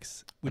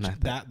Xanax. Which And I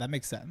thought, that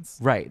makes sense.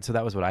 right. So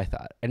that was what I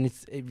thought. And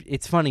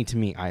it's funny to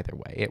me either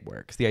way. It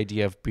works. The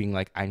idea of being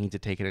like, I need to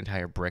take an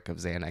entire brick of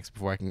Xanax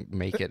before I can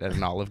make it at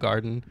an Olive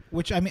Garden.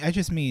 Which I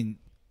just mean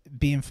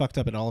being fucked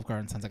up at Olive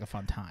Garden sounds like a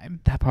fun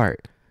time. That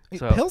part.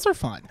 So, Pills are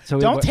fun. so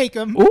it Don't wa- take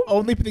them. Ooh.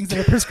 Only things that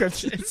are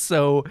prescriptions.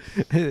 so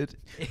I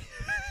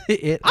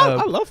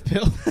love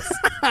pills.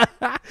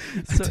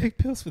 So- I take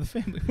pills for the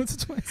family once or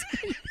twice.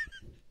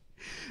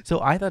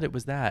 So I thought it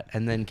was that,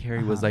 and then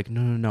Carrie was Uh-huh. like,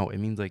 "No, it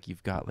means like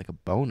you've got like a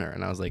boner,"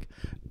 and I was like,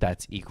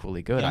 "That's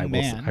equally good. Young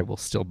man. I will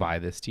still buy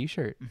this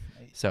T-shirt."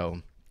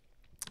 So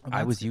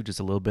I was you just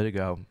a little bit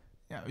ago,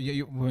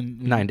 Yeah, when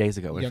 9 days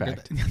ago, in younger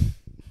fact. than-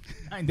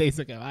 9 days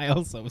ago, I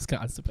also was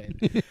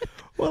constipated.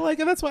 Well, like,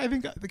 and that's why I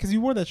think because you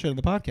wore that shirt on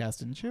the podcast,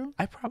 didn't you?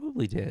 I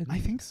probably did. I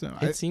think so.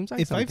 It seems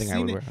like something I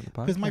would wear on the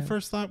podcast. Because my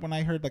first thought when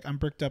I heard like I'm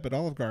bricked up at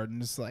Olive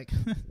Garden is like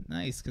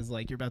nice because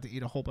like you're about to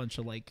eat a whole bunch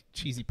of like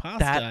cheesy pasta.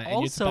 that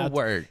and it's also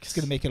works. It's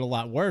gonna make it a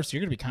lot worse.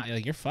 You're gonna be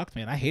like you're fucked,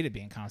 man. I hated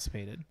being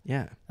constipated.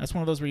 Yeah. That's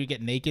one of those where you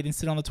get naked and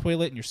sit on the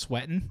toilet and you're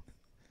sweating.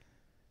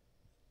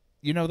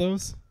 You know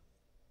those?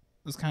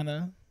 Those kind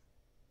of.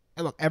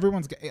 Hey, look,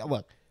 everyone's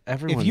look.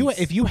 Everyone.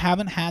 If you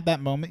haven't had that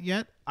moment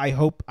yet, I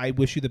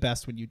wish you the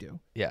best when you do.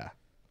 Yeah.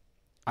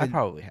 I And-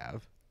 probably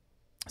have.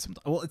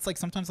 Well, it's like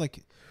sometimes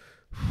like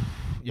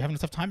you're having a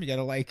tough time. You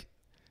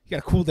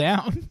gotta cool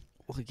down.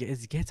 Well,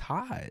 it gets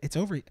hot. It's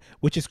over,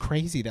 which is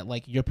crazy that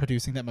like you're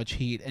producing that much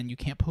heat and you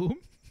can't poop.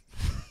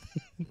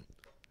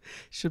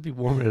 Should be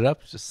warming it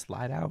up. Just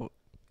slide out.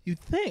 You'd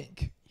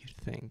think, You'd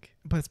think.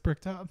 but it's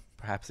bricked up.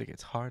 Perhaps it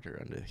gets harder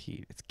under the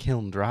heat. It's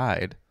kiln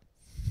dried.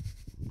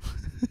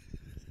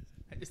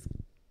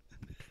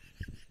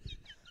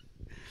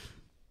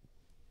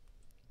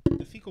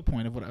 The fecal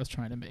point of what I was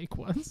trying to make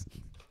was,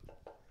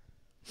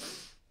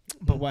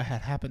 but what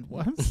had happened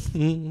was,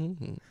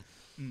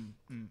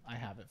 I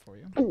have it for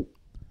you.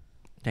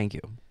 Thank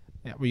you.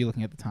 Yeah, were you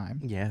looking at the time?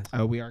 Yes.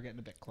 Oh, we are getting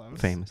a bit close.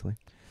 Famously.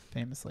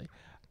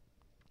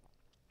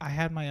 I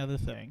had my other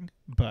thing,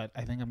 but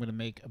I think I'm going to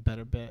make a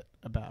better bit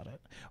about it.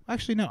 Well,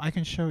 actually, no, I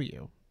can show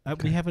you.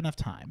 Okay. We have enough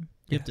time.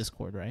 You have Yes.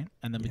 Discord, right?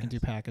 And then we can do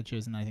Yes.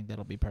 packages, and I think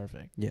that'll be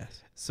perfect.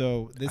 Yes.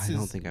 So I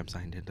don't think I'm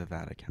signed into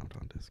that account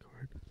on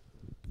Discord.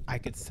 I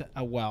could.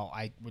 Well,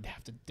 I would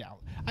have to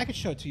download. I could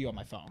show it to you on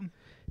my phone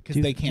because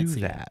Do- they can't do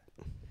see that.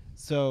 it.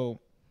 So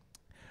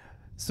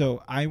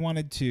I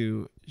wanted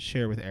to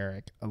share with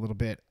Erik a little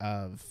bit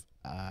of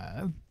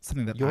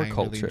something that Your I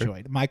culture. really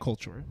enjoyed. My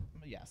culture,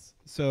 yes.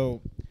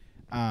 So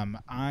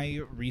I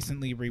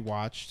recently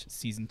rewatched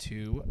season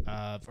 2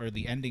 or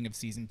the ending of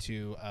season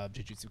 2 of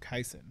Jujutsu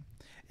Kaisen,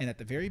 and at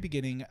the very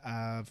beginning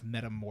of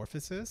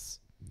Metamorphosis,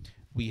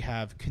 we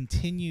have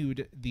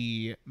continued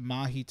the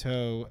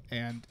Mahito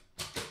and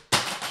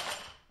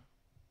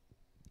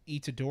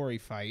Itadori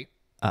fight.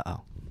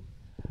 Uh-oh.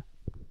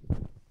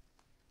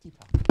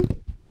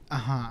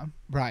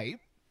 Right.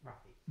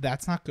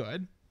 That's not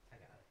good. I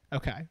got it.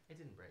 Okay. It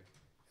didn't break.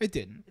 It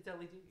didn't. It's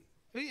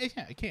LED.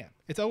 Yeah, it can't.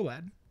 It's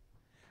OLED.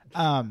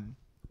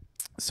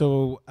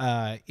 So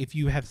if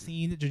you have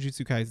seen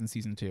Jujutsu Kaisen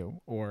season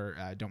 2 or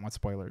don't want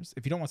spoilers,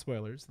 if you don't want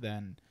spoilers,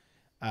 then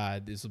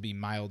this will be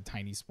mild,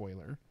 tiny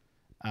spoiler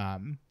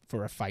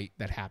for a fight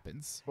that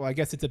happens. Well, I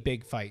guess it's a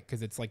big fight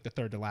because it's like the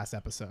third to last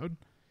episode.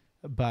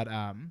 But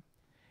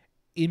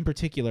in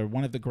particular,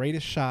 one of the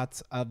greatest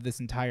shots of this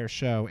entire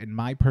show, in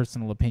my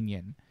personal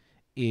opinion,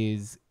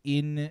 is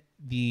in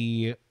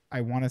the,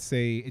 I want to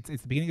say, it's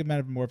the beginning of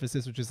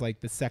Metamorphosis, which is like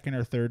the second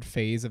or third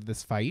phase of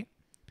this fight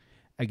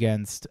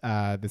against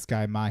this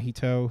guy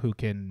Mahito, who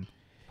can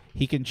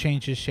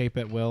change his shape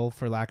at will,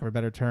 for lack of a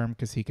better term,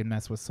 because he can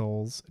mess with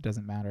souls. It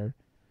doesn't matter.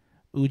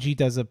 Uji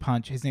does a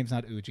punch. His name's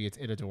not Uji, it's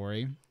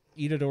Itadori.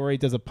 Itadori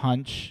does a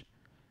punch,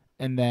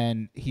 and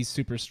then he's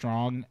super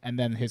strong, and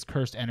then his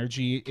cursed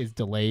energy is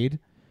delayed.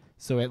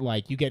 So it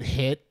like you get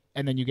hit,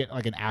 and then you get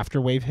like an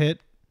afterwave hit.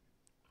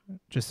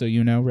 Just so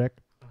you know, Rick.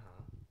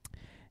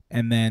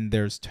 And then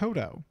there's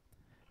Toto,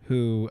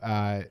 who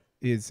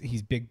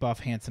he's big, buff,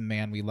 handsome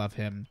man. We love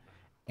him,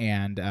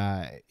 and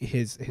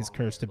his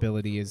cursed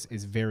ability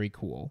is very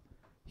cool.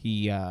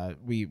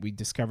 We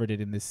discovered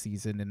it in this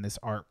season in this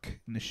arc,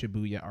 in the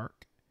Shibuya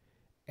arc,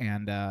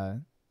 and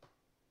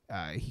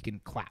he can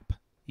clap.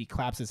 He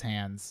claps his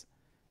hands,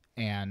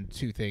 and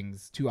two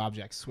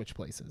objects switch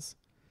places.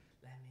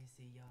 Let me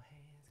see your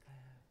hands clap.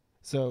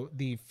 So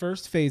the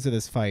first phase of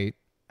this fight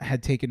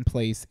had taken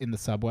place in the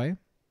subway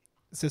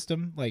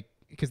system, like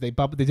because they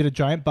did a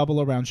giant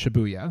bubble around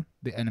Shibuya.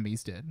 The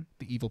enemies did,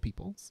 the evil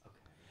peoples,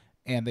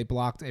 and they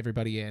blocked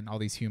everybody in, all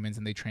these humans,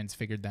 and they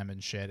transfigured them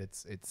and shit.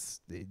 It's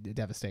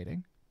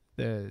devastating.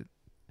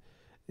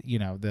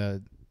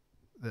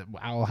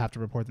 I'll have to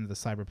report them to the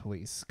cyber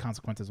police.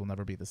 Consequences will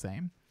never be the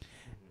same.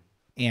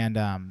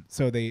 And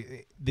so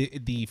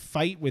the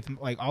fight with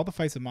like all the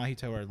fights with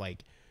Mahito are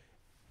like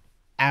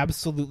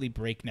absolutely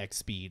breakneck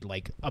speed.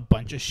 Like a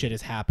bunch of shit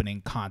is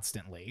happening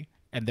constantly,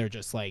 and they're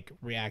just like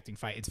reacting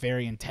fight. It's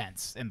very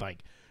intense, and like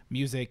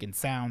music and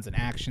sounds and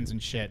actions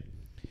and shit.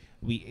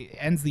 It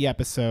ends the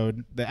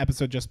episode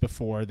just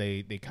before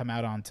they come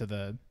out onto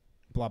the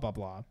blah blah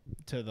blah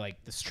to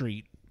like the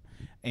street,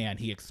 and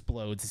he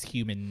explodes his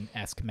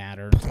human-esque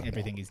matter.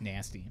 Everything is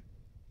nasty,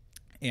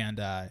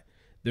 and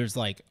there's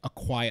like a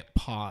quiet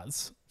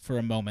pause for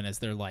a moment as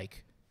they're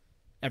like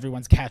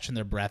everyone's catching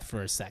their breath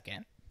for a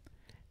second,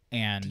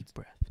 and Deep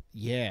breath.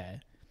 yeah.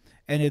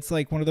 And it's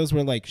like one of those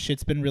where like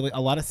shit's been really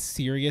a lot of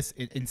serious,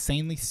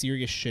 insanely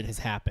serious shit has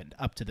happened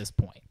up to this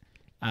point.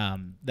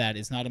 That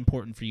is not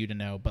important for you to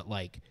know, but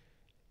like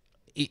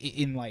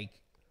in like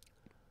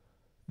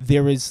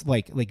there is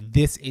like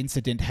this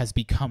incident has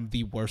become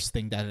the worst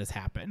thing that has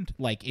happened.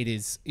 Like it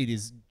is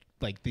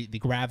like the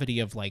gravity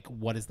of like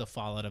what is the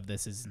fallout of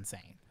this is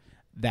insane.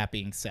 That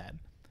being said,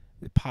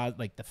 the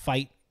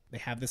fight, they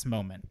have this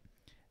moment.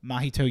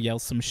 Mahito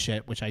yells some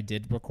shit, which I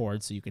did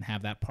record, so you can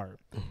have that part.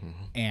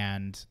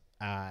 And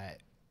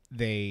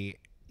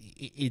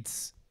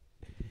it's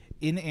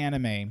in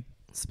anime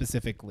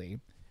specifically.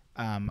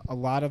 A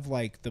lot of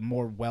like the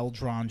more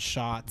well-drawn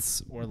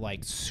shots or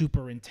like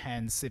super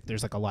intense, if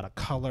there's like a lot of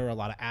color, a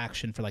lot of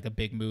action for like a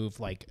big move,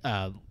 like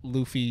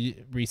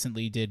Luffy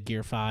recently did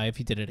Gear 5.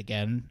 He did it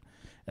again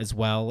as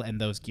well,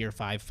 and those Gear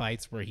 5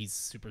 fights where he's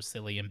super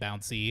silly and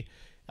bouncy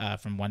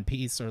from One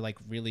Piece are like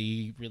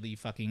really, really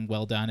fucking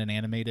well done and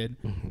animated.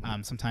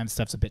 Sometimes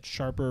stuff's a bit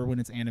sharper when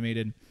it's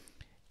animated.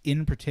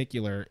 In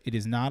particular, it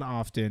is not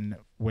often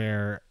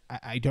where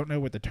I don't know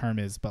what the term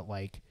is, but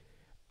like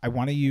I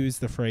want to use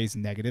the phrase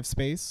negative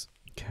space,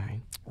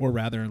 Okay. or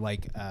rather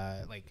like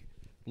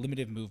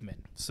limited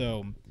movement.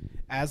 So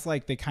as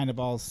like they kind of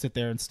all sit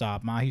there and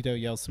stop, Mahito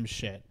yells some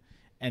shit,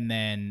 and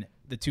then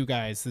the two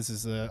guys, this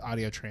is an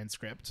audio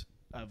transcript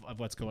of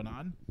what's going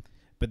on,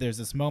 but there's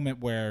this moment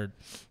where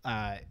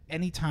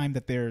anytime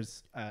that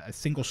there's a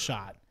single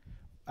shot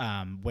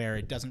where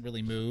it doesn't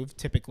really move,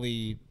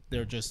 typically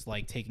they're just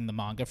like taking the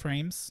manga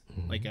frames,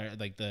 like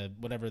the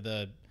whatever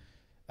the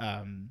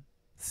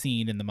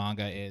scene in the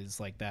manga is,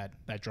 like that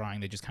drawing,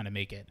 they just kind of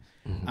make it.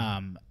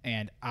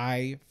 And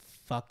I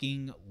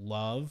fucking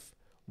love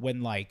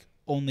when like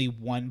only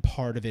one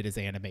part of it is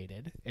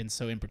animated. And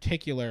so in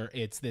particular,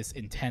 it's this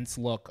intense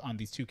look on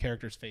these two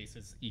characters'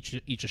 faces,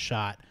 each a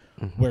shot,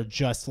 where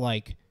just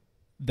like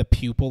the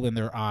pupil in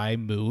their eye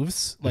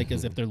moves, like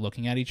as if they're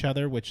looking at each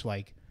other, which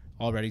like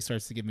already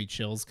starts to give me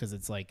chills, because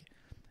it's like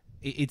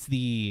it's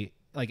the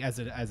like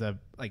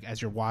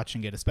as you're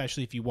watching it,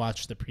 especially if you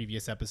watch the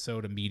previous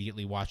episode,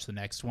 immediately watch the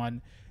next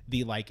one,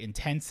 the like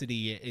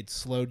intensity, it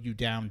slowed you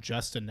down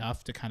just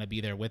enough to kind of be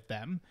there with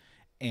them.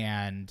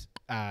 And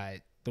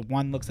the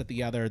one looks at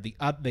the other,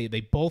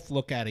 they both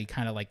look at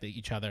kind of like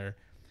each other,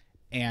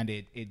 and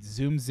it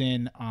zooms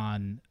in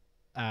on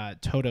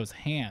Toto's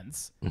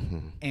hands.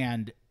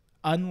 And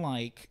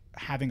unlike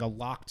having a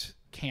locked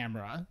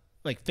camera,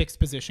 like fixed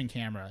position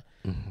camera,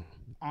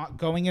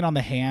 going in on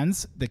the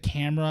hands, the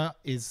camera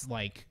is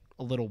like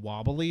a little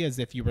wobbly, as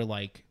if you were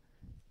like,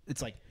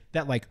 it's like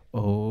that, like,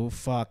 oh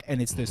fuck,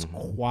 and it's this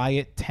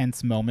quiet,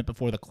 tense moment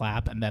before the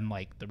clap, and then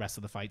like the rest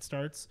of the fight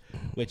starts,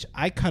 which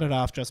I cut it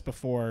off just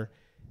before,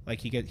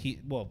 like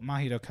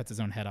Mahito cuts his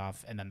own head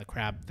off, and then the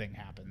crab thing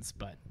happens,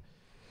 but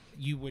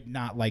you would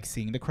not like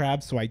seeing the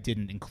crab, so I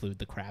didn't include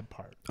the crab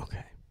part.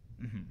 Okay.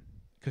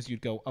 Because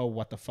you'd go, oh,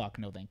 what the fuck,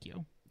 no thank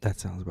you. That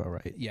sounds about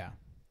right. Yeah,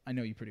 I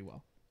know you pretty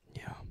well.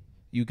 Yeah.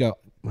 You go,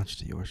 Much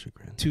to your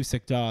chagrin. two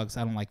sick dogs,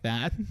 I don't like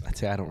that. I'd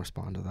say I don't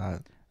respond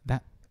to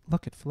that.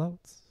 Look, it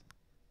floats.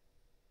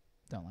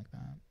 Don't like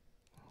that.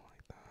 I don't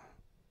like that.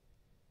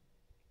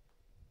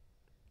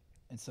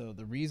 And so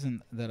the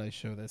reason that I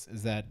show this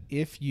is that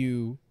if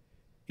you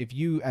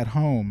at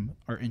home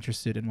are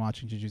interested in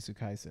watching Jujutsu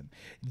Kaisen,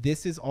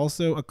 this is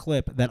also a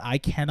clip that I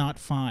cannot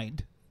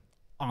find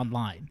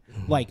online.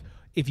 Like,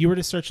 if you were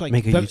to search, like,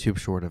 make a YouTube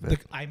short of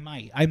it. I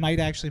might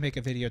actually make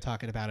a video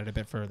talking about it a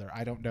bit further.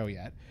 I don't know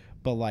yet,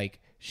 but like,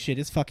 shit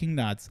is fucking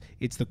nuts.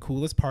 It's the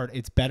coolest part.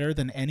 It's better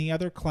than any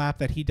other clap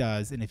that he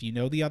does. And if you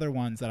know the other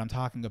ones that I'm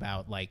talking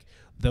about, like,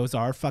 those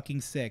are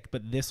fucking sick.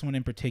 But this one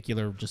in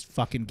particular just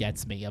fucking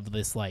gets me, of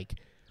this like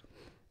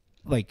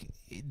like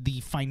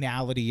the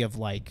finality of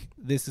like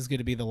this is going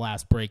to be the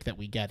last break that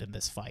we get in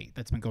this fight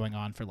that's been going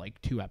on for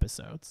like 2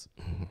 episodes.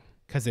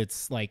 Because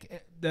it's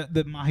like the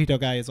Mahito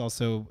guy is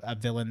also a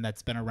villain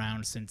that's been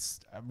around since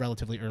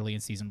relatively early in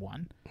season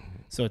 1.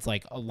 So it's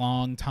like a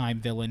long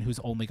time villain who's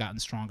only gotten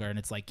stronger, and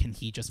it's like, can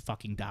he just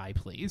fucking die,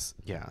 please?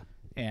 Yeah.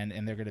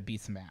 And they're gonna beat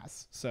some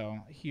ass. So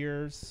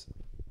here's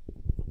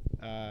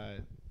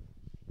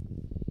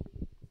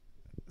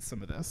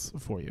some of this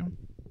for you.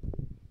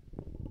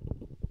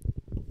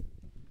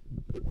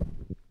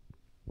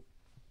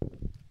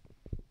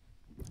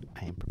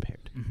 I am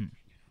prepared. Mm-hmm.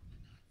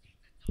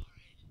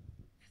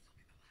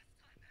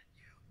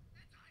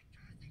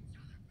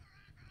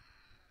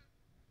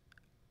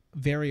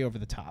 Very over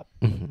the top.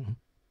 Mm-hmm.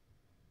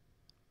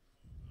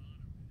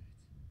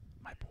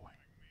 My boy.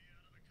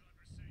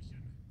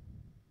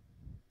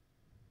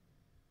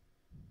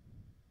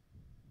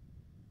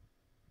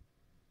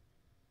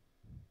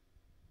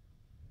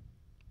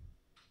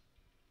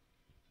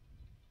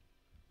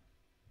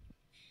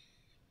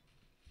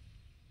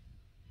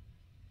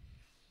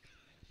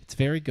 It's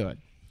very good.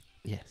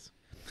 Yes.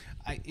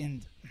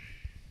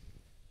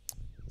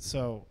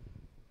 So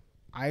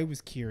I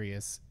was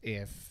curious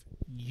if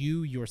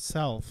you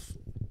yourself,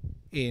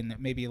 in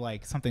maybe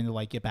like something to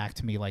like get back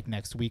to me like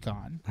next week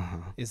on,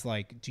 is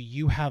like, do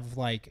you have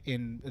like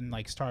in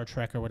like Star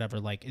Trek or whatever,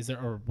 like is there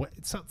or what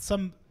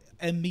some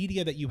a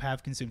media that you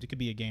have consumed, it could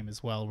be a game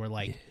as well, where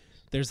like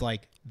there's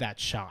like that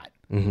shot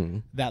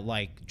that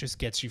like just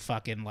gets you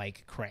fucking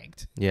like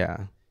cranked. Yeah.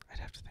 I'd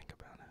have to think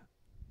about it.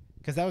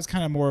 Because that was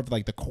kind of more of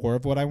like the core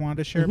of what I wanted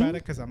to share about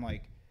it, because I'm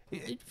like,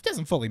 it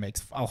doesn't fully make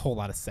a whole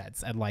lot of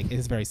sense, and like it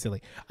is very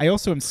silly. I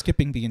also am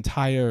skipping the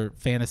entire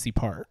fantasy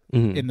part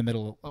in the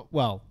middle.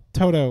 Well,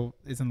 Toto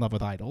is in love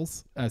with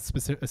idols, a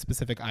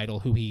specific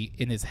idol who he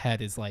in his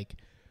head is like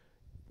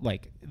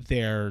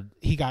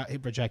he got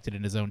rejected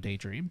in his own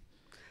daydream.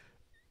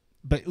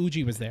 But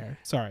Uji was there.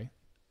 Sorry,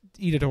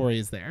 Itadori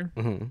is there.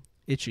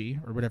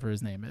 Ichi or whatever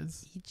his name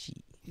is.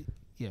 Ichi.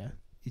 Yeah,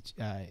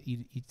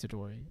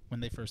 Itadori, when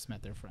they first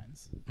met their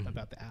friends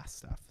about the ass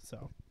stuff.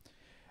 So.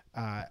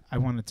 I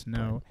wanted to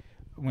know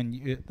when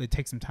you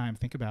take some time,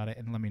 think about it,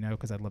 and let me know,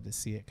 because I'd love to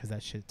see it, because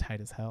that shit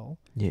tight as hell.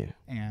 Yeah.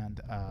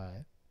 And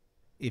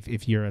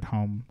if you're at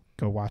home,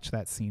 go watch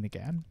that scene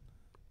again,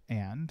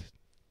 and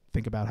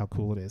think about how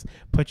cool it is.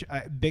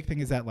 Big thing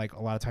is that like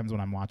a lot of times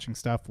when I'm watching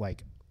stuff,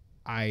 like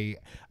I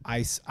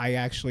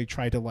actually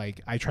try to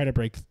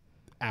break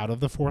out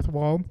of the fourth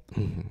wall.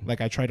 Like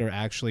I try to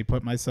actually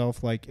put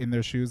myself like in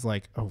their shoes,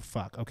 like, oh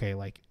fuck, okay,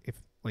 like if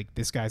like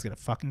this guy's gonna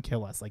fucking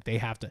kill us, like they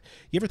have to.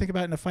 You ever think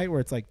about it in a fight where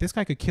it's like, this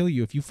guy could kill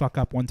you if you fuck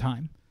up one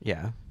time?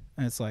 Yeah.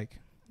 And it's like,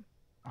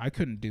 I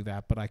couldn't do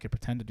that, but I could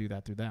pretend to do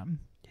that through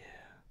them.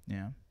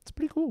 Yeah, it's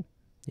pretty cool.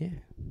 Yeah.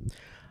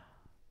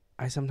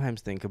 I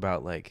sometimes think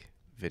about like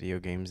video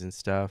games and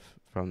stuff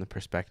from the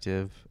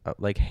perspective of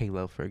like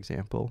Halo, for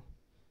example.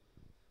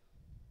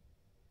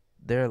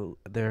 They're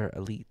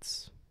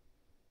elites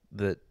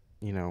that,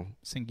 you know,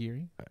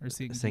 Singiri or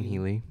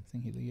Singhili,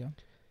 yeah.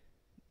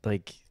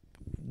 like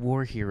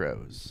war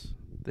heroes.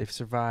 They've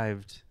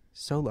survived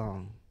so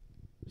long,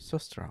 so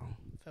strong,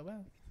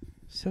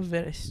 so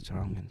very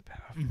strong and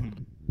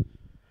powerful.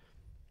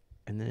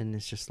 And then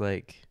it's just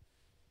like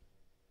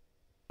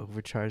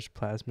overcharged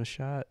plasma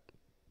shot,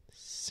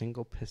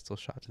 single pistol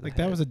shot to the Like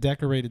head. that was a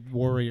decorated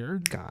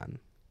warrior. Gone.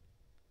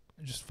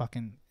 Just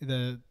fucking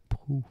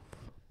poof.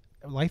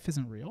 Life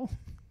isn't real.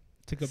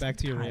 To go back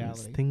to your Sometimes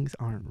reality, things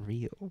aren't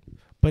real.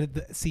 But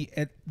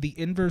at the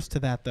inverse to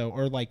that, though,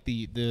 or like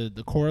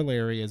the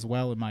corollary as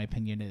well, in my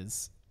opinion,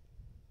 is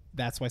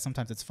that's why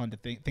sometimes it's fun to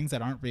think things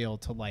that aren't real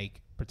to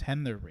like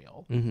pretend they're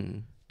real,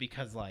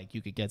 because like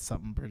you could get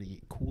something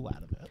pretty cool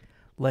out of it.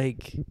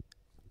 Like,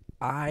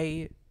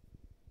 I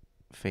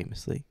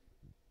famously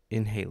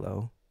in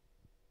Halo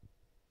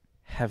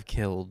have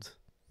killed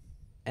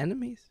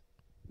enemies.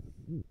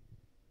 Thank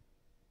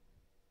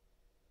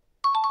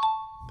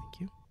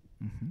you.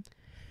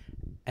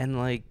 And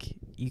like,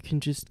 you can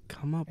just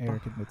come up.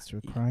 Erik admits to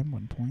a crime.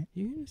 1 point.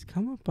 You can just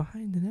come up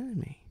behind an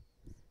enemy,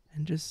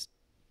 and just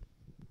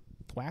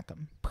Whack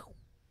them.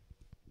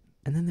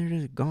 and then they're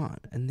just gone,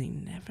 and they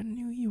never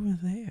knew you were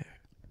there.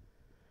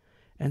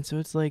 And so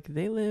it's like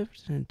they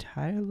lived an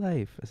entire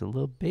life as a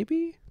little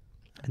baby,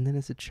 and then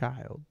as a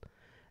child,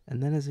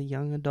 and then as a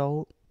young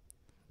adult.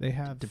 They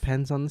have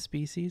Depends on the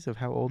species of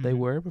how old they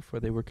were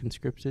before they were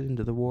conscripted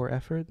into the war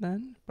effort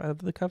then by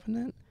the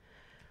Covenant.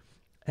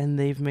 And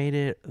they've made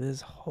it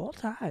this whole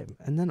time.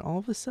 And then all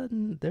of a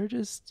sudden they're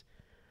just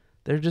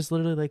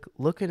literally like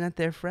looking at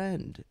their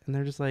friend, and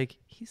they're just like,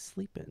 he's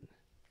sleeping.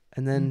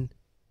 And then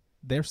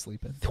they're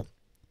sleeping.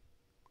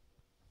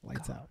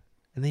 Lights out.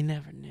 And they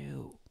never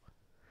knew.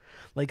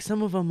 Like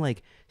some of them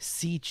like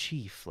see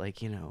Chief,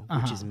 like, you know,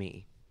 which is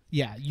me.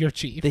 Yeah, you're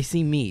Chief. They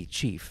see me,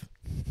 Chief,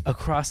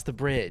 across the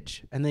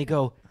bridge, and they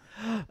go,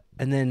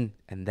 and then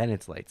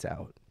it's lights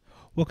out.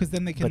 Well, because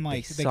then they can But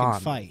like they they can saw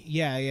fight. me.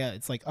 Yeah.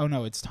 It's like, oh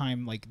no, it's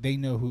time. Like they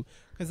know who.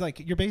 Because like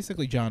you're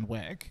basically John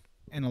Wick.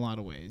 in a lot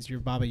of ways. You're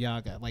Baba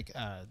Yaga, like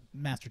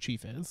Master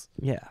Chief is.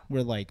 Yeah.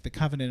 Where like the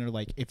Covenant are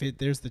like, if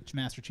there's the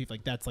Master Chief,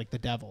 like that's like the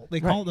devil. They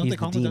Right, call don't he's they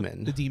call the him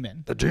demon. the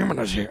demon. The demon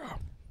is here.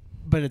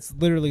 But it's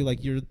literally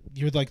like you're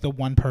like the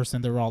one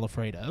person they're all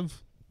afraid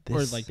of, or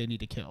This- like they need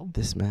to kill.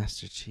 This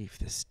Master Chief,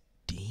 this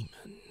demon.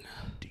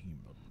 Demon.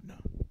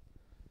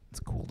 It's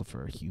cool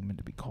for a human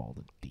to be called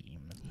a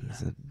demon.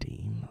 He's a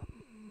demon.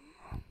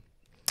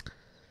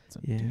 It's a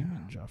Yeah.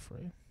 demon,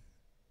 Joffrey.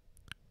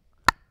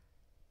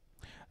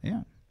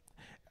 Yeah.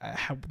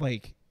 How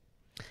like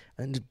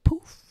And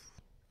poof.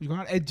 you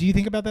got? Do you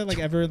think about that like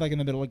ever like in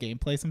the middle of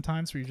gameplay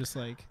sometimes, where you're just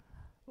like,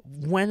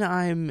 When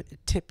I'm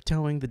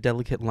tiptoeing the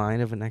delicate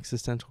line of an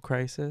existential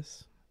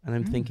crisis and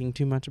I'm Mm. thinking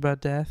too much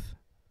about death,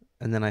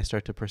 and then I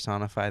start to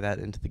personify that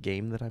into the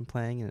game that I'm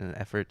playing in an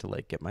effort to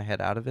like get my head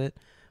out of it,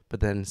 but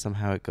then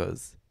somehow it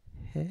goes,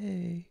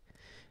 hey,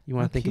 you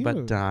want How to think about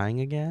cute. dying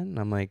again? And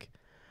I'm like,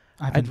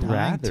 I've I'd been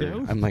dying rather.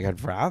 too. I'm like,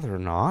 I'd rather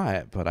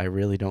not, but I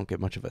really don't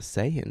get much of a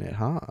say in it,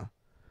 huh?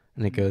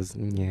 And it goes,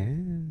 yeah.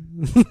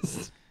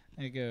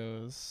 It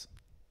goes,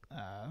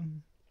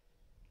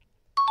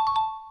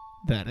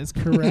 that is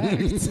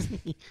correct.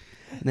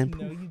 And then No,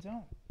 poof. you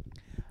don't.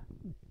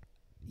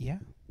 Yeah.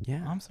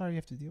 Yeah, I'm sorry you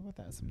have to deal with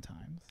that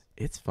sometimes.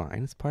 it's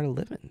fine. It's part of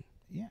living.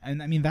 Yeah.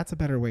 And I mean, that's a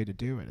better way to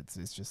do it.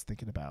 It's just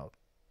thinking about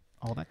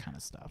all that kind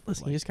of stuff.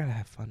 Listen, Like, you just gotta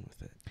have fun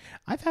with it.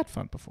 I've had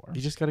fun before.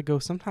 You just gotta go.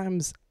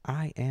 Sometimes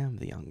I am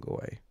the young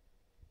boy,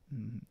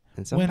 Mhm. and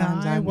When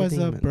sometimes I I'm was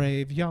the a demon.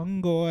 brave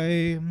young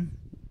boy.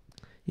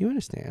 You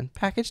understand?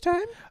 Package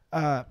time.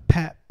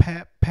 Pat.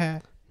 Package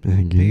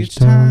It's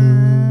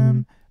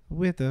time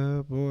with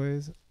the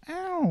boys.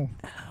 Ow.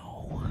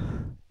 Ow.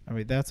 I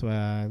mean, that's why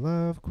I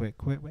love quick.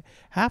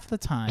 Half the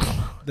time,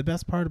 the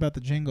best part about the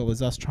jingle is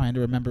us trying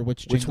to remember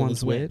which jingle one's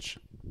is which.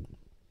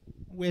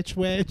 Which?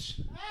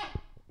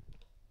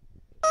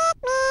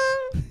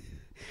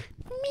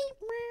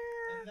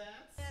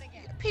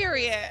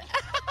 Period.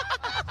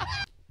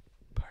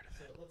 Part of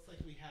So it looks like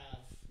we have.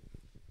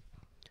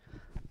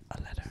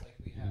 a letter.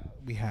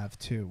 We have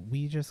two.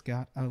 We just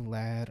got a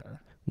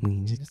letter.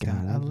 We just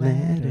got a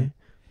letter.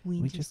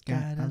 We just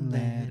got a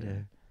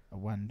letter. I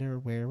wonder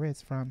where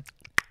it's from.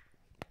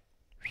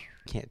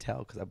 Can't tell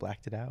because I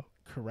blacked it out.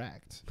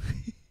 Correct.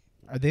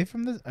 Are they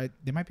from the?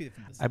 They might be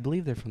from the. I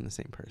believe they're from the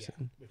same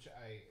person.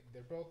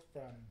 They're both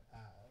from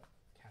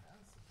Canada.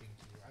 Thank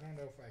you. I don't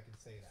know if I can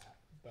say that,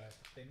 but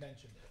they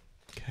mentioned it.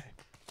 Okay.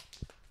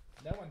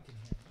 No one can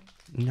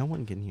hear me. No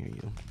one can hear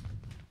you.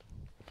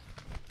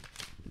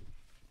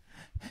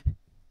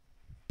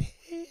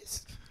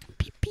 Pissed.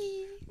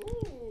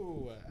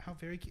 Ooh, how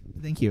very cute.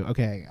 Thank you.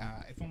 Okay,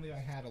 if only I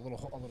had a little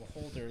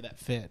holder that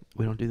fit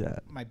We don't do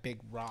that. my big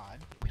rod.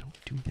 We don't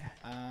do that.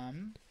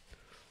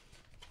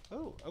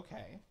 Oh,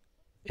 okay.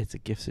 It's a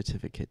gift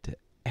certificate to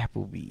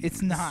Applebee's.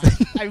 It's not.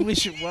 I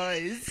wish it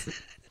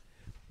was.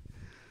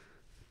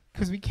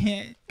 Because we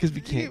can't. Because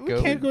we can't We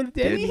go. can't go to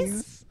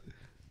Denny's.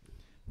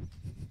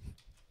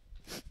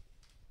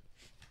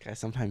 Guys,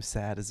 sometimes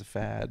sad is a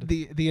fad.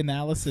 The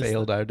analysis.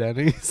 Failed our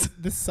Denny's.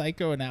 The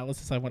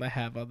psychoanalysis I want to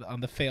have on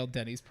the failed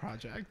Denny's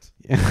project.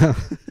 Yeah.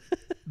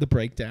 The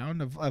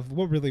breakdown of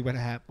what really would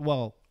happen.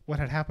 Well, what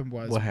had happened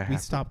was What had we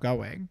happened? stopped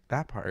going.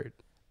 That part.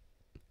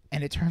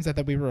 And it turns out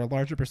that we were a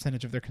larger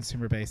percentage of their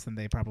consumer base than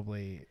they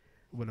probably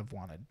would have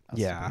wanted us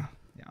Yeah. to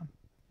be.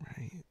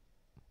 Right.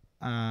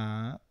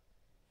 Yeah.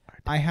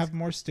 I have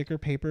more sticker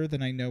paper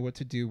than I know what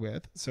to do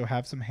with, so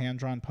have some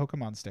hand-drawn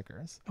Pokemon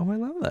stickers. Oh, I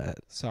love that.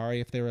 Sorry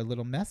if they're a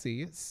little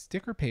messy.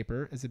 Sticker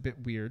paper is a bit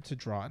weird to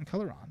draw and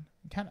color on.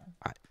 Kind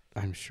of.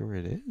 I'm sure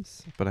it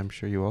is, but I'm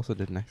sure you also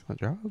did an excellent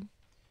job.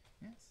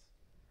 Yes.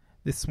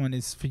 This one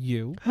is for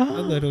you. A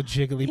little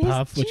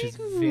Jigglypuff, which is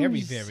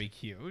very, Jiggles. very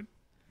cute.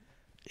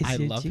 It's I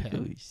your love him.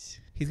 Jiggles.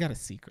 He's got a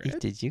secret. It's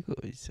the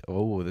Jiggles.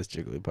 Oh, this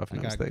Jigglypuff I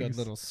knows got a things. good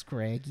little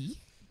Scraggy.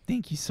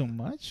 Thank you so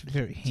much.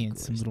 Very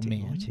handsome little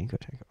man. Jingle,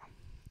 jingle.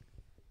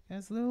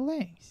 Has little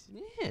legs.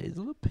 Yeah, he's a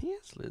little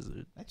pants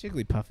lizard. That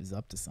Jigglypuff is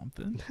up to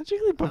something. That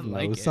Jigglypuff I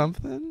like knows it.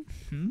 something.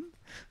 Hmm?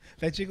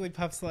 That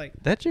Jigglypuff's like,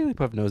 That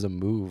Jigglypuff knows a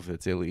move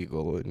that's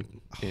illegal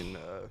in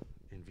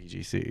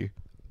VGC.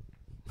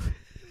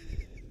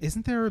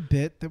 isn't there a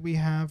bit that we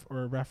have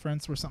or a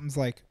reference where something's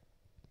like,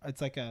 it's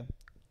like a,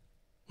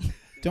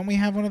 don't we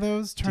have one of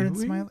those? Turn Do and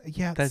we? smile.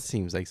 Yeah. That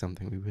seems like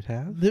something we would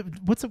have.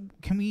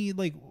 Can we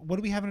like, what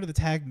do we have under the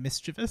tag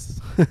mischievous?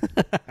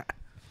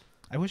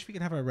 I wish we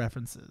could have our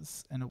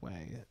references in a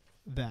way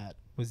that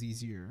was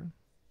easier.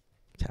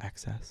 To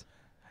access.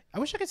 I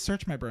wish I could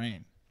search my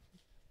brain.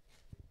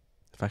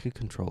 If I could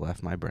control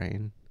F my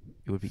brain,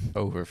 it would be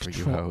over for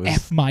you Control hoes.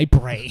 F my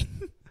brain.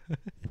 It's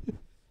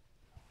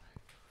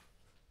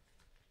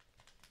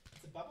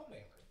a bubble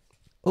mailer.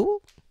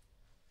 Oh.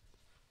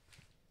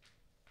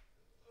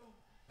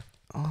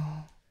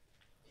 Oh.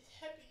 It's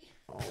heavy.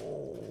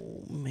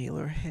 Oh,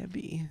 mailer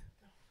heavy.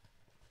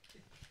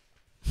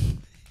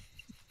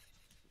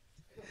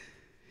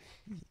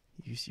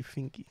 Use your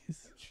fingies.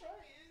 I'm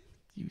trying.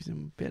 Use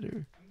them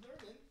better. I'm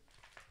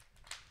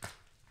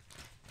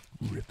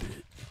learning. Rip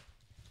it.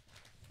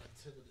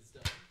 Until it is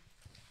done.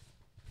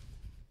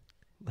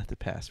 Let the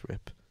past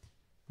rip.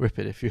 Rip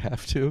it if you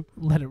have to.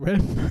 Let it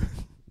rip.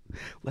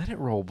 Let it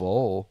roll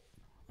bowl.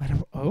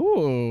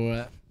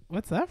 Oh,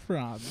 what's that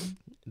from?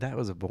 That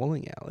was a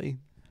bowling alley.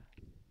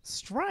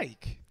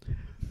 Strike.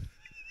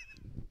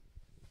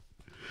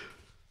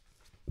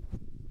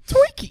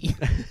 Twinkie.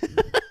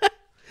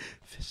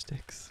 Fish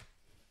sticks.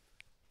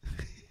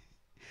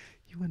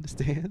 You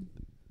understand?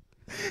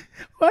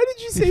 Why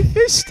did you say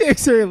fish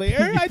sticks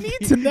earlier? I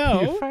need to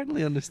know. You're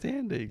finally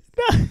understanding.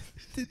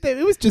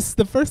 It was just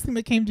the first thing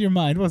that came to your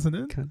mind, wasn't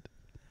it? Cunt.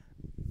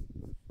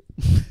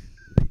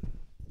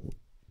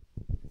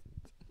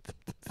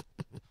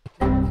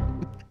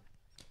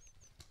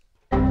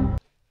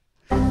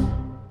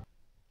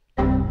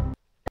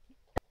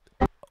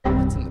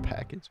 What's in the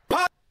package?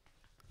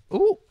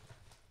 Ooh.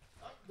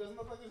 Doesn't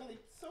look like there's any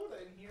soda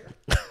in here.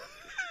 Alright,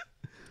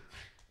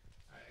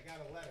 I got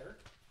a letter.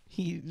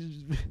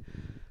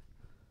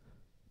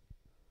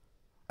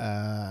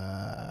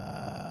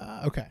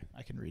 Okay,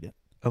 I can read it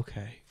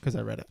Okay. because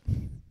I read it.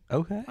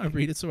 Okay. I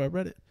read it, so I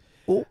read it.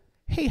 Oh.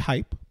 Hey,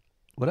 hype.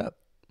 What up?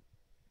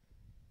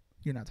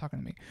 You're not talking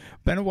to me.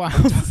 Been a while.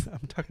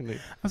 I'm talking to you.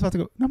 I was about to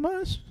go. Not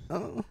much.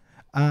 Oh.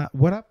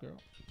 What up, girl?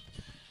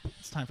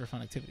 It's time for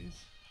fun activities,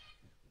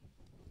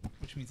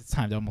 which means it's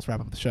time to almost wrap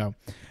up the show.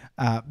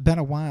 Been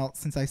a while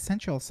since I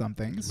sent y'all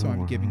something, so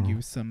I'm giving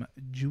you some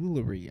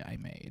jewelry I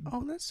made.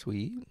 Oh, that's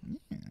sweet.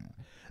 Yeah.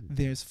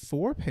 There's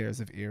 4 pairs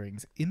of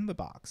earrings in the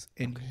box,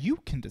 and you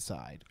can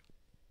decide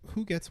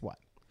who gets what.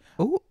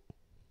 Oh.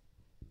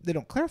 They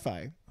don't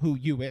clarify who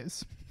you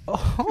is.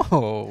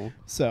 Oh.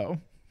 So,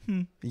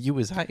 You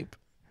is hype.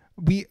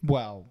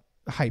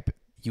 hype.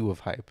 You of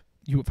hype.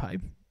 You of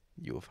hype.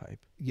 You of hype.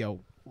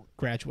 Yo,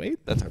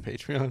 graduate. That's our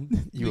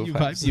Patreon. You of You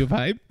hype. You of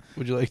hype.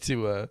 Would you like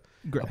to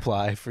Gra-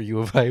 apply for You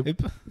of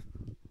hype?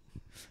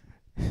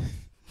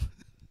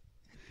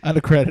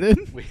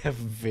 Unaccredited. We have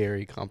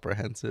very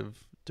comprehensive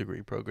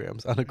degree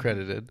programs,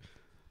 unaccredited.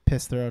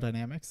 Piss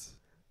thermodynamics.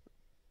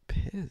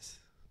 Piss.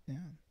 Yeah.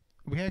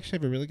 We actually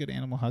have a really good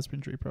animal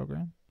husbandry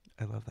program.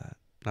 I love that.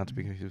 Not to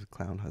be confused with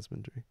clown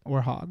husbandry.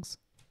 Or hogs.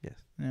 Yes.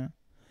 Yeah.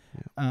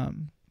 Yeah.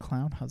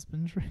 Clown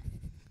husbandry.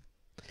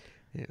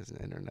 It is an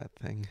internet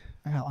thing.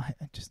 I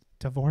just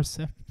divorce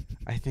him.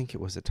 I think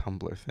it was a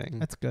Tumblr thing.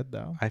 That's good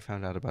though. I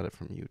found out about it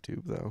from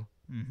YouTube though.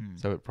 Mm-hmm.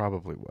 So it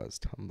probably was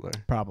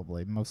Tumblr.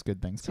 Probably most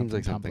good things come Seems from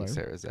like something Tumblr.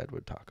 Sarah Zed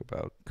would talk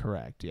about.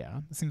 Correct.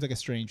 Yeah. It seems like a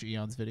strange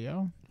Eons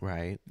video.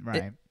 Right.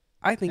 Right.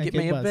 I think it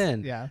may have was.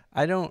 been. Yeah.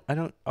 I don't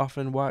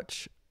often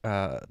watch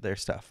their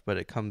stuff, but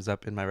it comes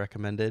up in my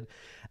recommended,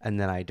 and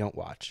then I don't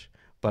watch.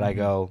 But I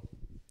go,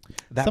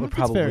 that Some would of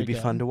it's very probably be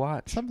good. fun to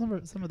watch. Some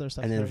of their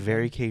stuff. And then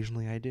very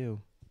occasionally I do.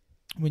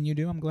 when you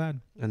do, I'm glad.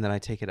 And then I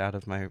take it out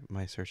of my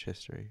search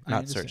history. I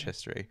Not search understand.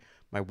 history,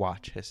 my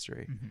watch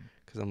history.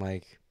 Because I'm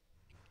like,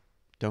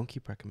 don't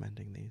keep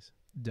recommending these.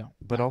 Don't.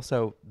 But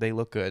also, they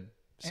look good.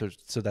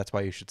 So that's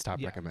why you should stop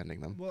Yeah. recommending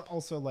them. Well,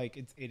 also like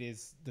it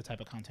is the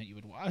type of content you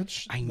would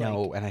watch. I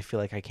know, and I feel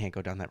like I can't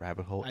go down that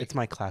rabbit hole. I- It's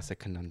my classic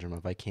conundrum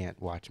of I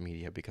can't watch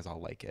media because I'll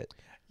like it.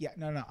 Yeah,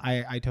 no,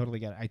 I totally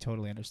get it. I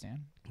totally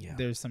understand. Yeah.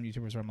 There's some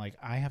YouTubers where I'm like,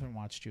 I haven't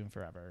watched you in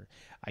forever.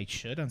 I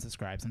should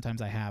unsubscribe.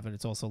 Sometimes I have, and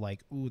it's also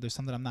like, ooh, there's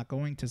something I'm not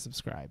going to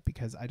subscribe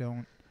because I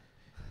don't.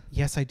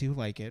 Yes, I do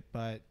like it,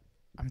 but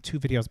I'm 2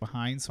 videos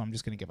behind, so I'm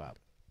just gonna give up.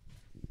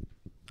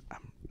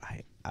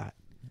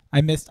 I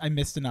missed an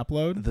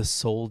upload. The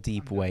soul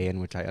deep way in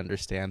which I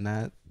understand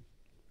that.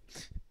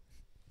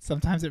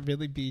 Sometimes it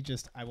really be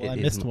just I It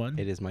is missed one.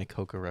 It is my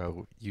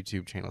Kokoro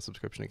YouTube channel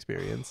subscription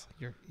experience.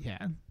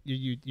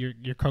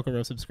 Your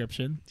Kokoro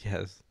subscription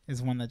Yes.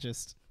 is one that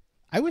just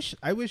I wish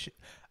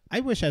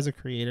as a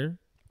creator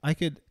I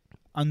could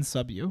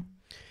unsub you.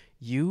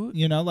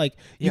 You know, like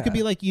you could Yeah.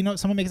 be like, you know,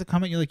 someone makes a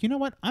comment, you're like, you know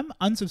what? I'm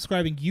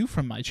unsubscribing you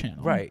from my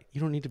channel. Right.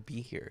 You don't need to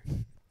be here.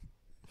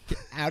 Get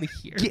out of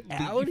here. Get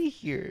out of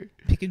here.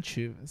 Pick and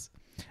choose.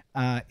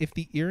 If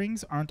the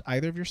earrings aren't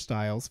either of your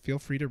styles, feel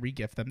free to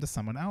re-gift them to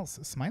someone else.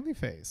 Smiley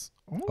face.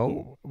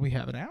 Oh, we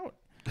have it out.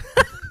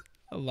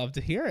 I love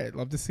to hear it.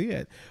 Love to see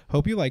it.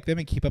 Hope you like them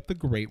and keep up the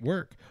great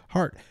work.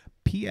 Heart.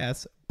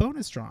 P.S.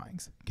 Bonus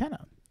drawings.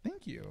 Kenna.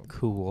 Thank you.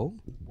 Cool.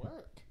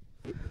 Work.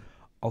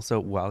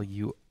 Also, while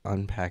you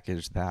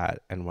unpackage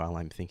that, and while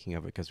I'm thinking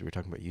of it, because we were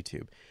talking about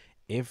YouTube,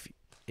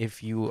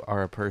 if you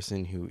are a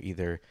person who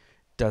either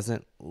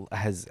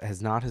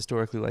has not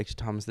historically liked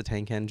Thomas the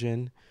Tank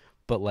Engine,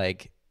 but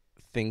like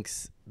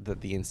thinks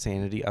that the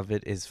insanity of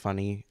it is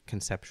funny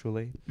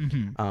conceptually,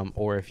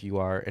 or if you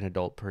are an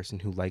adult person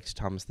who liked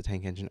Thomas the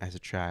Tank Engine as a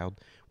child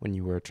when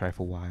you were a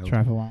trifle wild,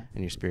 and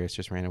your spirits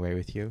just ran away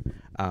with you,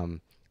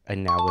 and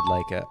now would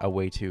like a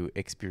way to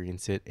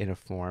experience it in a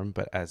form,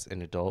 but as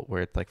an adult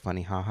where it's like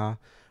funny, haha.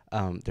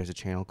 There's a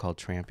channel called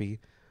Trampy,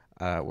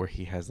 where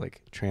he has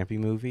like Trampy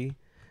movie,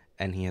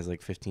 and he has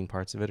like 15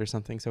 parts of it or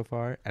something so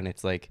far, and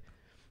it's like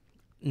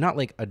not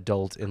like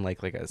adult in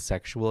like a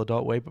sexual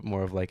adult way, but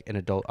more of like an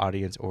adult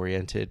audience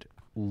oriented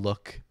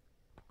look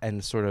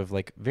and sort of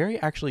like very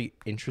actually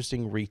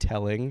interesting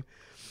retelling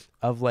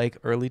of like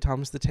early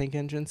Thomas the Tank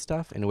Engine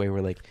stuff in a way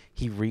where like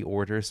he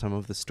reorders some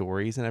of the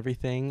stories and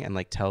everything and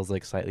like tells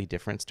like slightly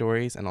different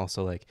stories. And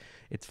also like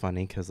it's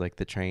funny because like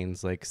the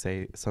trains like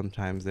say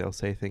sometimes they'll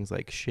say things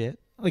like shit.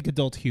 Like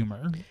adult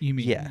humor, you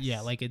mean? Yes.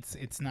 Yeah, like it's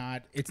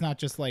not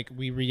just like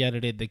we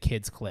re-edited the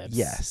kids clips.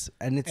 Yes,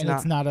 and it's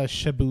not a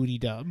shabooty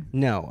dub.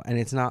 No, and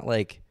it's not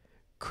like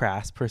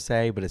crass per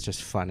se, but it's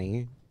just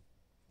funny.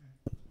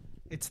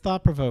 It's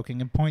thought provoking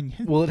and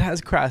poignant. Well, it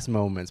has crass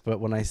moments, but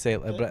when I say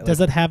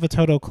Does it have a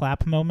Toto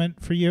clap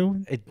moment for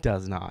you? it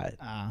does not.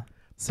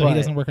 So he But-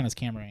 doesn't work on his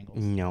camera angles.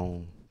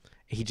 No,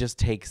 he just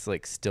takes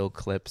like still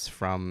clips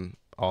from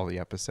all the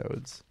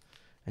episodes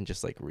and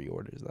just like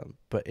reorders them.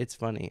 But it's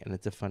funny, and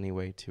it's a funny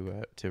way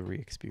to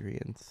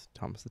re-experience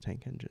Thomas the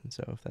Tank Engine.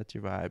 So if that's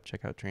your vibe,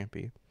 check out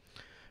Trampy.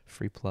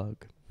 Free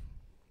plug.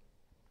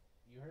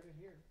 You heard it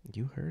here.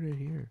 You heard it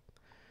here.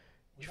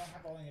 We don't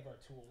have all any of our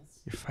tools.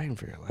 You're fighting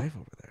for your life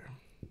over there,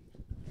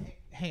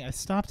 Hey, I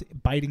stopped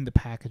biting the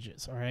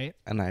packages, all right?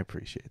 and I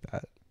appreciate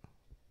that.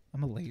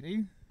 I'm a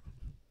lady.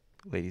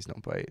 Ladies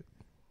don't bite.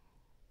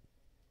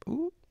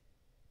 Ooh.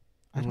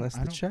 I don't- Unless I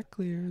the don't- check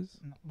clears.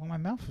 Well, my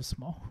mouth was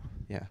small.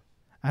 Yeah.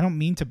 I don't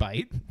mean to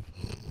bite.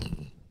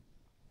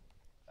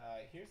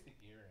 Here's the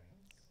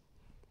earrings.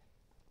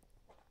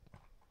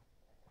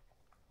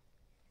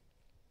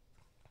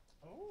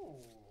 Oh.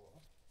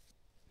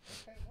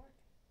 Okay, look.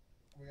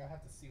 We're gonna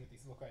have to see what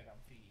these look like on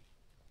feet.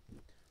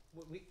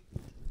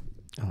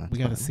 Oh, that's We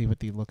gotta fun. see what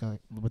they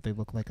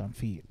look like on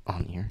feet.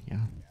 On here,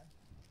 yeah.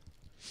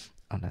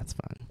 Oh, that's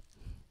fun.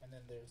 And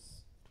then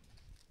there's.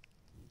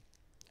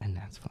 And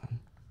that's fun.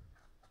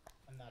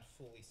 I'm not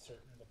fully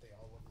certain what they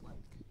all look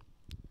like.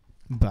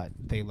 But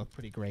they look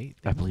pretty great.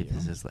 I Thank believe you.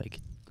 this is like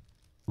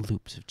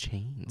loops of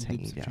chains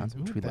hanging Loops of down. chains.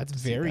 which Ooh, we'd love that's to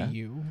see very that.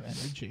 you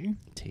energy.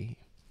 T.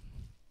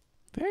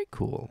 Very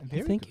cool.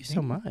 Very Thank cool. you so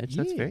Thank- much.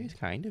 That's very yeah.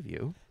 kind of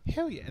you.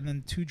 Hell yeah. And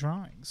then 2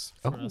 drawings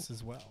for Oh. us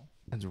as well.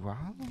 That's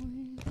right.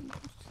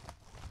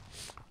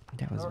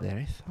 That was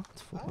very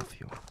thoughtful of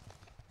you.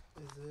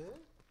 Is it?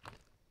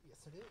 Yes,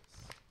 it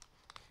is.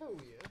 Hell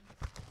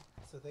yeah.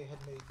 So they had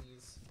made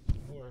these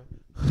more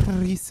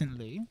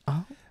recently.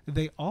 Oh.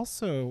 They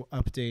also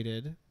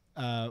updated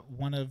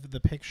one of the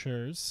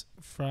pictures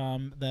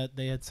from that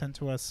they had sent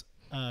to us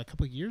a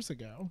couple of years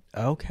ago.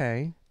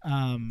 Okay.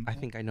 I I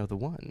think I know the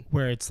one.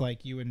 where it's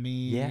like you and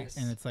me, Yes.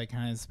 and it's like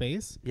kind of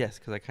space. Yes,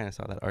 because I kind of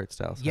saw that art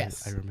style. So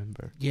Yes. I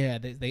remember. Yeah,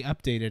 they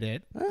updated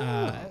it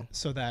Oh.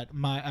 so that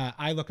my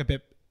I look a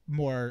bit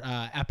more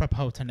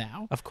apropos to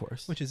now, Of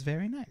course. which is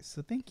very nice.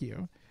 So thank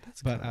you.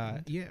 That's But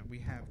good. yeah, we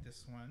have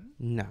this one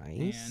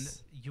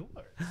Nice. and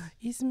yours.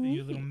 It's me.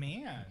 Your little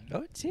man.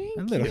 Oh, thank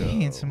A little you.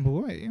 handsome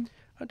boy.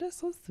 Oh, that's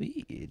so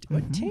sweet. Oh,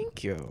 Mhm.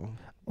 thank you.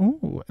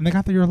 Oh, and they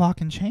got your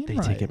lock and chain They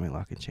right. did get my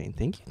lock and chain.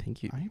 Thank you.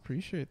 Thank you. I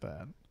appreciate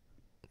that.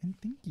 And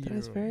thank you. That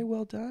is very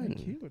well done.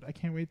 cute. I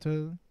can't wait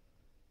to.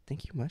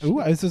 Thank you much.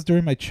 Ooh, this is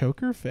during my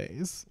choker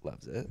phase.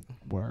 Loves it.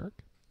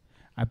 Work.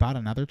 I bought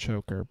another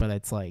choker, but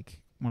it's like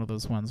one of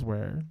those ones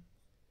where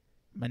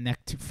my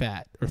neck too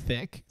fat or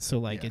thick, so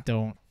like Yeah. it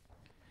don't.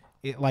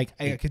 It like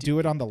I It could do- do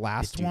it on the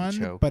last do the one,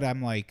 choke. but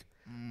I'm like,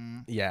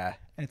 Yeah.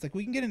 and it's like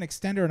we can get an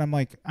extender, and I'm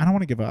like, I don't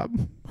want to give up.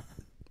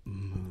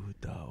 Mood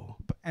though.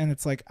 And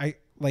it's like I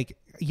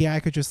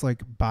could just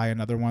like buy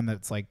another one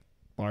that's like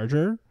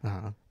larger,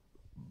 Uh-huh.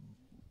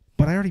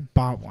 but I already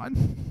bought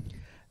one.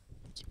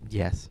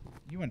 Yes.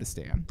 You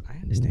understand? I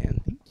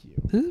understand. Thank you.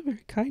 This is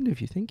very kind of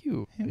you. Thank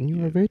you. Hell And you are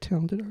yeah. a very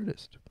talented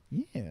artist.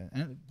 Yeah,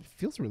 and it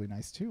feels really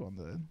nice too on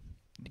the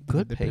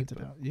Good the printed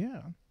paper. out.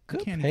 Yeah,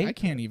 Good I paper.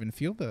 can't even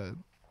feel the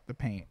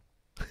paint.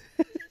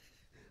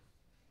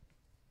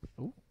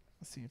 Oh,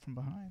 let's see it from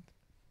behind.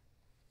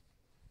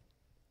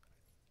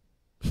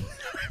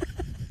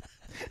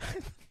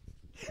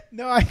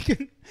 No, I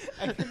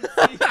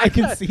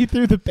can see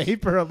through the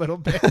paper a little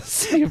bit.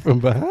 See it from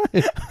behind.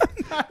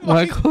 When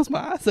I close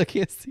my eyes, I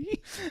can't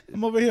see.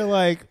 I'm over here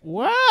like,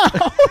 wow,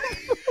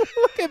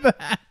 look at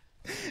that.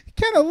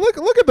 Kind of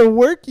look at the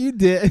work you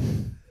did.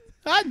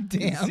 God You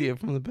damn. see it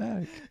from the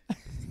back.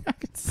 I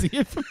can see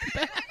it from the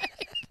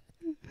back.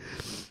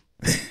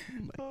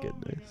 My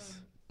goodness.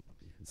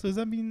 So does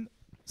that mean?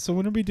 So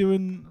when are we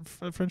doing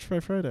French Fry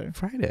Friday?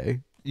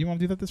 Friday. You want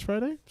to do that this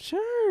Friday?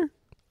 Sure.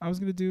 I was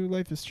gonna do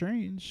Life is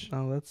Strange.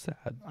 Oh, that's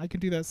sad. I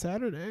can do that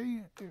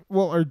Saturday.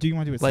 Well, or do you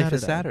want to do it Life Saturday?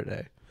 is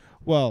Saturday.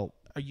 Well,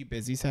 are you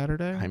busy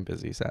Saturday? I'm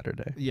busy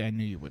Saturday. Yeah, I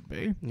knew you would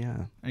be.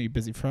 Yeah. Are you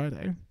busy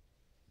Friday?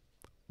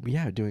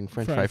 Yeah, doing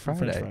French Fry Friday.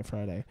 French Fry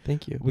Friday.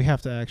 Thank you. We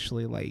have to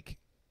actually like,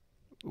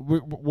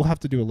 we'll have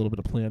to do a little bit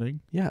of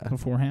planning Yeah.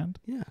 beforehand.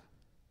 Yeah.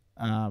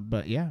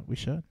 But yeah, we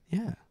should.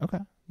 Yeah. Okay.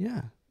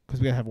 Yeah. Because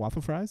we gotta have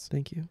waffle fries.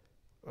 Thank you.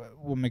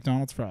 Well,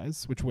 McDonald's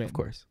fries, which win. Of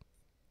course.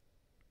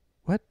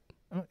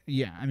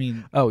 Yeah, I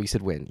mean, Oh, you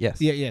said win.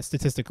 Yes. yeah.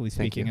 Statistically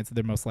Thank speaking, you.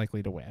 they're most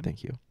likely to win.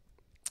 Thank you.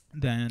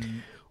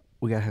 Then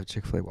We gotta have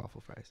Chick-fil-A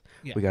waffle fries.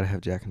 Yeah. We gotta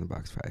have Jack in the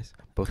Box fries.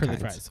 Both curly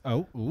kinds. fries.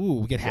 Oh, ooh,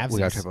 we get halves. We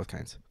gotta try both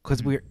kinds.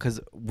 Because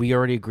we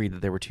already agreed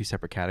that there were two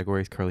separate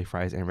categories, curly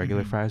fries and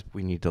regular Mhm. fries. But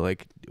we need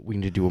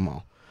to do them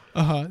all.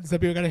 Does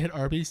that mean we gotta hit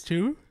Arby's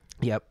too?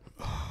 Yep.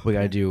 We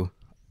gotta do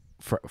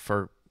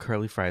for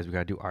curly fries. We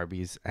gotta do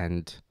Arby's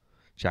and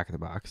Jack in the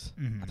Box.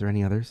 Mhm. Are there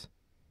any others?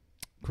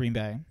 Green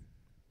Bay.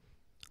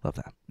 Love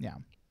that. Yeah.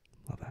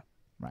 Love that.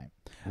 Right.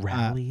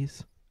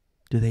 Rallies.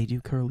 Do they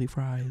do curly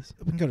fries?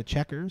 We can go to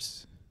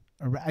Checkers.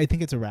 I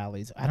think it's a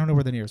Rallies. I don't know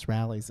where the nearest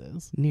Rallies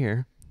is.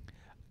 Near.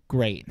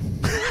 Great.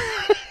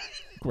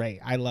 Great.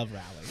 I love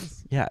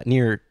Rallies. Yeah,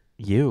 near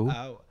you.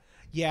 Oh,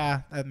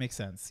 yeah. That makes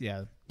sense.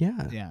 Yeah.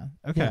 Yeah. Yeah.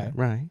 Okay. Yeah,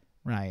 right.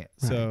 Right.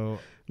 So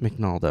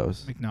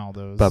McNaldo's.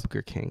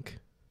 McNaldo's. King.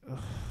 Those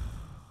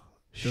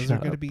Shut are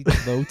going to up. be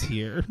low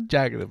tier.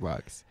 Jack in the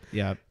Box.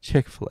 Yeah.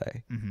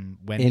 Chick-fil-A.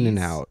 Wendy's.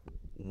 In-N-Out.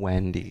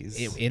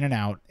 Wendy's.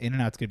 In-N-Out.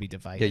 In-N-Out's going to be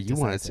divided. Yeah,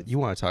 you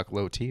want to talk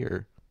low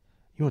tier.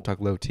 You want to talk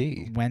low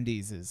T.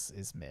 Wendy's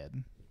is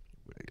mid.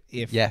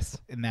 Yes.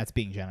 And that's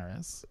being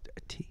generous.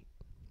 T.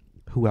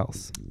 Who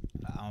else?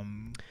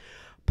 Um,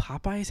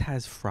 Popeyes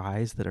has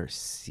fries that are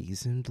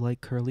seasoned like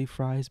curly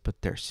fries,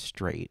 but they're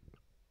straight.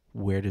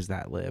 Where does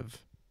that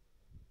live?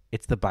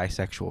 It's the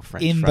bisexual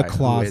French in fry. the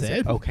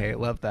closet. Okay,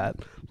 love that.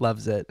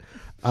 Loves it.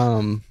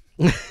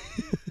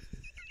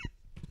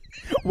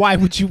 Why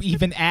would you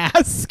even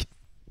ask?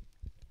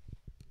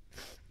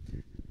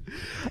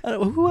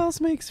 Who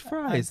else makes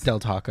fries? Del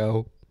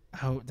Taco.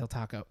 Oh, Del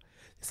Taco.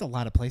 There's a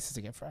lot of places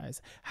to get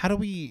fries. How do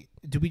we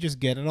just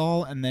get it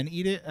all and then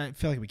eat it? I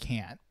feel like we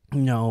can't.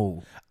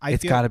 No.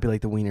 It's feel- got to be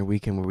like the Wiener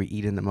Weekend where we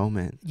eat in the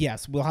moment.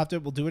 Yes, we'll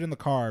do it in the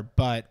car,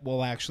 but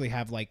we'll actually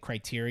have like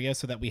criteria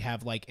so that we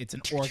have like it's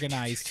an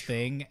organized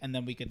thing, and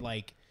then we could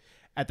like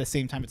at the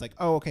same time it's like,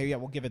 oh, okay, yeah,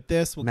 we'll give it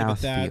this, we'll give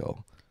it that.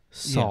 Mouthfeel.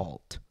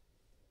 Salt.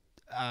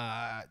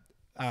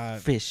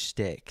 Fish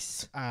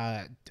sticks.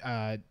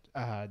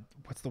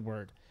 What's the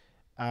word?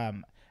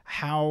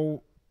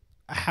 How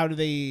do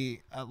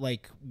they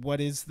like?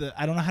 What is the?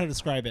 I don't know how to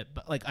describe it,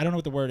 but like I don't know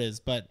what the word is,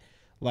 but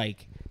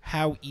like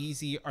how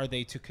easy are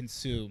they to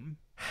consume?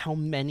 How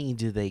many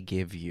do they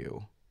give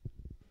you?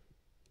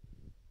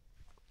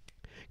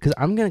 Because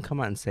I'm going to come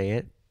out and say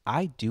it.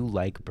 I do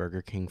like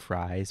Burger King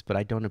fries, but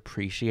I don't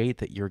appreciate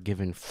that you're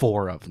given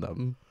 4 of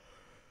them.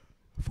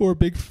 4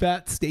 big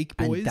fat steak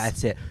boys. And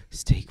that's it.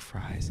 Steak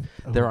fries.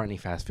 There aren't any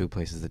fast food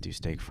places that do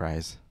steak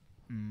fries.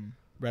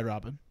 Red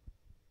Robin.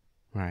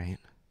 Right.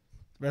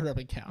 Red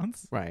Robin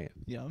counts. Right.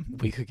 Yum.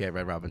 We could get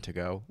Red Robin to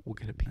go. We'll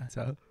get a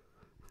pizza.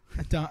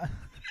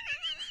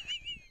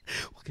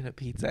 We'll get a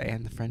pizza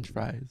and the French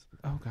fries.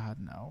 Oh God,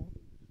 no!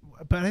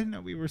 But I didn't know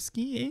we were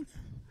skiing.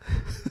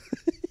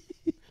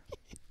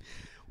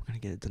 We're gonna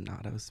get a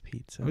Donato's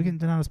pizza. We're getting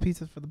Donato's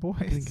pizza for the We're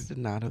gonna boys. get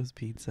Donato's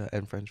pizza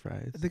and French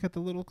fries. They got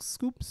the little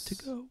scoops To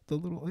go. The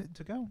little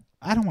to go.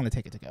 I don't want to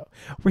take it to go.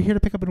 We're here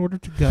to pick up an order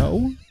to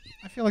go.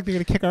 I feel like they're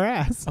gonna kick our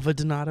ass. Of a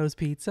Donato's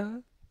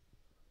pizza?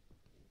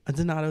 A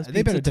Donato's pizza.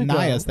 They better to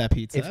deny go. us that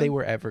pizza. If they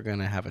were ever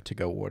gonna have a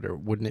to-go order,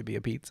 wouldn't it be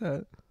a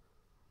pizza?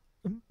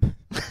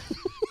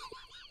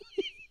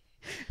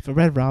 If a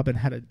Red Robin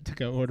had a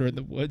to-go order in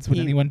the woods, would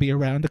anyone be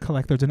around to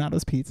collect their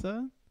Donato's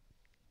pizza?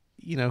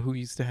 You know who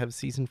used to have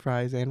seasoned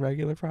fries and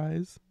regular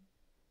fries?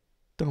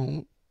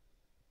 Don't.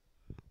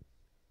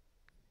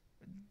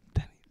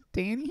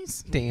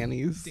 Danny's?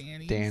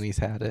 Danny's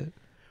had it.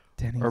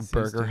 Danny's Or used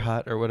Burger to-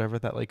 Hut or whatever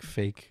that like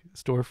fake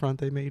storefront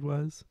they made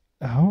was.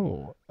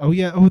 Oh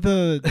yeah. Oh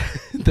the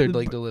Their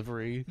like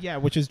delivery. yeah,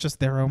 which is just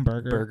their own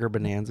Burger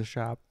Bonanza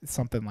shop.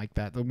 something like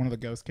that. One of the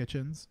ghost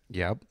kitchens.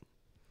 Yep.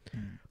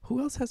 Who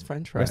else has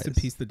French fries? Rest in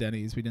peace, the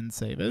Denny's. We didn't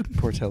save it.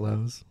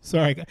 Portillo's.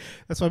 Sorry,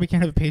 that's why we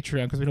can't have a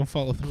Patreon because we don't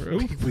follow through.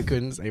 We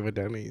couldn't save a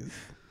Denny's.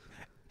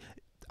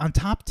 On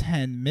top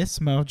 10, Miss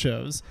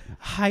Mojo's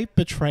hype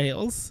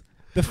betrayals.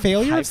 The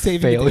failure Hype of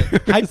saving failures.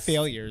 hype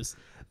failures.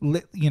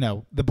 You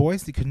know, the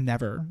boys they could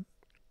never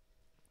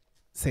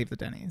save the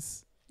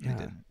Denny's. They Yeah.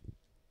 didn't.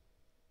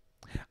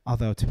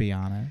 Although, to be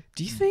honest,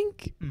 Do you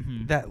think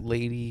Mhm. that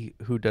lady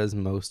who does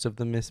most of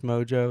the Miss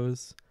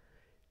Mojos,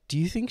 do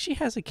you think she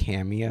has a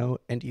cameo?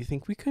 And do you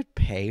think we could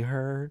pay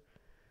her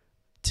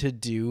to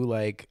do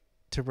like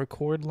to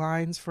record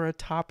lines for a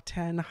top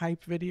 10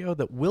 hype video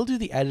that we'll do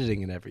the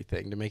editing and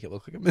everything to make it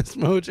look like a Miss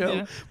Mojo?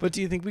 Yeah. But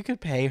do you think we could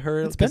pay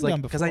her? It's been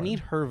done Because I before. need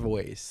her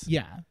voice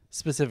yeah,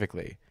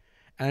 specifically.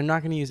 And I'm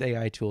not going to use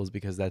AI tools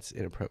because that's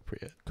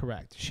inappropriate.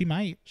 correct. She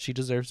might. She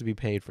deserves to be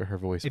paid for her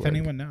voice If work.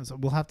 anyone knows,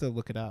 we'll have to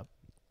look it up.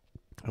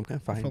 I'm going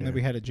to If find only her.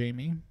 we had a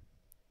Jamie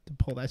to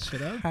pull that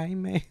shit up. Hi,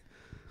 May.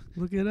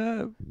 Look it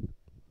up.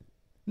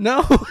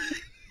 No.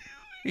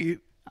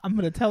 I'm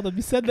gonna tell them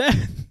you said that.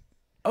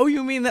 Oh,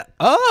 you mean that?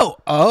 Oh,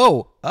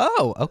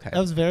 okay. That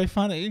was very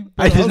funny.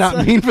 I But did not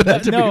also- mean for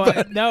that to no, be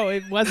funny. no,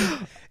 it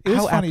wasn't. It was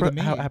How funny to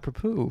me. How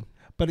apropos.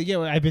 But yeah,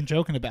 I've been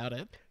joking about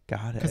it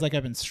Got it. because like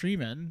I've been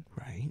streaming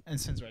right, and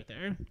Sin's right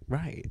there.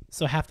 right.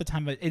 So half the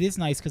time it is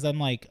nice because I'm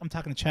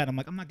talking to chat. I'm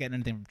like, I'm not getting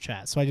anything from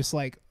chat. So I just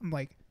I'm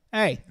like,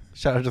 hey,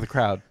 Shout out to the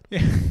crowd.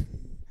 in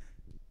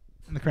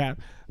the crowd.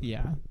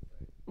 Yeah.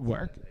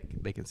 Work.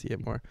 They can see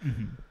it more.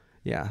 Mm-hmm.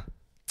 Yeah,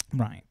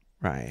 Right.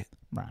 right.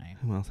 Right.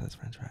 Who else has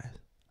French fries?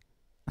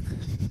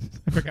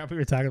 I forgot we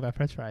were talking about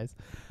French fries.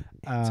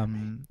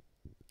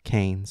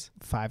 Canes.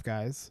 Five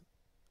Guys.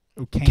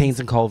 Oh, Canes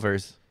and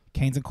Culver's.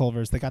 Canes and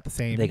Culver's, they got the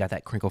same. They got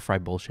that crinkle fry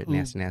bullshit. Ooh,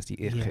 Nasty,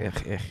 nasty. Ugh, yeah.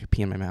 ugh, ugh,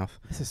 pee in my mouth.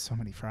 This is so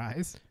many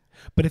fries.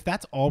 But if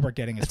that's all we're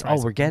getting is That's fries,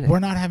 all we're getting. We're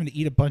not having to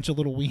eat a bunch of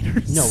little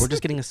wieners. No, we're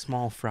just getting a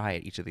small fry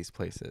at each of these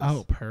places.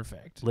 Oh,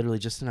 perfect. Literally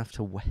just enough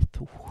to wet the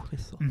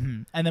whistle.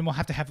 Mm-hmm. And then we'll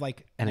have to have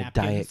like And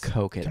napkins. a Diet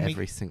Coke at Can we-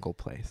 every single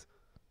place.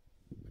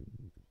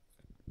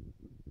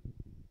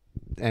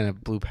 And a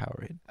blue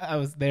Powerade.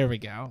 There we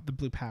go. The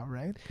blue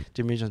Powerade.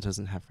 Jimmy John's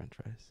doesn't have French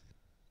fries.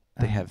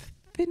 They have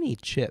thinny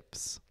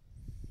chips.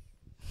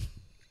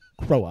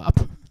 Grow up.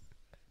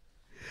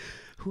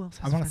 Who else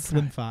I has want a French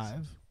Slim fries?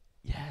 5.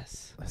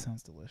 Yes. That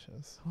sounds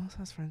delicious. Who else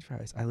has French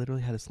fries? I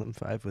literally had a Slim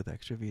 5 with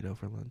extra Vito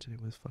for lunch, and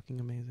it was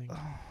fucking amazing.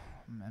 Oh,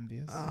 I'm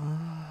envious.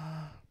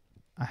 Ah.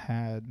 I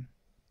had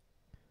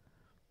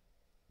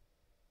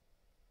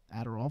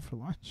Adderall for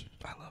lunch.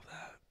 I love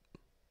that.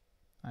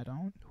 I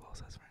don't. Who else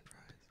has French fries?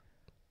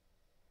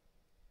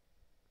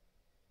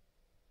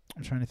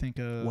 I'm trying to think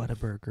of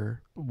Whataburger.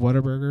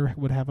 Whataburger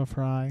would have a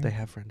fry. They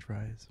have French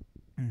fries.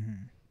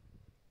 Mm-hmm.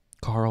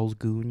 Carl's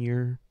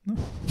Goonyer.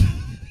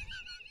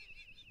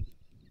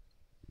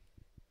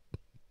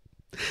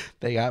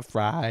 They got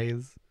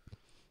fries.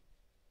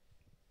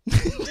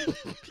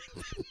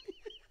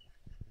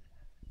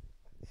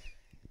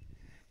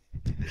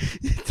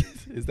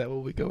 Is that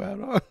what we go out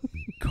on?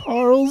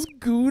 Carl's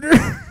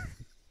Goonyer.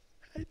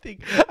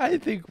 I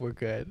think we're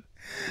good.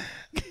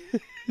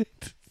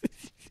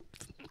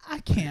 I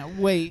can't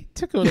wait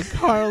to go to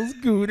Carl's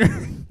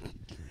Goonyer.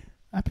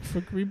 I prefer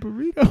green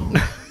burrito.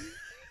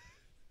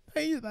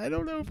 I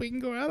don't know if we can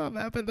go out on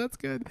that, but that's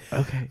good.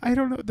 Okay. I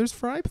don't know. There's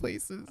fry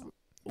places.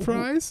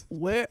 Fries?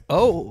 Where?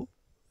 Oh,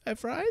 At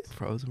fries?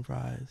 frozen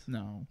fries.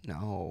 No.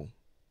 No.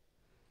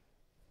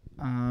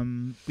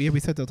 We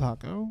said Del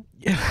Taco.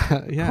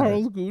 Yeah, yeah.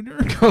 Carl's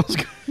Goonyer. Carl's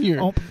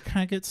Goonyer. Oh,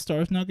 can I get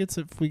Stars Nuggets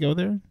if we go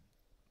there?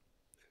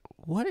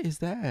 What is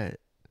that?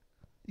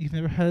 You've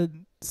never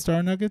had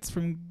Star Nuggets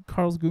from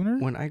Carl's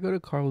Goonyer? When I go to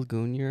Carl's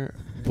Goonyer,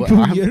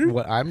 Goonyer?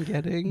 what I'm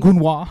getting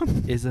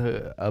Goonwa. is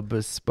a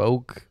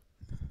bespoke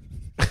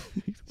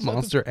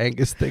Monster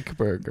Angus thick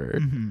burger.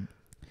 Mm-hmm.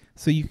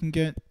 So you can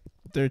get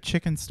their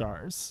chicken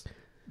stars.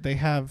 They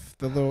have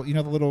the little,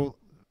 the little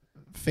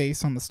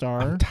face on the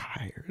star. I'm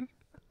tired.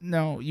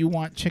 No, you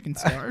want chicken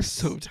stars. I'm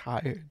so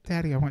tired.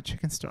 Daddy, I want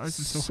chicken stars.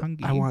 I'm so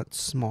hungry. I want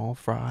small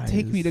fries.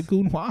 Take me to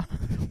Goonwa.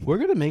 We're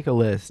gonna make a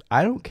list.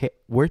 I don't care.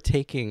 We're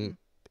taking.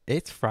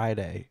 It's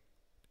Friday,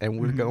 and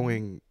we're Mhm.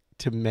 going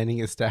to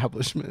many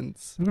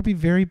establishments. We're going to be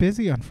very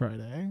busy on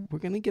Friday. We're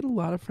gonna get a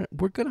lot of.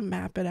 We're gonna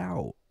map it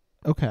out.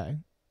 Okay.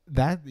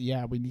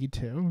 We need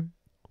to.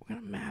 We're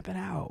gonna map it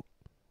out.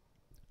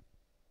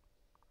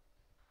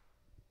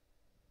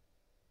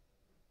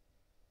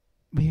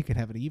 We could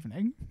have an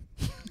evening.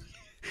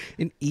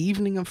 An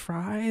evening of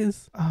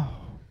fries. Oh,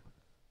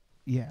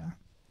 yeah.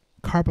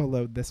 Carbo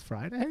load this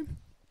Friday.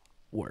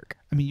 Work.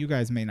 I mean, you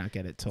guys may not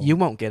get it till You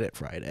won't get it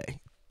Friday.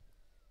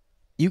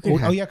 You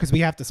can. Oh yeah, because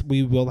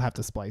we will have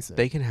to splice it.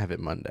 They can have it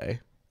Monday.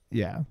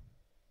 Yeah.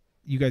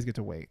 You guys get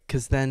to wait.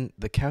 Because then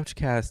the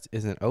Couchcast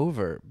isn't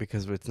over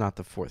because it's not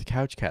the 4th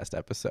Couchcast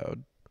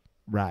episode.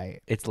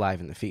 Right. It's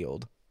live in the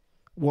field,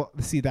 Well,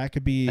 see, that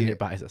could be. and it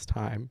buys us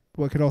time.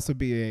 Well, it could also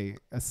be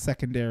a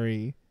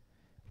secondary,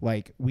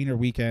 like Wiener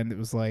Weekend. It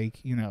was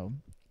like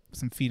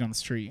some feet on the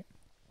street.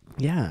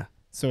 Yeah,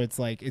 So it's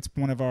like it's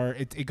one of our.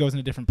 It goes in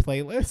a different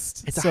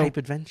playlist. it's so a hype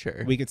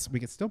adventure. We could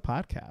still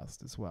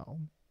podcast as well.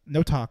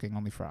 No talking,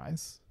 only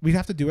fries. We'd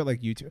have to do it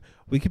like YouTube.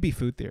 We could be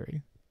Food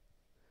Theory.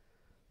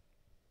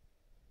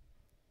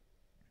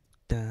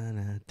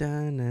 Dun,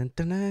 dun, dun,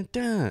 dun, dun,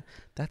 dun.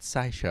 That's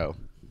SciShow,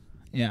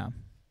 Yeah,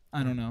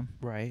 I don't know.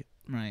 right?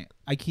 Right.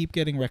 I keep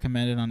getting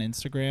recommended on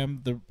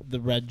Instagram the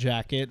red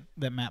jacket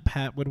that Matt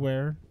Pat would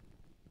wear.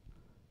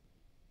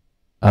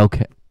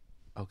 Okay.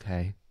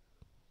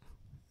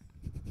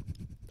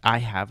 I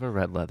have a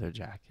red leather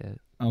jacket.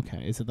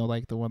 Okay, is it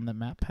the one that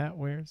Matt Pat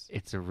wears?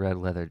 It's a red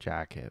leather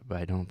jacket, but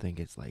I don't think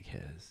it's like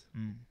his.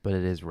 Mm. But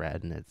it is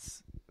red, and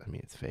it's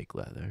fake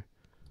leather.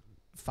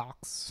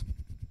 Fox.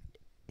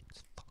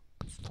 It's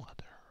leather.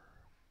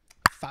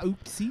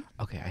 Foxy.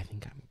 Okay, I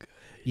think I'm good.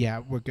 Yeah,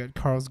 we're good.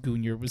 Carl's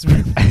Goonyer was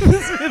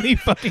really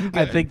fucking good.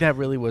 I think that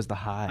really was the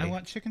high. I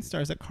want chicken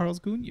stars at Carl's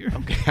Goonyer.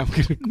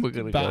 Okay, we're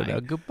gonna go Bye. now.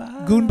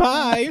 Goodbye.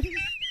 Goodbye.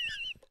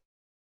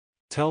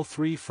 Tell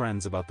 3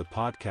 friends about the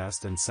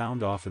podcast and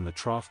sound off in the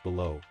trough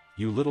below,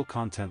 you little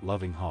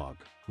content-loving hog,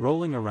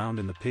 rolling around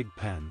in the pig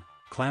pen,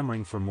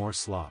 clamoring for more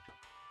slop.